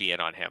probably be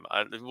in on him.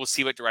 We'll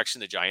see what direction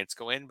the Giants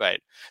go in, but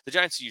the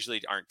Giants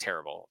usually aren't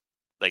terrible.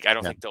 Like I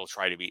don't think they'll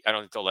try to be. I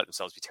don't think they'll let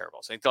themselves be terrible.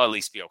 So I think they'll at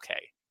least be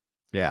okay.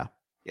 Yeah.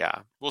 Yeah,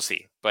 we'll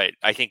see. But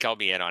I think I'll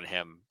be in on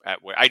him.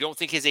 I don't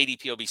think his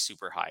ADP will be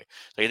super high.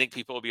 So I think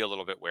people will be a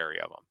little bit wary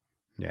of him.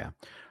 Yeah.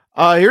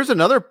 Here's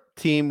another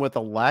team with a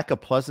lack of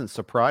pleasant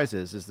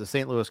surprises is the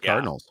St. Louis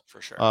Cardinals.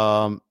 For sure.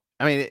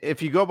 I mean,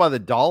 if you go by the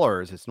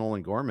dollars, it's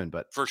Nolan Gorman,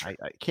 but for sure.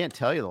 I can't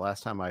tell you the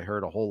last time I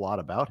heard a whole lot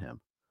about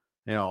him.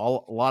 A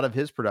lot of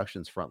his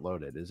production's front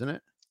loaded, isn't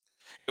it?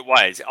 It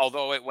was,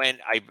 although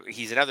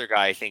he's another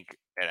guy, I think,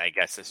 and I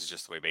guess this is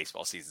just the way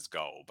baseball seasons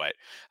go, but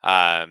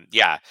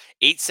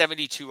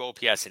 872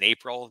 OPS in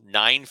April,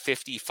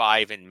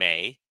 955 in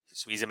May.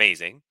 So he's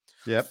amazing.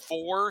 Yep.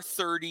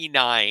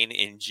 439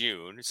 in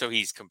June. So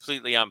he's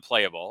completely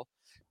unplayable.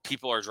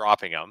 People are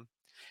dropping him.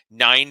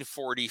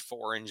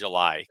 944 in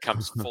July,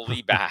 comes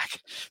fully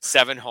back.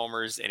 7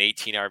 homers and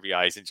 18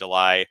 RBIs in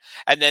July.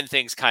 And then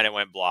things kind of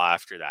went blah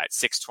after that.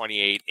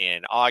 628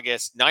 in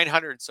August,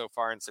 900 so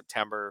far in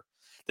September.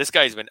 This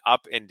guy's been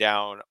up and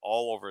down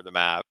all over the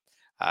map.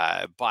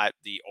 But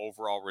the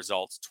overall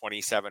results,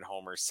 27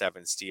 homers,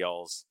 7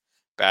 steals,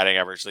 batting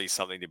average leaves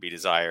something to be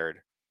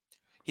desired.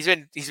 He's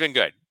been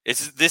good.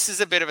 This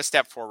is a bit of a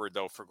step forward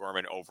though for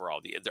Gorman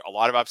overall. A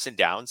lot of ups and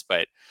downs,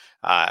 but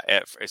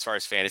as far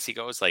as fantasy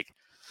goes, like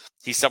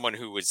he's someone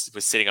who was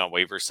sitting on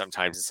waivers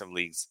sometimes in some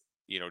leagues,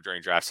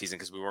 during draft season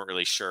because we weren't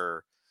really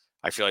sure.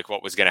 I feel like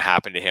what was going to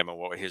happen to him and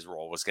what his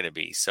role was going to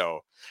be. So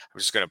I'm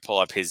just going to pull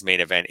up his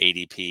main event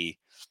ADP.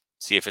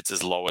 See if it's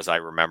as low as I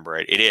remember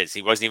it. It is.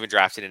 He wasn't even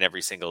drafted in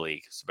every single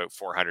league. It's about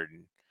 400.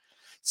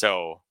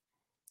 So,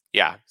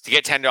 yeah, to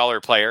get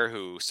 $10 player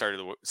who started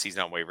the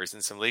season on waivers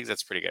in some leagues,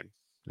 that's pretty good.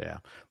 Yeah.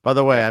 By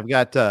the way, I've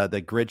got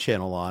the Grid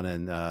channel on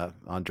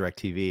on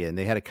DirecTV, and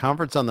they had a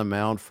conference on the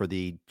mound for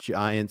the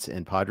Giants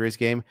and Padres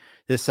game.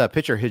 This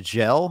pitcher,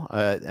 Higel,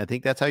 I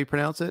think that's how you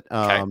pronounce it.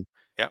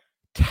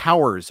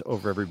 Towers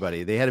over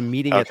everybody. They had a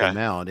meeting at the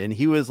mound, and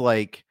he was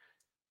like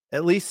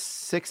at least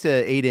 6 to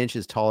 8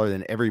 inches taller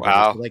than everybody.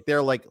 Wow. So like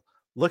they're like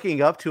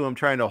looking up to him,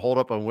 trying to hold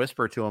up and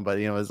whisper to him, but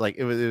it was like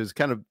it was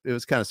kind of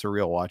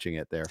surreal watching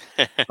it there.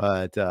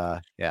 But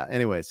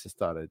anyways, just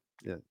thought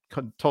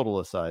total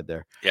aside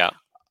there. Yeah.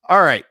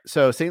 All right.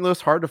 So St.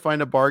 Louis, hard to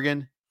find a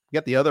bargain. You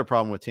got the other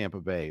problem with Tampa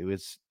Bay.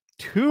 It's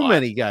too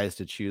many guys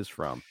to choose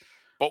from.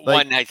 But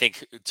one, I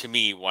think, to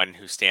me, the one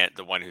who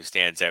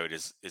stands out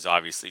is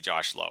obviously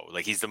Josh Lowe.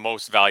 Like he's the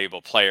most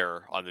valuable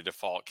player on the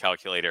default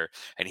calculator,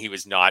 and he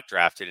was not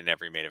drafted in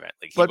every main event.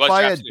 Like, but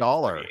by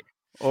 $1.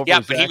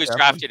 Yeah, but he was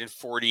drafted in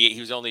 48. He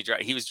was only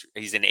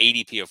he's an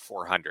ADP of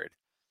 400.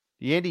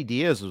 Yandy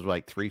Diaz was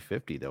like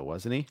 350 though,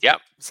 wasn't he?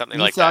 Yep, something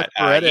like that.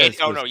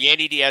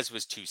 Yandy Diaz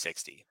was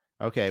 260.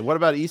 Okay, what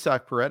about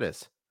Isaac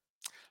Paredes?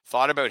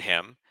 Thought about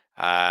him.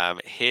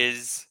 What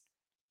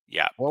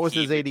was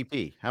his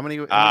ADP? How many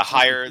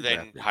higher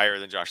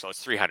than Josh Lowe?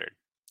 It's 300.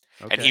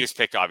 Okay. And he was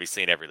picked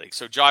obviously in every league.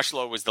 So Josh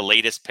Lowe was the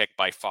latest pick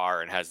by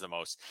far and has the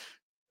most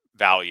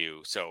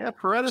value. So Yeah,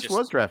 Paredes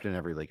was drafted in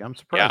every league. I'm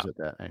surprised at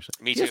that, actually.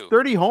 Me He has too.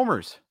 30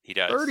 homers. He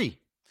does. 30.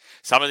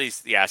 Some of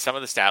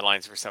the stat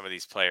lines for some of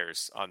these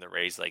players on the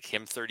Rays, like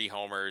him 30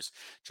 homers,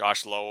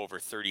 Josh Lowe over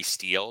 30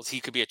 steals. He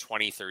could be a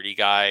 20-30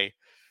 guy.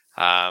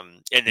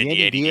 And then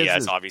Yandy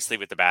Diaz obviously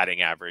with the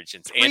batting average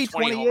and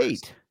 20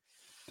 homers.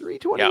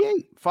 328. Yep.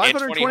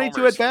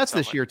 522 at bats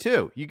this year,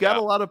 too. You got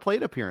a lot of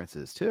plate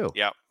appearances, too.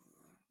 Yep.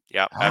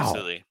 Wow.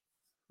 Absolutely.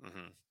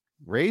 Mm-hmm.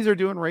 Rays are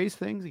doing Rays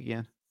things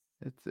again.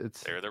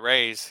 They're the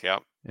Rays.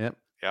 Yep.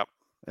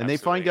 And absolutely.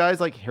 They find guys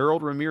like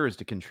Harold Ramirez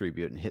to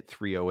contribute and hit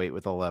 308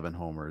 with 11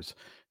 homers.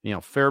 You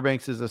know,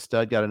 Fairbanks is a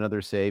stud, got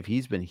another save.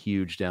 He's been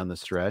huge down the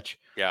stretch.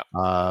 Yeah.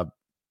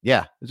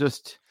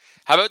 Just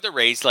how about the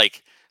Rays?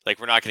 Like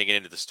we're not going to get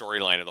into the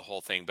storyline of the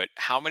whole thing, but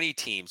how many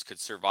teams could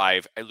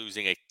survive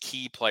losing a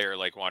key player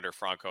like Wander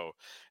Franco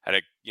at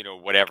a,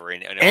 whatever.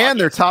 And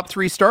their top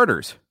 3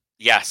 starters.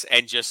 Yes.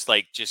 And just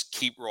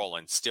keep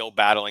rolling, still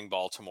battling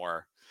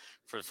Baltimore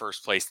for the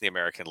first place in the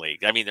American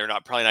League. I mean, they're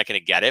probably not going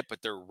to get it,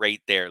 but they're right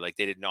there. Like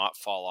they did not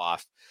fall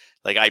off.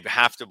 Like I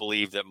have to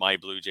believe that my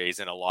Blue Jays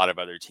and a lot of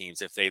other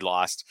teams, if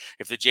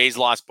the Jays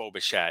lost Bo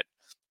Bichette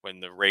when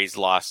the Rays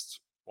lost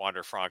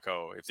Wander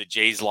Franco, if the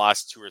Jays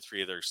lost 2 or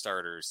 3 of their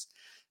starters,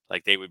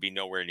 like they would be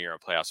nowhere near a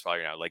playoff spot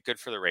now. Like good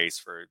for the Rays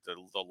for the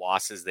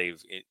losses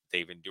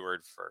they've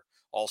endured for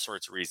all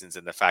sorts of reasons,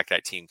 and the fact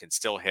that team can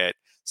still hit.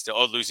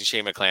 Losing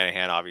Shane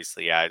McClanahan,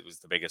 obviously, it was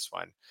the biggest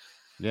one.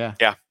 Yeah,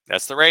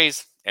 that's the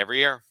Rays every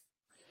year.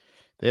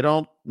 They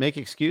don't make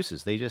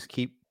excuses. They just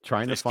keep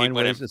trying to find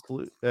ways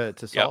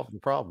to solve the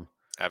problem.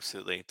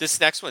 Absolutely. This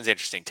next one's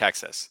interesting.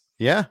 Texas.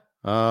 Yeah.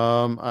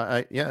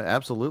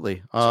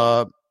 Absolutely.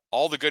 So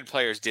all the good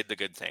players did the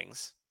good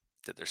things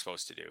that they're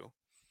supposed to do.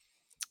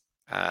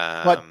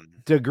 But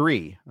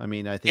degree. I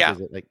mean, I think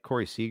is it like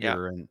Corey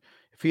Seager, and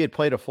if he had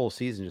played a full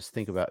season, just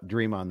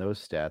dream on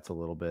those stats a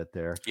little bit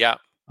there. Yeah.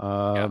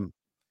 I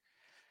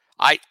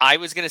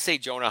was going to say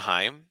Jonah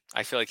Heim.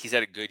 I feel like he's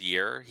had a good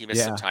year. He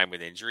missed some time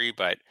with injury,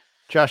 but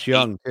Josh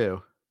Young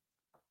too.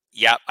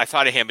 Yeah, I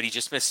thought of him, but he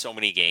just missed so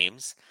many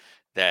games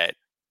that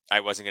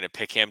I wasn't going to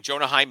pick him.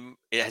 Jonah Heim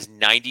has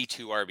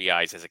 92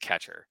 RBIs as a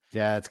catcher.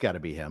 Yeah, it's got to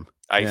be him.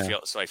 I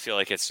feel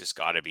like it's just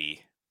got to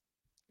be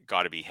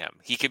him.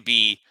 He could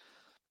be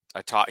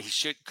a top. He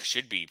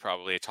should be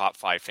probably a top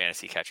 5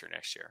 fantasy catcher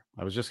next year.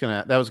 That was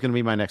going to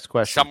be my next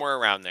question. Somewhere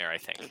around there, I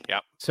think.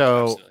 Yeah.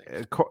 So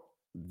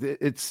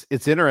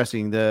it's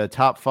interesting. The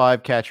top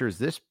 5 catchers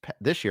this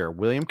year: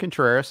 William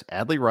Contreras,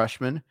 Adley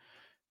Rutschman,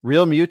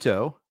 Real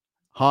Muto,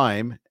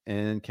 Heim,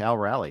 and Cal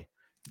Raleigh.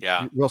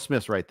 Yeah. Will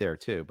Smith's right there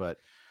too, but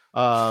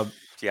And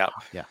so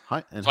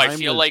I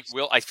feel like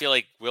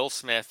Will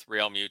Smith,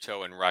 Real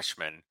Muto, and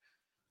Rutschman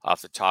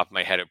off the top of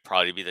my head would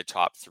probably be the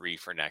top 3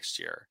 for next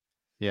year.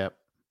 Yep.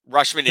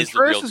 Rutschman is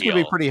the real deal. Is going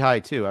to be pretty high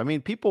too. I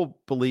mean, people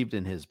believed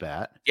in his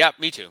bat. Yeah,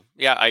 me too.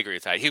 Yeah, I agree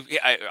with that.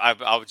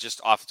 I would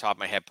just off the top of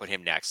my head put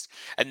him next,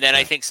 and then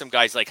I think some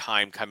guys like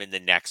Heim come in the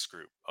next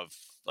group of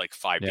like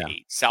 5 to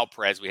 8. Sal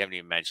Perez, we haven't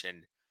even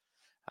mentioned.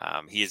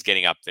 He is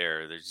getting up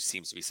there. There just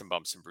seems to be some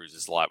bumps and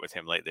bruises a lot with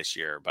him late this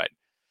year, but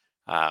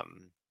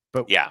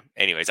yeah.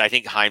 Anyways, I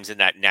think Heim's in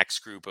that next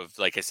group of,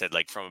 like I said,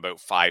 like from about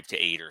 5 to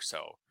 8 or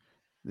so.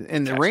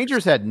 And the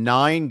Rangers had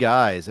 9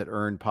 guys that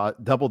earned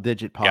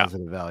double-digit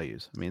positive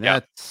values. I mean,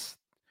 and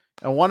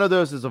one of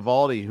those is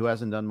Eovaldi, who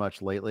hasn't done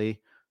much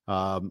lately.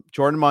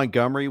 Jordan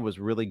Montgomery was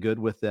really good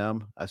with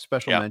them. A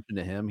special mention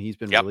to him. He's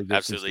been really good.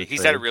 Absolutely.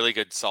 He's had a really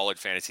good, solid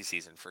fantasy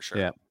season for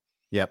sure.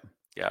 Yep.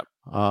 Yeah.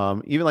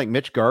 Even like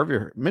Mitch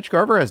Garver. Mitch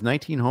Garver has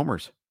 19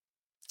 homers.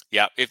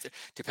 Yeah.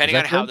 Depending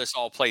on how this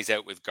all plays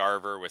out with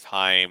Garver, with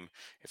Heim,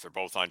 if they're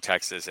both on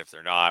Texas, if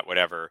they're not,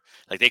 whatever,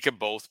 like they could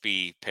both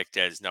be picked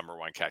as number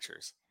 1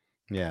 catchers.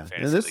 Yeah.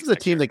 And this is a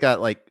team that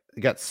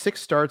got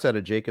 6 starts out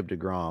of Jacob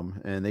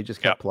deGrom, and they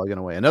just kept plugging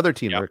away. Another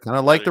team that are kind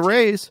of like the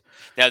Rays.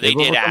 Now they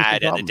did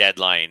add at the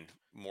deadline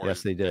more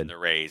than the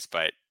Rays,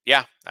 but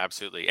yeah,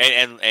 absolutely.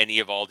 And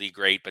Eovaldi,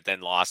 great, but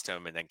then lost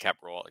him and then kept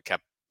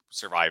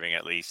surviving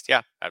at least.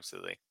 Yeah,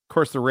 absolutely. Of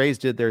course, the Rays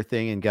did their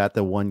thing and got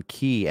the one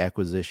key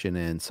acquisition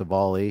in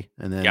Savali,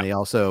 and then they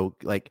also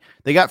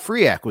they got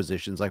free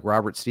acquisitions like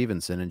Robert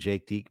Stevenson and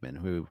Jake Diekman,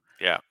 who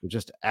were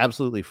just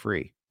absolutely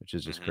free, which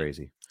is just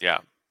crazy. Yeah.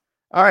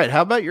 All right,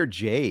 how about your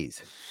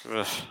Jays?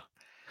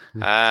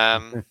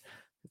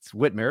 It's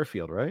Whit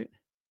Merrifield, right?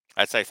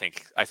 I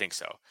think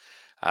so.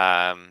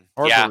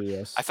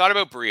 Barrios. I thought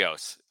about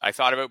Barrios.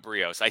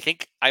 I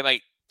think I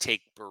might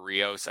take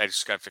Barrios. I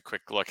just got a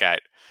quick look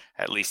at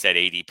least at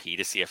ADP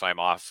to see if I'm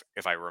off,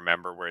 if I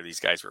remember where these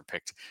guys were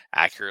picked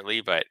accurately,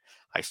 but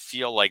I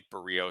feel like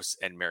Barrios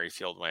and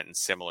Merrifield went in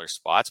similar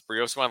spots.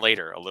 Barrios went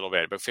later a little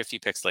bit, about 50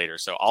 picks later.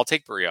 So I'll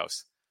take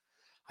Barrios.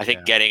 I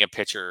think getting a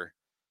pitcher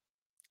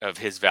of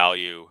his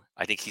value,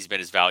 I think he's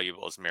been as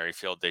valuable as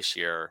Merrifield this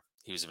year.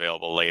 He was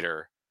available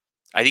later.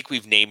 I think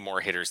we've named more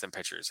hitters than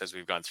pitchers as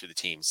we've gone through the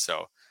teams.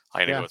 So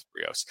I'm going to go with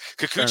Barrios.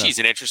 Kikuchi's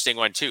an interesting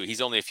one too.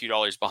 He's only a few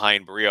dollars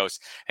behind Barrios,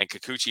 and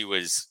Kikuchi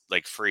was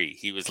like free.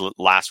 He was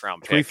last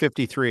round pick.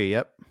 353.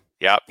 Yep.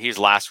 Yep, he's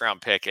last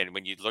round pick, and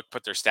when you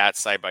put their stats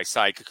side by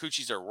side,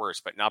 Kikuchi's are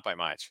worse, but not by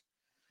much.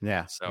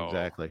 Yeah, So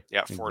exactly.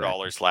 yeah,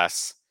 $4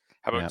 less.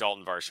 How about Yep.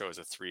 Dalton Varsho as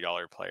a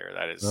 $3 player?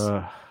 That is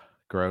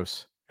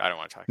gross. I don't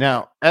want to talk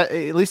Now,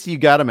 at least you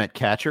got him at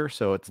catcher,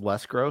 so it's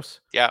less gross.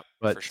 Yeah,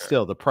 but for sure.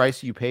 Still, the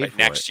price you paid But for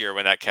next it. year,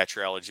 when that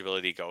catcher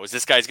eligibility goes,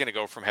 this guy's going to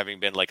go from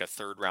having been like a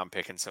 3rd round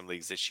pick in some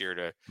leagues this year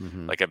to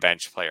like a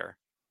bench player.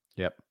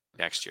 Yep.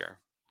 Next year.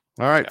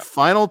 All right,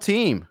 final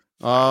team.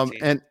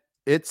 And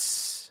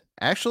it's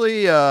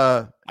actually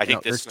I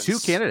think there's 2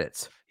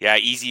 candidates. Yeah,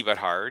 easy but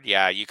hard.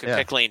 Yeah, you could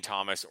pick Lane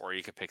Thomas or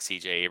you could pick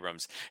CJ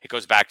Abrams. It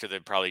goes back to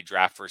the probably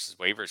draft versus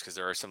waivers because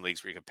there are some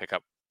leagues where you can pick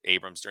up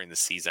Abrams during the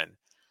season.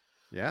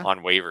 Yeah. On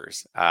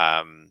waivers.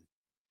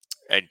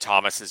 And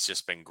Thomas has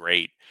just been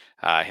great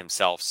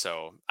himself.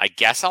 So I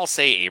guess I'll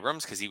say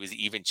Abrams because he was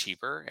even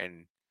cheaper.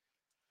 And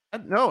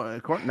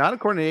no, not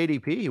according to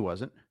ADP, he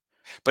wasn't.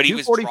 But he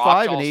was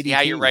 45 in ADP. ADP.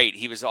 Yeah, you're right.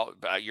 He was all.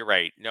 You're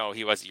right. No,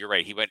 he wasn't. You're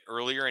right. He went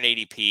earlier in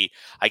ADP.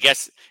 I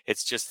guess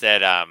it's just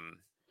that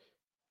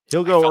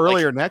he'll go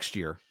earlier next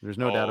year. There's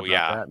no doubt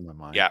about that in my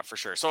mind. Yeah, for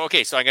sure. So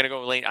okay, so I'm gonna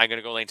go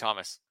Lane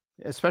Thomas.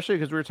 Especially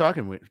because we're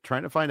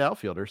trying to find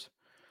outfielders.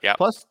 Yeah.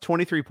 Plus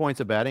 23 points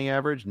of batting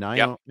average,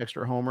 9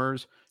 extra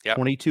homers,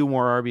 22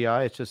 more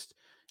RBI. It's just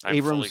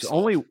Abrams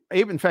only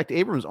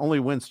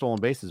wins stolen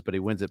bases, but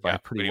he wins it by a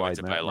pretty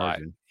wide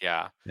margin.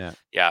 Yeah.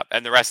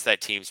 And the rest of that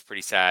team's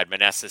pretty sad.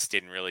 Meneses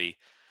didn't really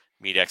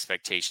meet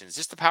expectations.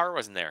 Just the power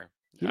wasn't there.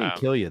 He didn't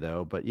kill you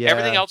though, but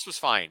everything else was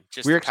fine.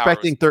 Just we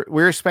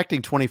were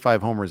expecting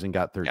 25 homers and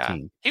got 13. Yeah,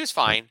 he was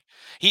fine.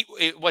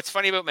 What's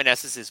funny about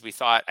Meneses is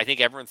I think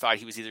everyone thought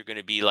he was either going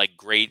to be like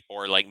great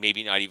or like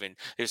maybe not even.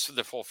 There's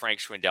the full Frank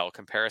Schwindel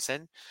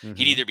comparison. He'd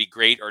either be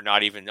great or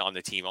not even on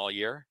the team all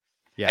year.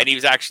 Yeah. And he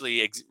was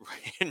actually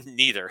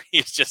neither.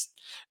 He's just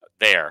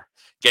there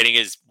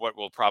getting what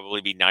will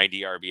probably be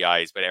 90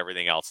 RBIs, but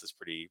everything else is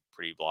pretty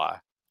blah.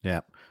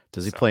 Yeah.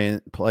 Does he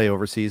play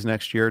overseas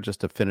next year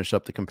just to finish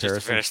up the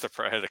comparison? Just to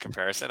finish the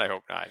comparison? I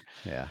hope not.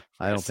 Yeah,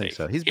 I don't think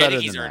so. He's better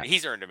than that.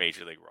 He's earned a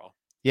major league role.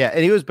 Yeah,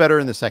 and he was better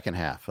in the second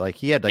half. Like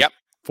he had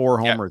 4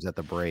 homers at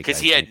the break. Because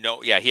he had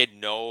no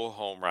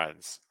home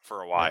runs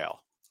for a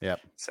while. Yep.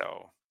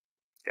 So,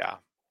 yeah.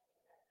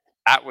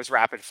 That was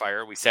rapid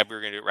fire. We said we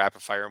were going to do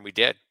rapid fire, and we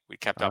did. We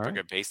kept up a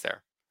good pace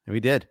there. We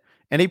did.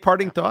 Any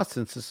parting thoughts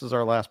since this is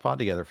our last pod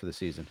together for the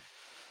season?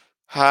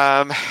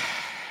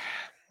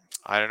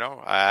 I don't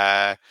know.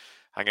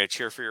 I'm going to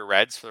cheer for your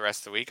Reds for the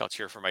rest of the week. I'll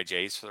cheer for my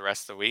Jays for the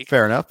rest of the week.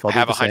 Fair enough. I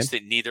have a hunch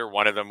that neither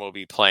one of them will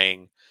be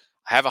playing.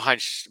 I have a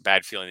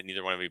bad feeling that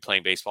neither one will be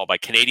playing baseball by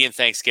Canadian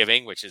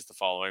Thanksgiving, which is the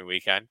following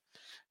weekend.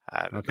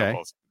 Okay.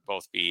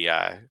 Both be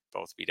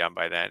done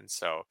by then.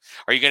 So,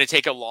 are you going to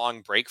take a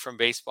long break from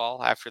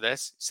baseball after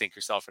this? Sink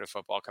yourself into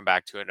football. Come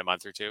back to it in a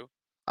month or two.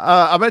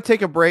 I'm going to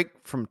take a break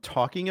from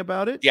talking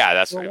about it. Yeah,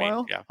 that's what I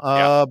mean.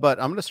 Yeah. But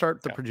I'm going to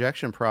start the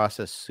projection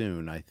process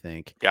soon, I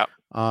think. Yeah.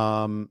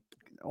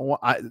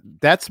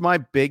 That's my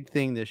big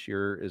thing this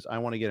year is I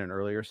want to get an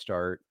earlier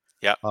start.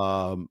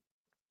 Yeah.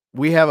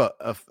 We have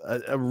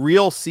a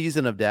real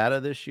season of data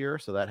this year,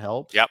 so that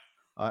helps. Yep.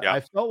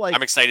 I felt like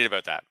I'm excited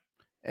about that.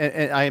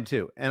 And I am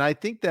too. And I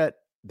think that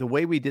the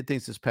way we did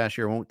things this past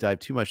year, I won't dive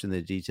too much into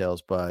the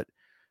details, but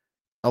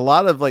a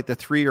lot of like the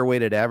 3-year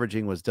weighted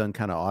averaging was done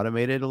kind of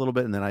automated a little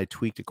bit, and then I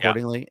tweaked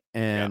accordingly.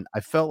 And I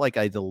felt like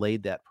I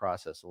delayed that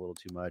process a little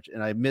too much,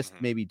 and I missed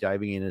maybe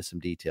diving into some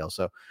detail.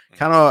 So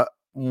kind of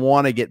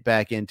want to get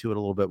back into it a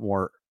little bit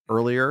more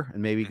earlier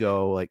and maybe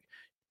go like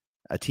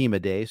a team a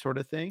day sort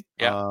of thing.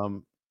 Yeah.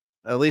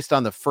 At least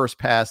on the first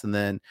pass. And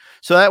then,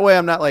 so that way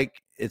I'm not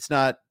like, it's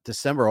not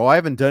December. Oh, I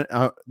haven't done,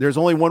 there's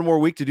only one more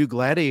week to do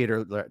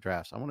gladiator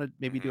drafts. I want to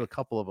maybe do a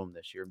couple of them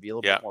this year and be a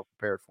little bit more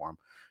prepared for them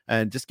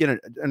and just get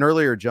an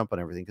earlier jump on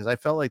everything. Cause I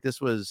felt like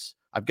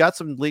I've got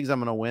some leagues I'm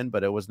going to win,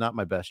 but it was not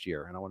my best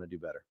year and I want to do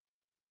better.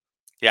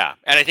 Yeah.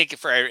 And I think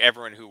for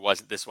everyone who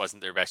wasn't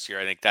their best year,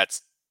 I think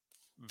that's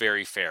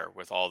very fair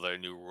with all the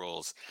new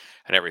rules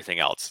and everything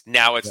else.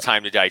 Now it's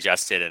time to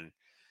digest it and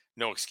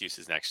no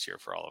excuses next year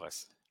for all of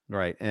us.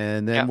 Right.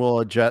 And then we'll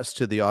adjust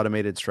to the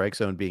automated strike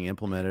zone being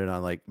implemented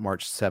on like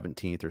March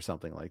 17th or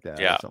something like that.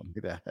 Yeah. Or something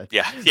like that.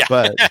 Yeah.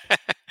 But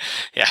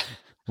yeah,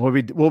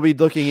 we'll be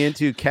looking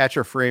into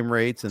catcher frame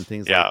rates and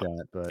things like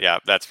that. But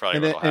that's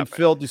probably and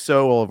Phil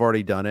Dussault will have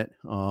already done it.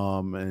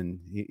 And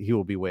he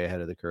will be way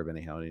ahead of the curve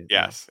anyhow.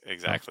 Yes,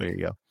 exactly. There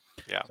you go.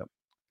 Yeah. So,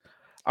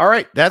 all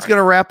right. That's going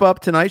to wrap up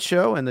tonight's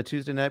show and the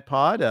Tuesday night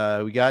pod.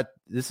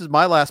 This is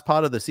my last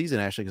pod of the season,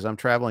 actually, because I'm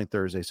traveling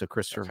Thursday. So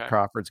Christopher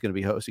Crawford's going to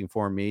be hosting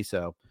for me.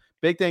 So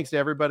big thanks to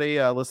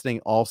everybody listening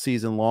all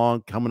season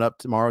long. Coming up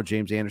tomorrow,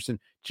 James Anderson.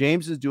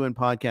 James is doing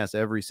podcasts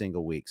every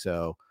single week.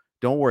 So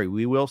don't worry.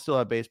 We will still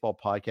have baseball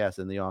podcasts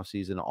in the off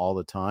season all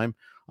the time.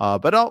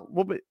 But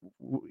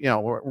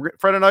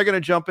Fred and I are going to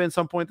jump in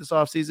some point this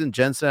off season.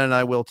 Jensen and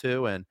I will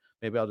too. And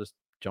maybe I'll just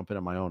jump in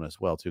on my own as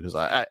well too, because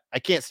I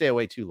can't stay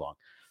away too long.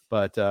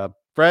 But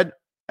Fred,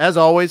 as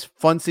always,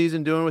 fun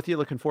season doing with you.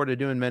 Looking forward to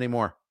doing many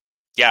more.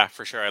 Yeah,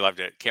 for sure. I loved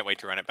it. Can't wait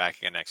to run it back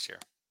again next year.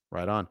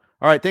 Right on.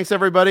 All right. Thanks,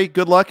 everybody.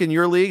 Good luck in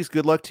your leagues.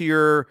 Good luck to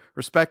your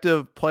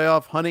respective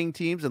playoff hunting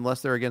teams,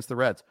 unless they're against the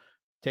Reds.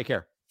 Take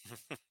care.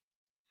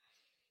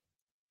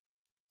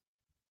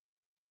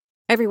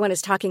 Everyone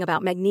is talking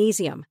about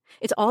magnesium.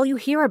 It's all you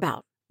hear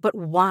about. But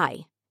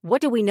why?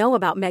 What do we know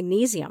about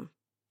magnesium?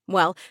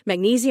 Well,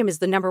 magnesium is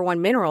the number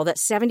one mineral that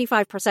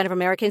 75% of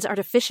Americans are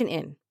deficient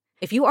in.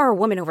 If you are a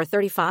woman over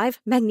 35,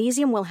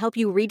 magnesium will help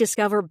you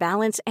rediscover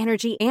balance,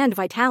 energy, and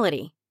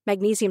vitality.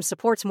 Magnesium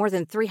supports more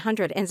than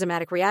 300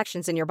 enzymatic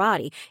reactions in your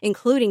body,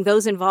 including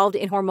those involved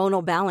in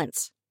hormonal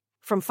balance.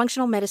 From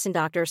functional medicine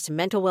doctors to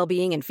mental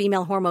well-being and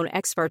female hormone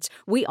experts,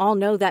 we all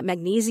know that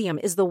magnesium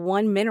is the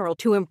one mineral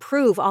to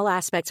improve all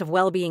aspects of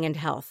well-being and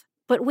health.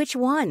 But which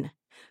one?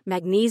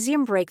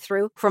 Magnesium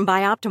Breakthrough from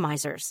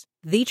Bioptimizers,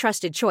 the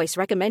trusted choice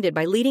recommended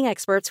by leading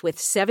experts with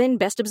 7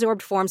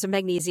 best-absorbed forms of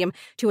magnesium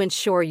to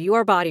ensure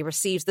your body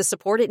receives the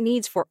support it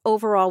needs for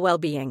overall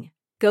well-being.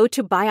 Go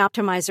to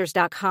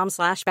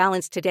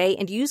bioptimizers.com/balance today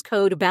and use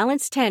code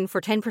BALANCE10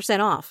 for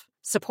 10% off.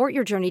 Support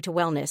your journey to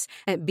wellness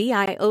at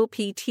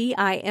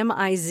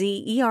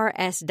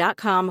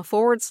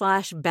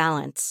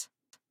bioptimizers.com/balance.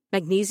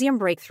 Magnesium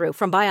Breakthrough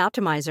from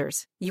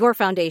Bioptimizers, your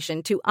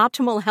foundation to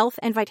optimal health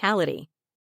and vitality.